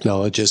allow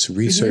technologists,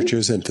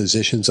 researchers, and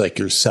physicians like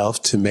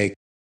yourself to make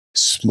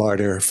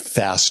smarter,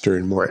 faster,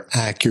 and more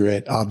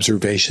accurate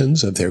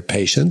observations of their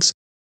patients.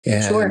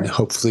 And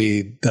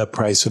hopefully the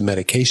price of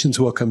medications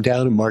will come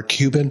down, and Mark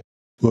Cuban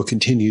will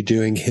continue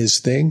doing his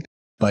thing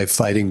by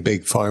fighting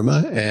big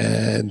pharma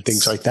and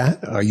things like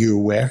that. Are you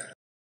aware?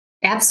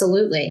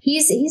 Absolutely.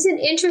 He's an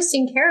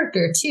interesting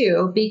character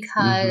too,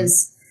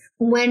 because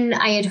when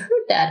I had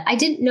heard that, I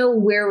didn't know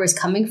where it was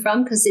coming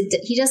from because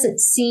he doesn't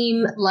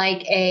seem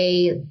like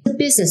a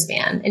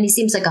businessman, and he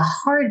seems like a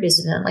hard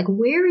businessman. Like,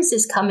 where is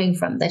this coming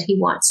from that he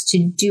wants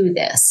to do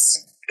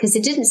this? Because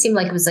it didn't seem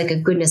like it was like a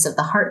goodness of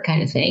the heart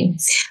kind of thing.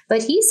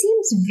 But he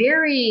seems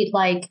very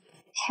like,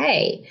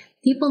 hey,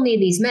 people need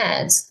these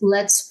meds.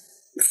 Let's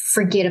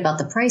forget about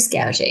the price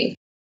gouging.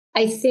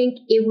 I think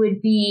it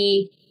would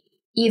be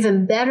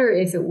even better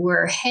if it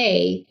were,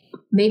 hey,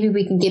 maybe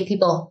we can get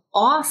people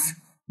off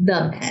the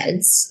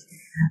meds.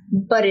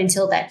 But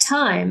until that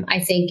time,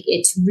 I think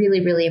it's really,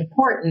 really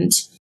important.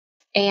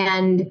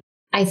 And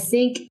I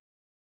think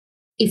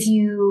if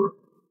you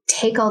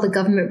take all the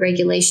government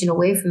regulation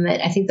away from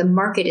it, I think the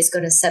market is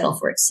going to settle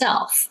for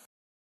itself.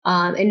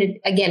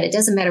 Again, it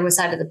doesn't matter what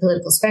side of the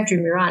political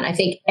spectrum you're on. I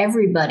think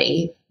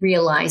everybody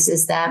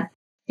realizes that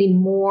the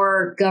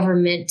more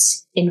government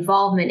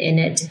involvement in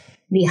it,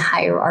 the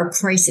higher our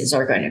prices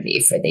are going to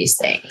be for these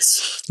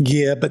things.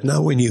 Yeah, but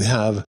not when you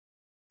have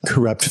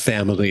corrupt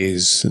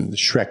families and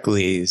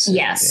Shrekleys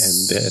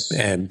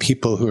and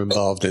people who are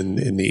involved in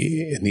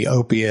the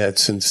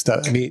opiates and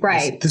stuff. I mean,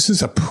 this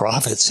is a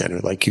profit center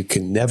like you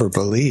can never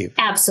believe.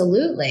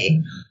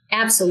 Absolutely.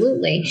 In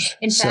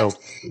fact,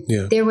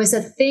 there was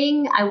a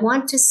thing I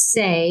want to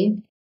say.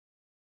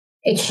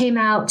 It came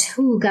out,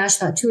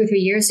 about 2 or 3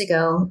 years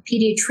ago.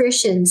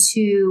 Pediatricians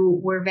who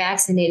were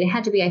vaccinated, it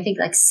had to be, I think,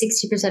 like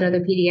 60% of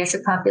the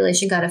pediatric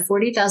population got a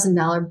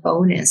 $40,000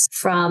 bonus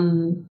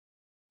from,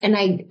 and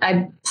I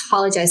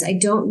apologize, I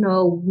don't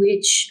know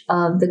which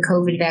of the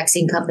COVID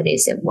vaccine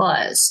companies it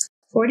was.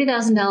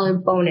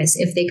 $40,000 bonus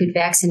if they could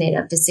vaccinate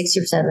up to 60%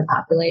 of the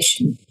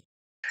population.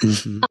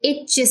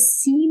 It just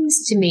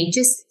seems to me,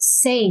 just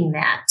saying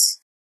that,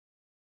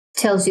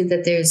 tells you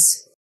that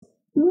there's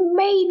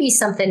maybe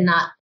something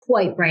not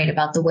quite right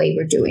about the way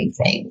we're doing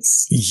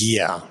things.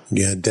 Yeah,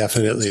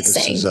 definitely.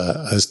 This is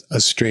a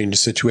strange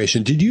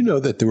situation. Did you know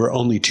that there were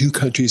only 2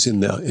 countries in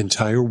the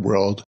entire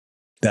world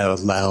that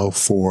allow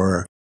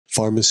for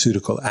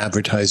pharmaceutical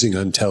advertising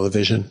on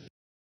television?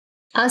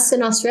 Us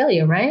in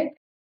Australia, right?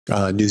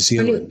 New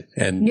Zealand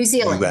and New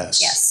Zealand,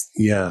 US. Yes.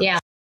 Yeah.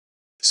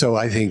 So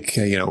I think,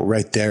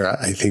 right there,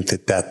 I think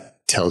that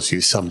tells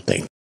you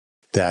something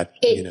that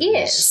it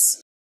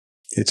is.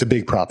 It's a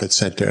big profit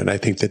center. And I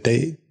think that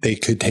they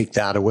could take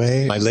that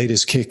away. My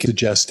latest kick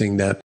suggesting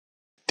that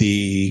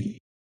the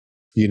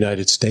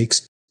United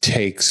States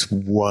takes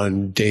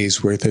one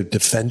day's worth of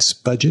defense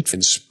budget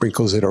and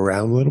sprinkles it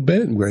around a little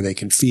bit, and where they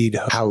can feed,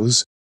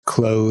 house,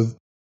 clothe,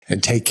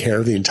 and take care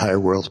of the entire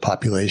world's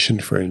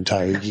population for an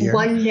entire year.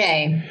 One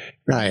day.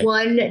 Right.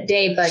 1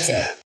 day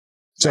budget.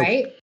 So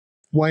right?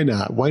 Why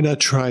not? Why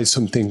not try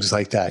some things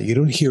like that? You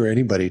don't hear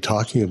anybody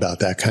talking about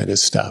that kind of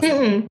stuff.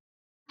 Mm-mm.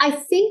 I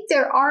think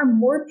there are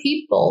more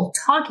people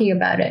talking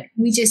about it.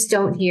 We just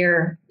don't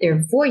hear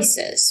their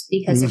voices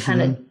because they're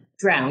kind of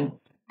drowned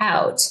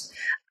out.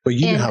 But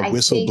you know how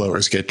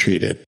whistleblowers get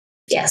treated.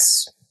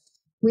 Yes.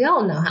 We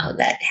all know how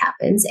that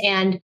happens.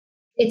 And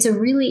it's a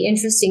really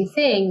interesting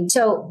thing.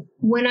 So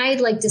when I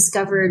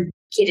discovered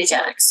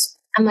ketogenics,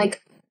 I'm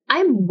like,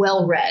 I'm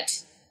well read.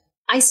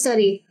 I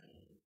study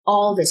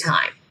all the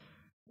time.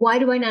 Why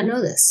do I not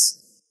know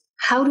this?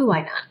 How do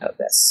I not know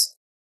this?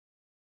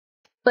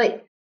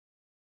 But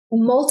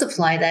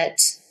multiply that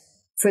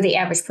for the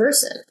average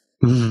person.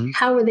 Mm-hmm.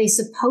 How are they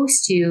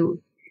supposed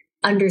to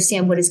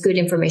understand what is good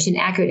information,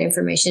 accurate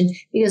information?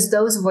 Because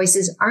those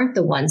voices aren't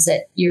the ones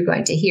that you're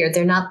going to hear.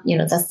 They're not,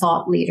 the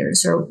thought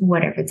leaders or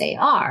whatever they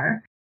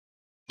are.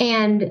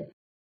 And,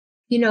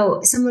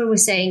 someone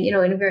was saying, in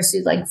regards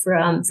to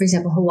for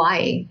example,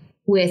 Hawaii,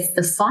 with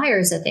the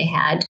fires that they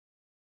had,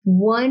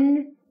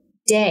 1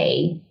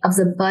 day of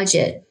the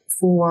budget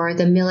for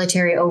the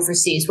military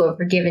overseas, what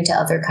were given to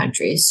other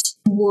countries,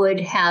 would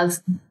have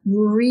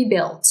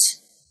rebuilt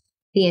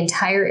the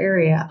entire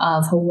area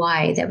of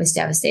Hawaii that was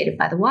devastated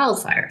by the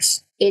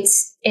wildfires.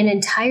 It's an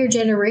entire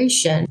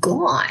generation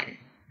gone.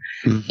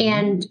 Mm-hmm.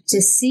 And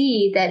to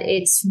see that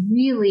it's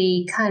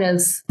really kind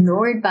of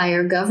ignored by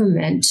our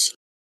government,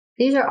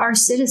 these are our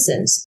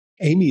citizens.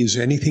 Amy, is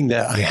there anything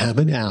that I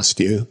haven't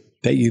asked you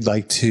that you'd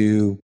like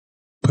to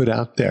put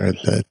out there?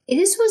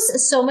 This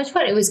was so much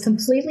fun. It was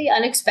completely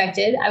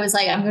unexpected. I was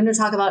like, I'm going to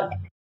talk about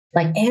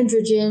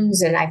androgens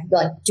and I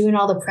doing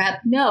all the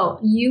prep. No,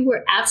 you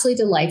were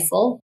absolutely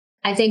delightful.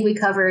 I think we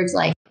covered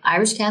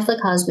Irish Catholic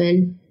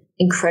husband,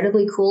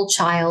 incredibly cool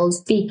child,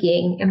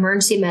 speaking,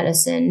 emergency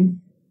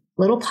medicine,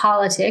 little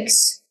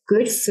politics,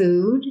 good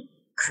food,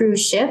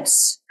 cruise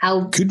ships,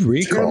 how good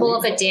recall. Terrible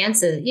of a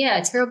dancer. Yeah,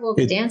 terrible of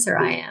a dancer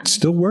I am.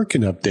 Still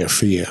working up there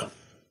for you.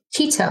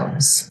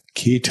 Ketones.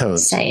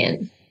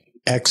 Saying.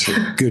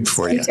 Excellent. Good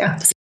for you.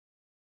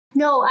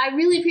 No, I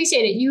really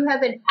appreciate it. You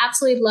have been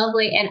absolutely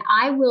lovely, and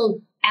I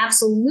will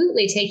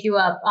absolutely take you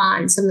up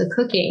on some of the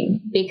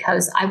cooking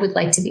because I would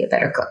like to be a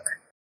better cook.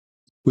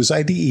 Was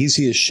I the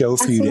easiest show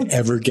for you to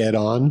ever get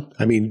on?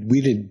 I mean,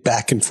 we did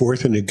back and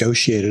forth and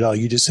negotiate it all.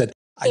 You just said,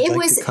 I'd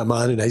like to come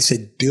on, and I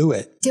said, do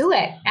it. Do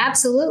it.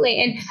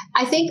 Absolutely. And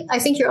I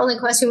think your only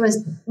question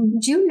was,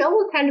 do you know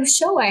what kind of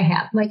show I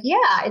have? I'm like,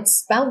 yeah,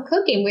 it's about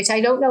cooking, which I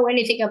don't know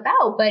anything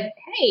about, but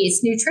hey,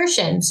 it's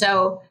nutrition.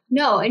 So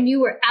no, and you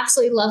were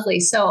absolutely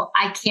lovely. So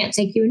I can't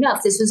thank you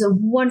enough. This was a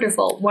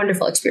wonderful,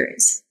 wonderful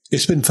experience.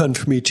 It's been fun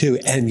for me too.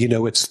 And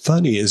what's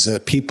funny is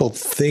that people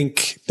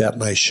think that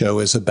my show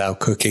is about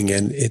cooking,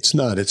 and it's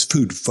not. It's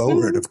food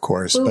forward, of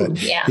course. Food,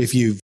 but yeah. if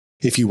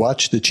you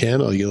watch the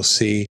channel, you'll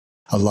see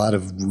a lot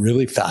of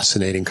really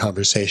fascinating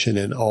conversation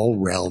in all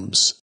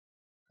realms.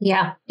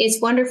 Yeah,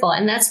 it's wonderful.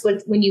 And that's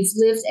when you've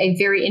lived a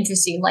very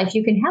interesting life,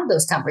 you can have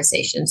those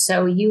conversations.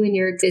 So you and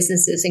your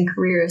businesses and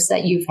careers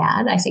that you've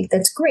had, I think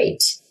that's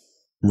great.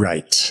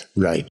 Right.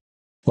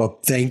 Well,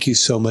 thank you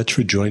so much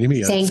for joining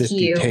me on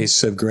 50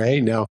 Tastes of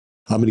Gray. Now,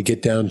 I'm going to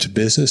get down to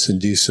business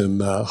and do some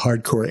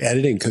hardcore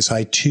editing because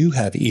I too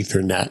have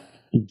Ethernet,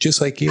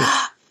 just like you.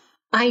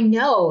 I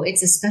know.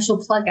 It's a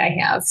special plug I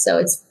have.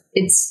 So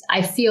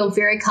I feel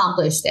very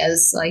accomplished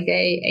as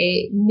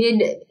a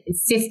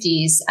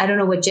mid-50s. I don't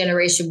know what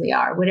generation we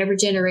are, whatever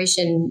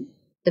generation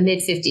the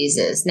mid-50s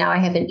is. Now I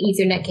have an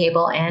Ethernet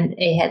cable and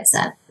a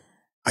headset.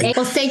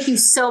 Well, thank you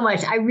so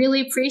much. I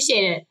really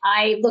appreciate it.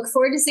 I look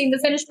forward to seeing the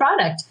finished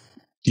product.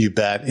 You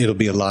bet. It'll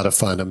be a lot of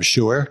fun, I'm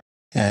sure.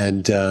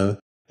 And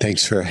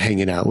thanks for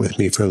hanging out with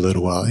me for a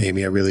little while,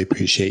 Amy. I really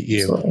appreciate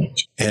you. Absolutely.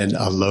 And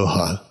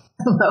aloha.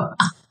 Aloha.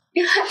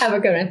 Have a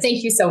good one.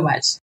 Thank you so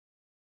much.